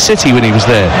Manchester City when he was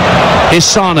there. Here's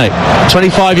Sané,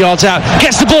 25 yards out,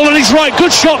 gets the ball on his right,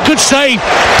 good shot, good save.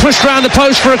 Pushed round the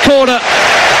post for a corner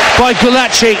by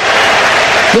Gulacsi.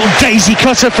 Little daisy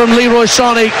cutter from Leroy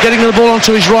Sané, getting the ball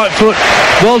onto his right foot.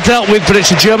 Well dealt with, but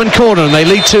it's a German corner and they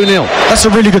lead 2-0. That's a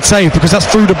really good save because that's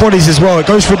through the bodies as well. It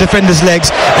goes for a defender's legs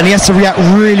and he has to react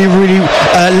really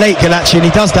late, Gulacsi, and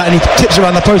he does that and he tips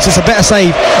around the post. It's a better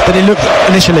save than it looked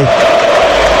initially.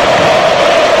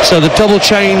 So the double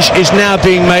change is now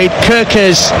being made.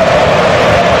 Kerkez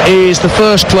is the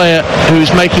first player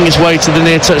who's making his way to the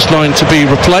near touchline to be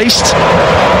replaced.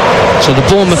 So the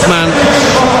Bournemouth man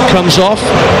comes off,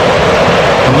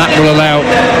 and that will allow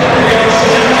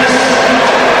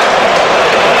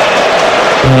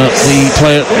the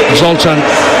player Zoltan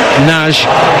Naj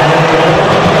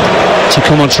to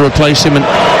come on to replace him, and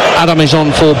Adam is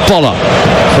on for Bolla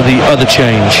for the other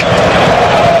change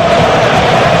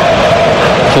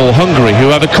for Hungary, who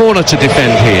have a corner to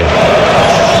defend here.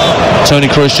 Toni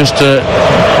Kroos just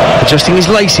adjusting his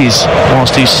laces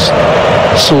whilst he's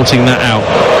sorting that out.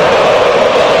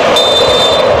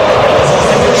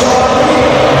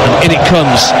 In it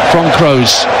comes from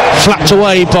Kroos, flapped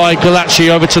away by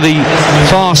Gulacsi over to the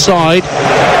far side.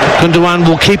 Gundogan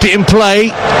will keep it in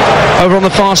play over on the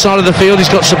far side of the field. He's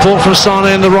got support from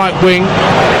Sané in the right wing.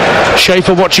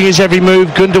 Schaefer watching his every move.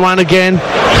 Gundogan again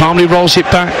calmly rolls it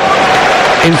back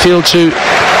infield to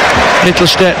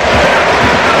Mittelstedt.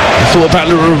 He thought about a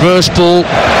little reverse ball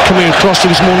coming across to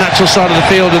his more natural side of the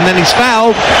field, and then he's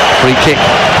fouled. Free kick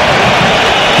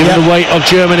given the weight of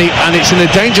Germany, and it's in a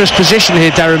dangerous position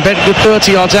here. Darren Bent, good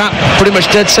 30 yards out, pretty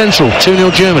much dead central. 2-0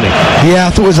 Germany. Yeah,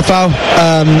 I thought it was a foul.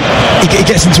 He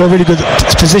gets into a really good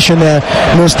position there,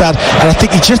 Milstad, and I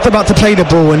think he's just about to play the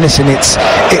ball, and listen, it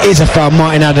is a foul.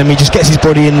 Martin Adam, he just gets his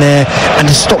body in there and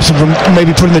just stops him from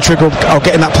maybe pulling the trigger or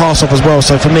getting that pass off as well.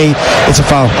 So for me, it's a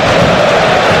foul.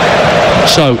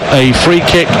 So a free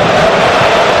kick.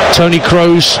 Toni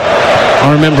Kroos,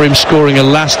 I remember him scoring a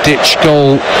last-ditch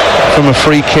goal from a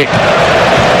free kick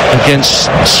against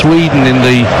Sweden in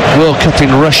the World Cup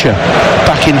in Russia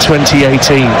back in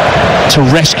 2018 to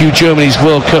rescue Germany's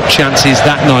World Cup chances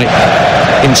that night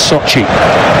in Sochi.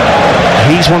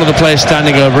 He's one of the players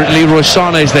standing over it. Leroy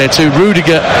Sané's there too.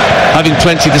 Rudiger having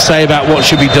plenty to say about what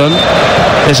should be done.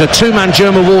 There's a two-man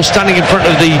German wall standing in front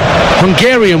of the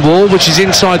Hungarian wall, which is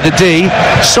inside the D.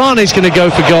 Sané's going to go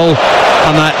for goal,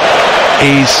 and that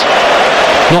is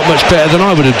not much better than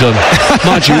I would have done.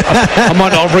 Mind you, I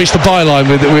might not have reached the byline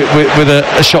with a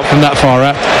shot from that far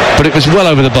out, but it was well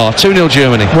over the bar. 2-0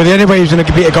 Germany. Well, the only way he was going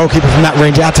to beat a goalkeeper from that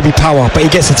range, it had to be power, but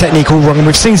he gets the technique all wrong, and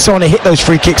we've seen Sané hit those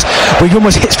free kicks where he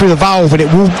almost hits through the valve and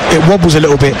it wobbles a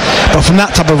little bit, but from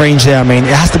that type of range there, I mean,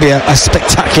 it has to be a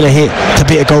spectacular hit to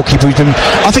beat a goalkeeper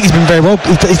I think he's been very well,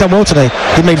 he's done well today.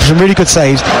 He made some really good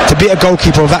saves. To beat a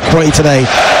goalkeeper of that quality today,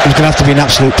 he's going to have to be an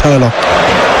absolute pearler.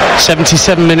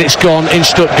 77 minutes gone in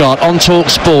Stuttgart on Talk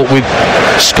Sport with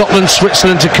Scotland,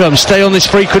 Switzerland to come. Stay on this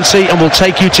frequency and we'll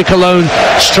take you to Cologne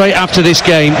straight after this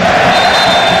game,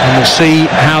 and we'll see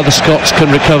how the Scots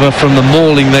can recover from the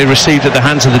mauling they received at the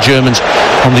hands of the Germans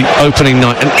on the opening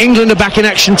night. And England are back in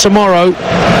action tomorrow.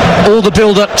 All the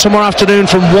build-up tomorrow afternoon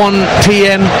from 1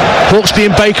 p.m. Hawksby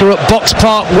and Baker at Box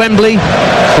Park, Wembley.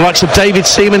 The likes of David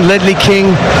Seaman, Ledley King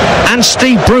and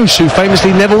Steve Bruce, who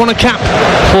famously never won a cap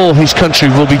for his country,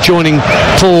 will be joining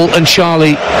Paul and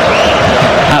Charlie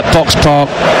at Box Park.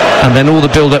 And then all the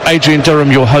build-up. Adrian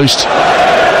Durham, your host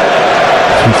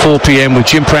from 4 p.m. with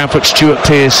Jim Proudfoot, Stuart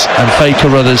Pearce and Faye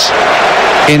Carruthers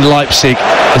in Leipzig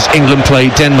as England play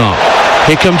Denmark.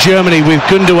 Here come Germany with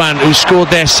Gundogan, who scored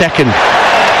their second.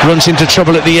 Runs into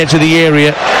trouble at the edge of the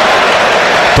area,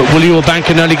 but Willi Orban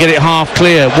can only get it half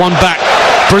clear. One back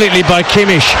brilliantly by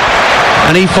Kimmich,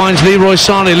 and he finds Leroy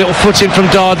Sané, little foot in from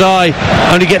Dardai,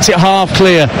 only gets it half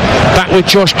clear. Back with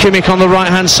Josh Kimmich on the right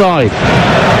hand side.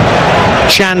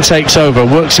 Chan takes over,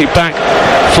 works it back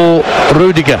for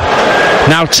Rudiger.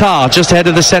 Now Tar just ahead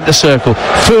of the centre circle.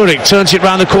 Furyk turns it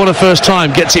round the corner first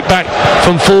time, gets it back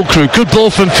from Füllkrug. Good ball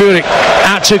from Furyk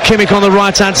out to Kimmich on the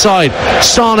right hand side.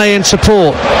 Sané in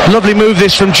support. Lovely move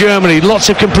this from Germany. Lots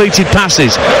of completed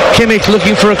passes. Kimmich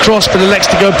looking for a cross, but elects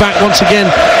to go back once again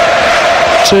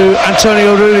to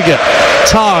Antonio Rudiger.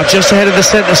 Tar just ahead of the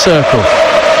centre circle.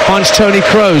 Finds Tony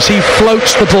Kroos. He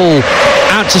floats the ball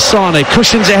out to Sané.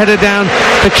 Cushions a header down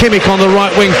for Kimmich on the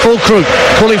right wing. Füllkrug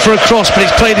calling for a cross, but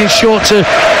it's played in short to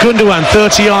Gundogan,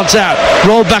 30 yards out.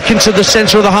 Roll back into the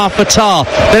centre of the half for Tar.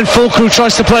 Then Füllkrug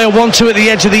tries to play a 1-2 at the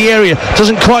edge of the area.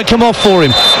 Doesn't quite come off for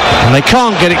him. And they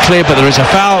can't get it clear, but there is a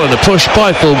foul and a push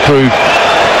by Füllkrug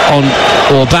on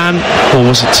Orban. Or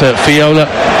was it Viola?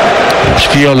 It was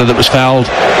Viola that was fouled.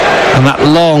 And that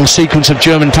long sequence of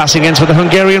German passing ends with a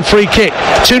Hungarian free kick.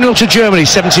 2-0 to Germany,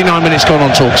 79 minutes gone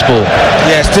on TalkSport.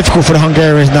 Yeah, it's difficult for the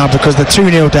Hungarians now because they're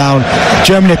 2-0 down.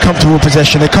 Germany are comfortable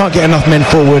possession. They can't get enough men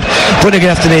forward. What they're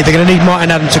going to have to need, they're going to need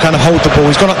Martin Adam to kind of hold the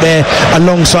ball. He's gone up there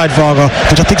alongside Varga,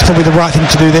 which I think is probably the right thing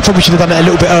to do. They probably should have done it a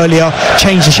little bit earlier,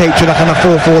 change the shape to like a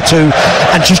 4-4-2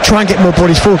 and just try and get more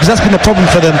bodies forward, because that's been the problem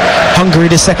for them,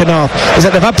 Hungary, this second half, is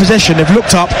that they've had possession, they've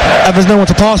looked up and there's no one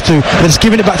to pass to. They're just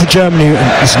giving it back to Germany. And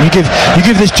listen, you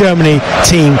give this Germany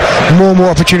team more and more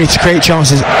opportunity to create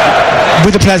chances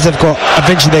with the players they've got.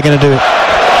 Eventually they're going to do it.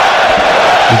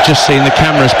 We've just seen the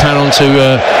cameras pan on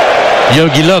to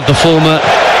Jogi Löw, the former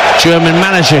German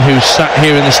manager who sat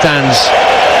here in the stands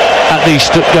at the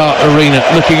Stuttgart Arena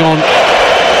looking on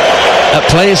at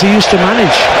players he used to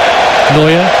manage.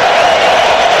 Neuer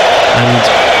and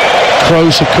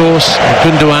Kroos, of course, and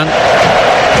Gundogan.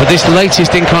 But this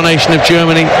latest incarnation of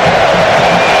Germany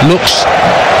looks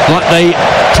like they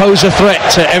pose a threat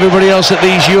to everybody else at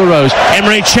these Euros.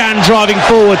 Emre Can driving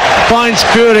forward, finds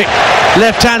Furyk,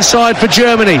 left hand side for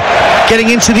Germany, getting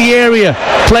into the area,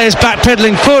 players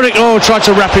backpedaling. Furyk tried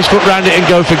to wrap his foot round it and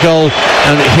go for goal,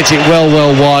 and it hit it well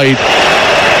wide.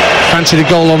 Fancied a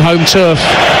goal on home turf,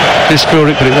 this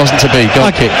Furyk, but it wasn't to be.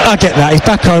 Goal kick. I get that. He's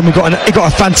back home. He got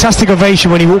a fantastic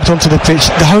ovation when he walked onto the pitch.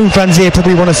 The home fans here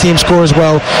probably want to see him score as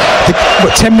well.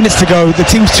 10 minutes to go. The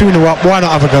team's 2-0 up. Why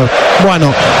not have a go? Why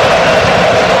not?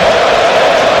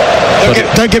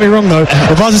 Don't get me wrong though.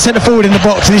 If I was a centre forward in the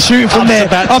box and he's shooting from there,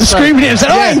 I'm screaming at him and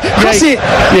saying, "Hey, cross it!"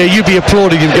 Yeah, you'd be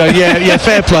applauding and going, "Yeah,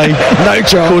 fair play." No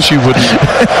chance. Of course you wouldn't.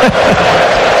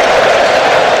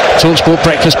 TalkSport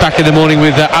breakfast back in the morning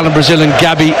with Alan Brazil and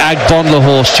Gabby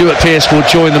Agbonlahor. Stuart Pearce will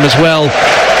join them as well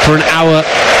for an hour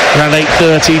around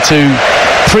 8:30 to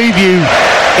preview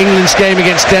England's game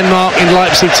against Denmark in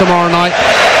Leipzig tomorrow night.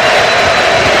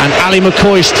 And Ali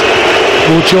McCoist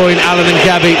will join Alan and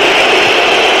Gabby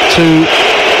to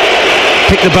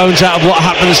pick the bones out of what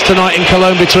happens tonight in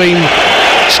Cologne between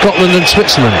Scotland and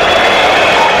Switzerland.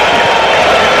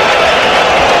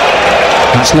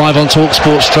 That's live on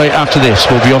TalkSport straight after this.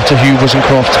 We'll be off to Hugh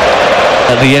Rosencroft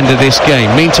at the end of this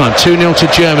game. Meantime, 2-0 to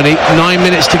Germany, 9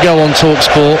 minutes to go on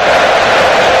TalkSport.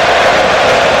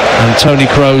 And Tony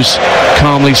Kroos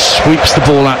calmly sweeps the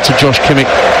ball out to Josh Kimmich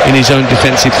in his own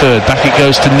defensive third. Back it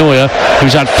goes to Neuer,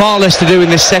 who's had far less to do in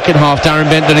this second half, Darren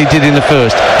Bent, than he did in the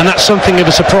first. And that's something of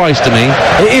a surprise to me.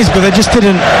 It is, but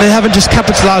they haven't just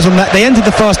capitalised on that. They ended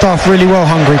the first half really well,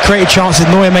 Hungary. Created chances.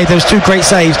 Neuer made those 2 great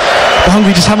saves. But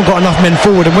Hungary just haven't got enough men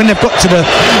forward. And when they've got to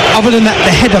other than that,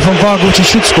 the header from Varga, which he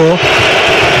should score,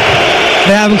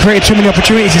 they haven't created too many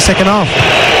opportunities in the second half.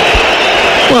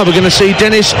 Well, we're going to see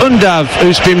Dennis Undav,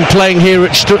 who's been playing here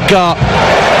at Stuttgart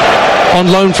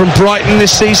on loan from Brighton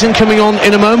this season, coming on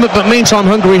in a moment. But meantime,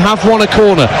 Hungary have won a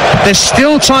corner. There's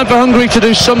still time for Hungary to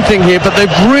do something here, but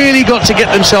they've really got to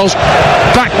get themselves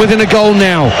back within a goal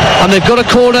now. And they've got a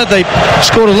corner. They've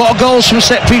scored a lot of goals from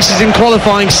set pieces in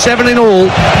qualifying, 7 in all.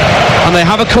 And they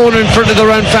have a corner in front of their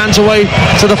own fans away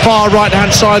to the far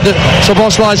right-hand side that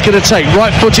Szoboszlai is going to take.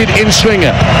 Right-footed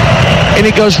in-swinger. And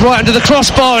it goes right under the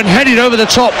crossbar and headed over the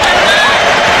top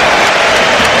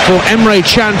for Emre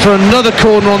Can for another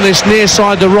corner on this near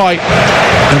side, the right.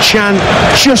 And Can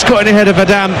just got in ahead of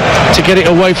Adam to get it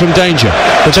away from danger.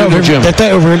 They've done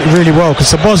it really well,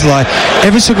 because Szoboszlai,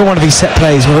 every single one of his set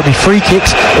plays, whether it be free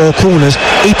kicks or corners,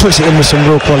 he puts it in with some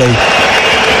real quality.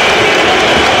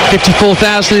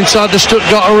 54,000 inside the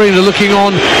Stuttgart arena looking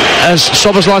on as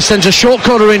Szoboszlai sends a short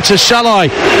corner into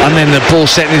Salai, and then the ball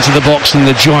set into the box and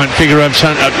the giant figure of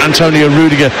Antonio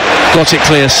Rudiger got it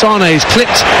clear. Sane is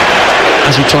clipped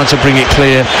as he tried to bring it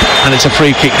clear, and it's a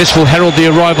free kick. This will herald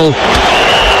the arrival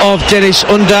of Dennis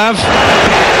Undav.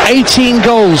 18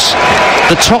 goals,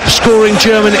 the top scoring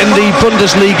German in the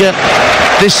Bundesliga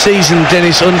this season,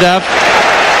 Dennis Undav.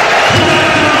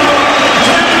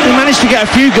 He managed to get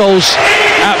a few goals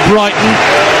at Brighton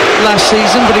last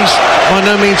season, but he's by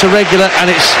no means a regular, and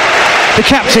it's the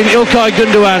captain İlkay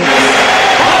Gündoğan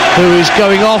who is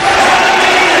going off,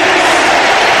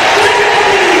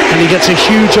 and he gets a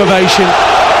huge ovation.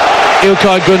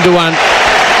 İlkay Gündoğan,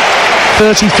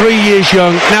 33 years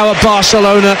young, now at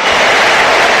Barcelona,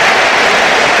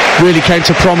 really came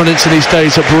to prominence in his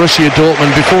days at Borussia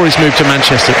Dortmund before his move to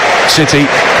Manchester City,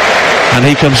 and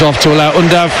he comes off to allow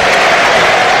Undav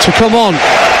to come on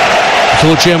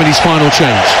for Germany's final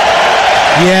change.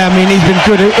 Yeah, I mean, he's been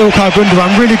good. İlkay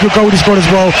Gündoğan, really good goal he scored as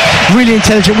well. Really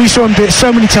intelligent. We saw him do it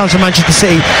so many times for Manchester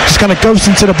City, just kind of ghost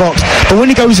into the box. But when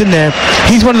he goes in there,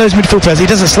 he's one of those midfield players. He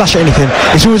doesn't slash at anything.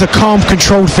 It's always a calm,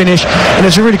 controlled finish, and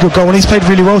it's a really good goal, and he's played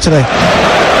really well today.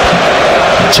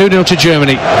 2-0 to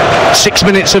Germany. 6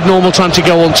 minutes of normal time to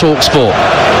go on TalkSport.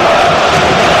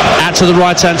 Out to the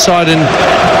right-hand side, and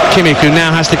Kimmich, who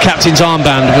now has the captain's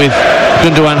armband, with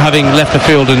Gündoğan having left the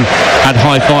field and had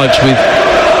high fives with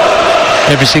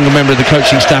every single member of the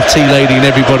coaching staff, tea lady and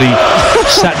everybody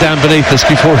sat down beneath us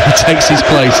before he takes his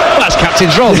place. Well, that's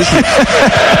captain's role, isn't it?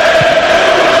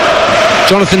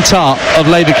 Jonathan Tah of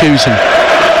Leverkusen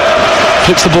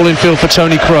flicks the ball in field for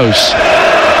Toni Kroos.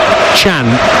 Chan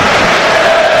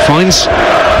finds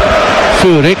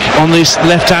Führig on this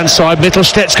left-hand side.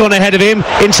 Mittelstedt's gone ahead of him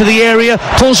into the area,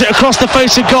 pulls it across the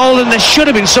face of goal, and there should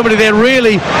have been somebody there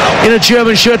really in a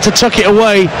German shirt to tuck it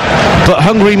away, but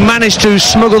Hungary managed to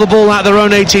smuggle the ball out their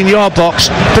own 18-yard box.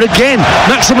 But again,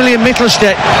 Maximilian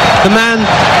Mittelstedt, the man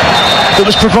that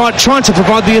was trying to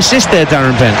provide the assist there,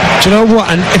 Darren Bent. Do you know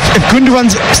what? And if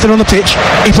Gündoğan's still on the pitch,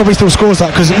 he probably still scores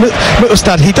that, because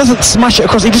Mittelstedt, he doesn't smash it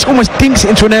across, he just almost dinks it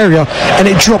into an area and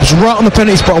it drops right on the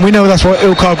penalty spot, and we know that's what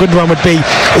İlkay Gündoğan would be.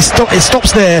 It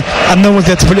stops there and no one's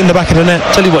there to put it in the back of the net.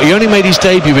 Tell you what, he only made his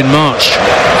debut in March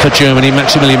for Germany,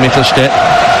 Maximilian Mittelstedt,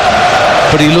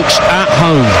 but he looks at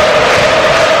home.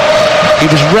 He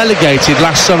was relegated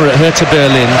last summer at Hertha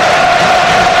Berlin,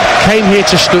 came here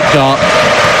to Stuttgart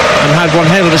and had one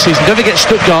hell of a season. Don't forget,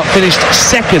 Stuttgart finished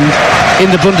second in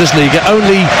the Bundesliga.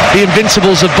 Only the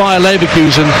Invincibles of Bayer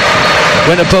Leverkusen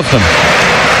went above them.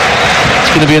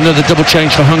 It's going to be another double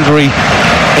change for Hungary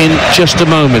in just a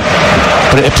moment,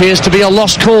 but it appears to be a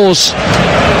lost cause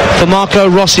for Marco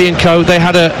Rossi and co. They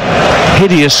had a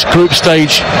hideous group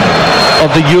stage of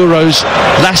the Euros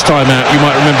last time out. You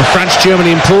might remember France,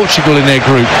 Germany and Portugal in their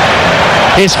group.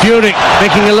 Here's Führig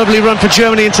making a lovely run for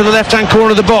Germany into the left-hand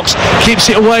corner of the box, keeps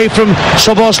it away from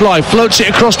Szoboszlai, floats it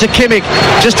across to Kimmich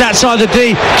just outside the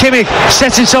D. Kimmich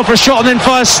sets himself for a shot and then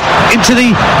fires into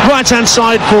the right-hand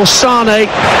side for Sane.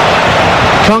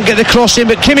 Can't get the cross in,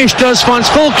 but Kimmich does, finds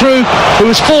Füllkrug, who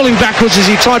was falling backwards as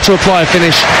he tried to apply a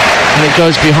finish, and it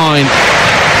goes behind.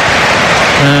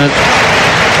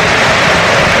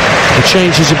 The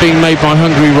changes are being made by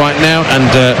Hungary right now, and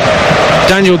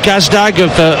Daniel Gazdag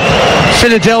of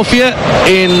Philadelphia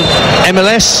in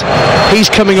MLS, he's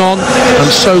coming on, and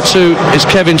so too is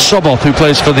Kevin Soboth, who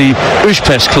plays for the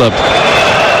Ujpest club.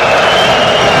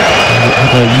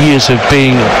 Years of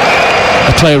being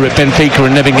a player at Benfica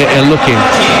and never getting a look in.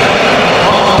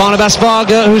 Barnabas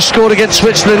Varga, who scored against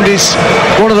Switzerland, is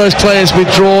one of those players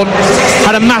withdrawn.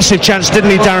 Had a massive chance,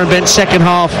 didn't he, Darren Bent, second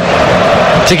half,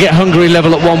 to get Hungary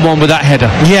level at 1-1 with that header.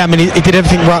 Yeah, I mean, he did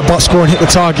everything right but score and hit the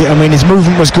target. I mean, his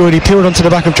movement was good. He peeled onto the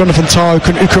back of Jonathan Tah, who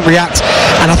couldn't react.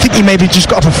 And I think he maybe just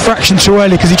got up a fraction too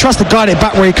early, because he tries to guide it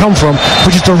back where he come from,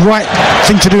 which is the right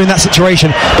thing to do in that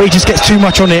situation. But he just gets too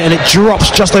much on it, and it drops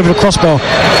just over the crossbar.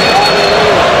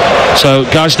 So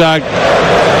Gazdag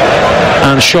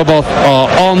and Soboth are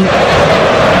on.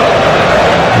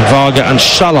 Varga and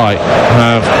Salai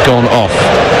have gone off.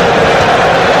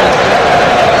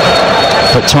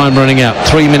 But time running out.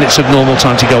 3 minutes of normal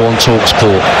time to go on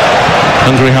TalkSport.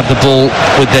 Hungary have the ball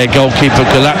with their goalkeeper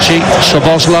Galaci.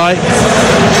 Szoboszlai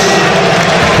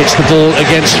hits the ball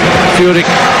against Führig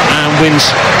and wins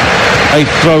a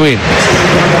throw-in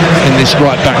this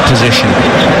right-back position.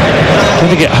 Don't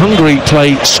forget, Hungary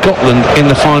play Scotland in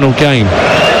the final game.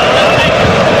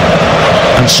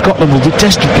 And Scotland will be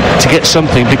desperate to get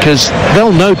something, because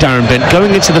they'll know, Darren Bent,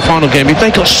 going into the final game, if they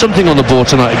got something on the board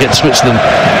tonight against Switzerland,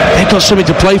 they've got something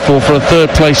to play for a third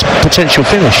place potential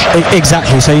finish.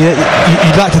 Exactly. So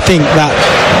you'd like to think that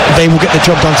they will get the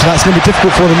job done tonight. It's going to be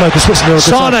difficult for them, though, because Switzerland are a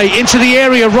good Sane into the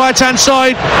area, right hand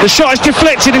side. The shot is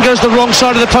deflected and goes the wrong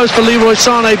side of the post for Leroy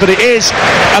Sane, but it is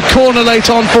a corner late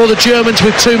on for the Germans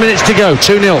with 2 minutes to go.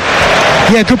 2-0.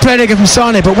 Yeah, good play there from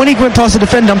Sane, but when he went past the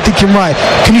defender, I'm thinking, right,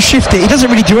 can you shift it? He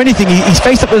doesn't really do anything. He's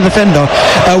faced up with the defender,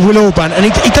 Will Orban, and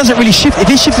he doesn't really shift. If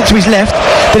he shifts it to his left,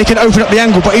 then he can open up the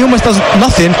angle, but he almost does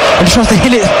nothing and tries to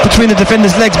hit it between the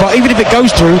defender's legs. But even if it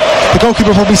goes through, the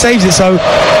goalkeeper probably saves it. So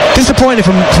disappointing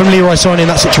from Leroy Sane in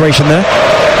that situation there.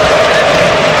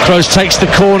 Kroos takes the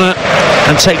corner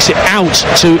and takes it out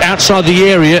to outside the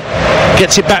area,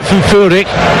 gets it back from Furyk.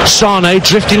 Sane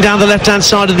drifting down the left hand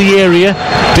side of the area,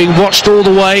 being watched all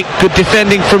the way. Good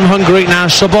defending from Hungary. Now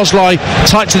Szoboszlai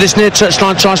tight to this near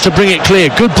touchline, tries to bring it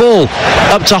clear. Good ball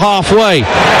up to halfway,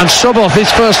 and Soboth, his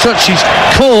first touch, he's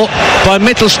caught by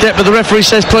Mittelstedt, but the referee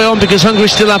says play on because Hungary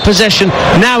still have possession.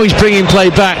 Now he's bringing play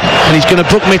back, and he's going to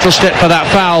book Mittelstedt for that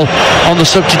foul on the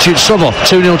substitute Soboth.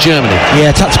 2-0 Germany.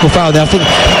 Yeah, tactical foul there. I think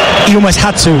he almost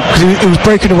had to, because he was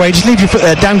breaking away. Just leave your foot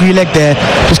there, dangle your leg there,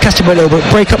 just catch him a little bit,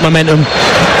 break up momentum.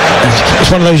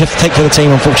 It's one of those you have to take for the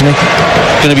team, unfortunately.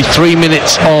 Going to be 3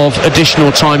 minutes of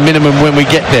additional time minimum when we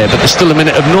get there, but there's still a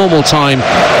minute of normal time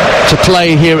to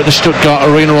play here at the Stuttgart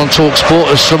Arena on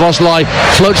TalkSport as Szoboszlai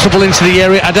floats the ball into the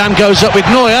area. Adam goes up with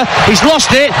Neuer. He's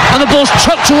lost it, and the ball's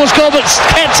tucked towards goal, but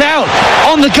kept out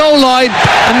on the goal line,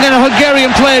 and then a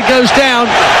Hungarian player goes down.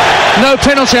 No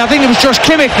penalty. I think it was Josh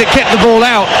Kimmich that kept the ball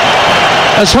out,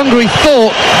 as Hungary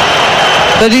thought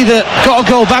they'd either got a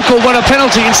goal back or won a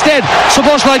penalty. Instead,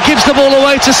 Szoboszlai gives the ball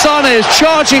away to Sane, who's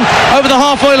charging over the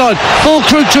halfway line.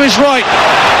 Füllkrug to his right,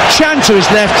 Chan to his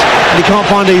left, and he can't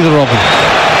find either of them.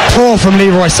 Poor from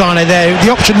Leroy Sane there.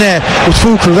 The option there was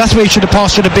Füllkrug. That's where he should have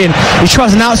passed, should have been. He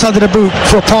tries an outside of the boot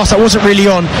for a pass that wasn't really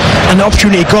on, and the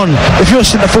opportunity gone. If you're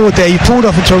centre forward there, you pulled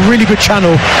off into a really good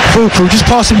channel. Füllkrug just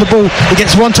passing the ball. He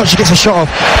gets one touch, he gets a shot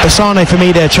off. But Sane, for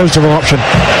me, there chose the wrong option.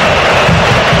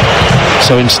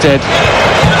 So instead,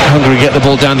 Hungary get the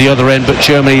ball down the other end, but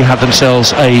Germany have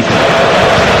themselves a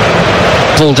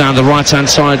ball down the right-hand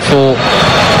side for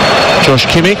Josh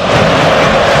Kimmich.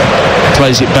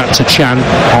 Plays it back to Chan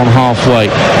on halfway.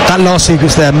 That last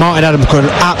sequence there, Martin Adams got an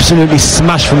absolutely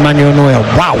smash from Manuel Neuer.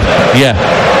 Wow. Yeah.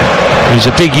 He's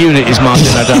a big unit, is Martin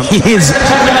Adams. He is.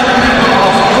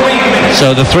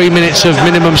 So the 3 minutes of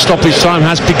minimum stoppage time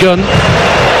has begun,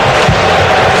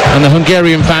 and the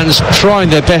Hungarian fans trying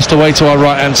their best away to our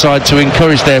right-hand side to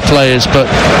encourage their players, but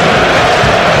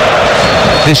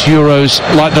this Euros,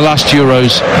 like the last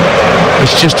Euros,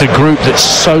 it's just a group that's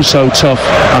so tough,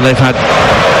 and they've had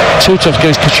 2 tough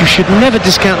games, because you should never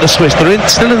discount the Swiss. They're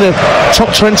still in the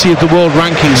top 20 of the world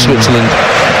ranking, Switzerland.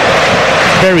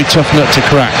 Very tough nut to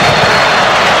crack.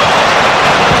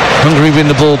 Hungary win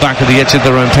the ball back at the edge of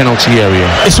their own penalty area.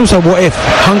 It's also what if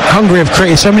Hungary have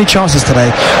created so many chances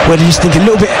today where they just think a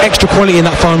little bit extra quality in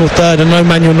that final third. I know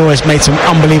Manuel Neuer's made some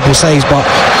unbelievable saves, but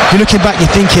you're looking back,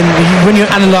 you're thinking, when you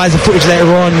analyse the footage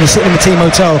later on and you're sitting in the team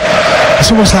hotel,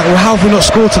 it's almost like, well, how have we not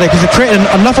scored today? Because they've created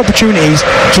enough opportunities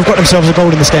to have got themselves a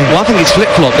goal in this game. Well, I think it's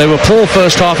flip-flop. They were poor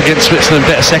first half against Switzerland,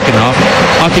 better second half.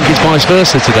 I think it's vice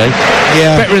versa today.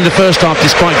 Yeah. Better in the first half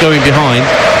despite going behind,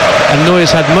 and Neuer's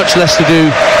had much less to do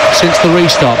since the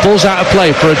restart. Ball's out of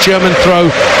play for a German throw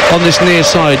on this near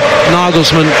side.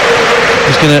 Nagelsmann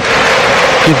is going to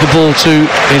give the ball to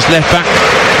his left back,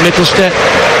 Mittelstedt.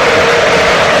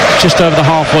 Just over the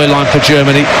halfway line for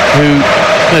Germany, who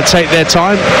are going to take their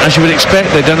time, as you would expect.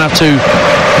 They don't have to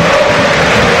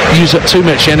use up too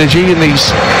much energy in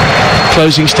these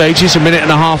closing stages. A minute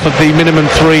and a half of the minimum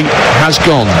 3 has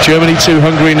gone. Germany 2,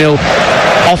 Hungary 0.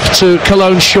 Off to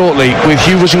Cologne shortly with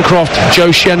Hugh Woozencroft,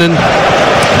 Joe Shannon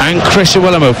and Chris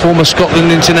Iwelumo, former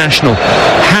Scotland international.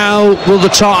 How will the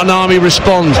Tartan Army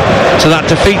respond to that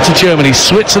defeat to Germany?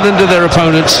 Switzerland are their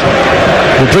opponents.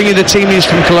 We'll bring you the team news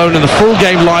from Cologne and the full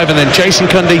game live, and then Jason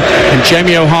Cundy and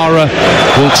Jamie O'Hara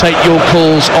will take your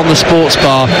calls on the sports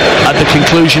bar at the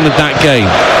conclusion of that game.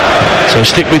 So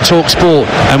stick with TalkSport,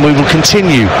 and we will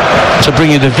continue to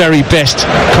bring you the very best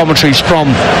commentaries from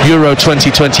Euro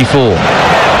 2024.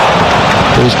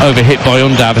 Ball's overhit by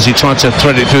Undav as he tried to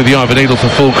thread it through the eye of a needle for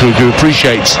Füllkrug, who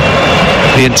appreciates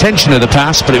the intention of the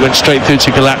pass, but it went straight through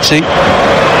to Galazzi.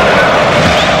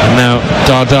 And now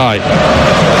Dardai.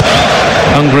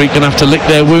 Hungary going to have to lick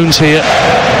their wounds here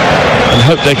and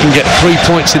hope they can get 3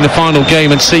 points in the final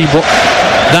game and see what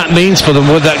that means for them,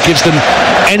 whether that gives them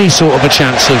any sort of a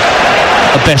chance of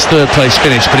a best third place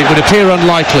finish, but it would appear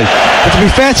unlikely. But to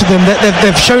be fair to them,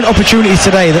 they've shown opportunities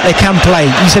today that they can play.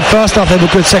 You said first half they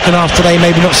were good, second half today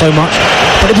maybe not so much.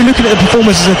 But if you're looking at the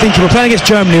performances and thinking we're playing against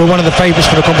Germany, who are one of the favourites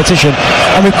for the competition,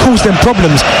 and we've caused them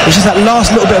problems, it's just that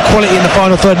last little bit of quality in the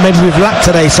final third maybe we've lacked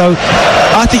today. So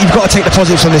I think you've got to take the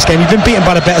positives from this game. You've been beaten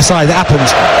by the better side. That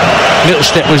happens. Little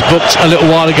step was booked a little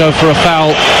while ago for a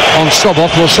foul on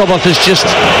Soboth. Well, Soboth has just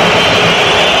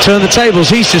turned the tables.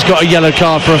 He's just got a yellow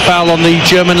card for a foul on the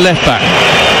German left back.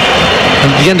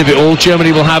 And at the end of it all,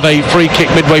 Germany will have a free kick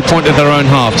midway point of their own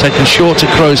half, taken short to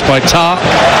Kroos by Tar.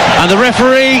 And the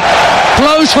referee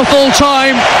blows for full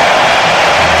time,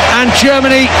 and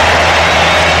Germany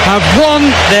have won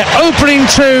their opening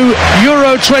two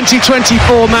Euro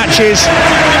 2024 matches.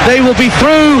 They will be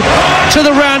through to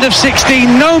the round of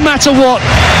 16 no matter what,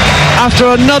 after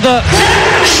another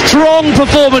strong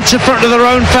performance in front of their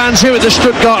own fans here at the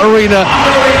Stuttgart Arena.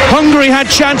 Hungary had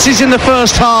chances in the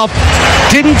first half,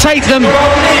 didn't take them.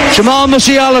 Jamal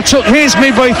Musiala took his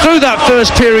midway through that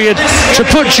first period to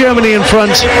put Germany in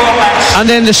front, and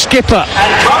then the skipper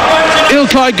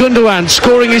Ilkay Gundogan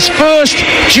scoring his first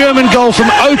German goal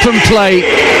from open play.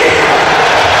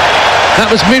 That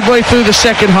was midway through the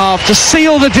second half to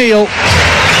seal the deal.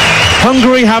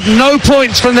 Hungary have no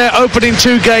points from their opening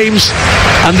two games,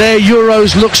 and their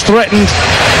Euros looks threatened.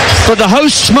 But the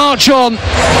hosts march on,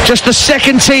 just the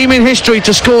second team in history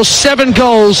to score 7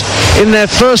 goals in their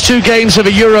first two games of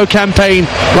a Euro campaign,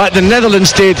 like the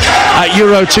Netherlands did at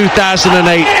Euro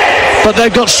 2008. But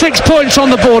they've got 6 points on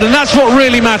the board, and that's what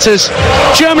really matters.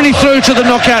 Germany through to the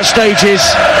knockout stages.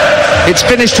 It's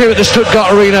finished here at the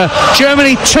Stuttgart Arena.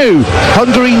 Germany 2,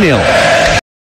 Hungary 0.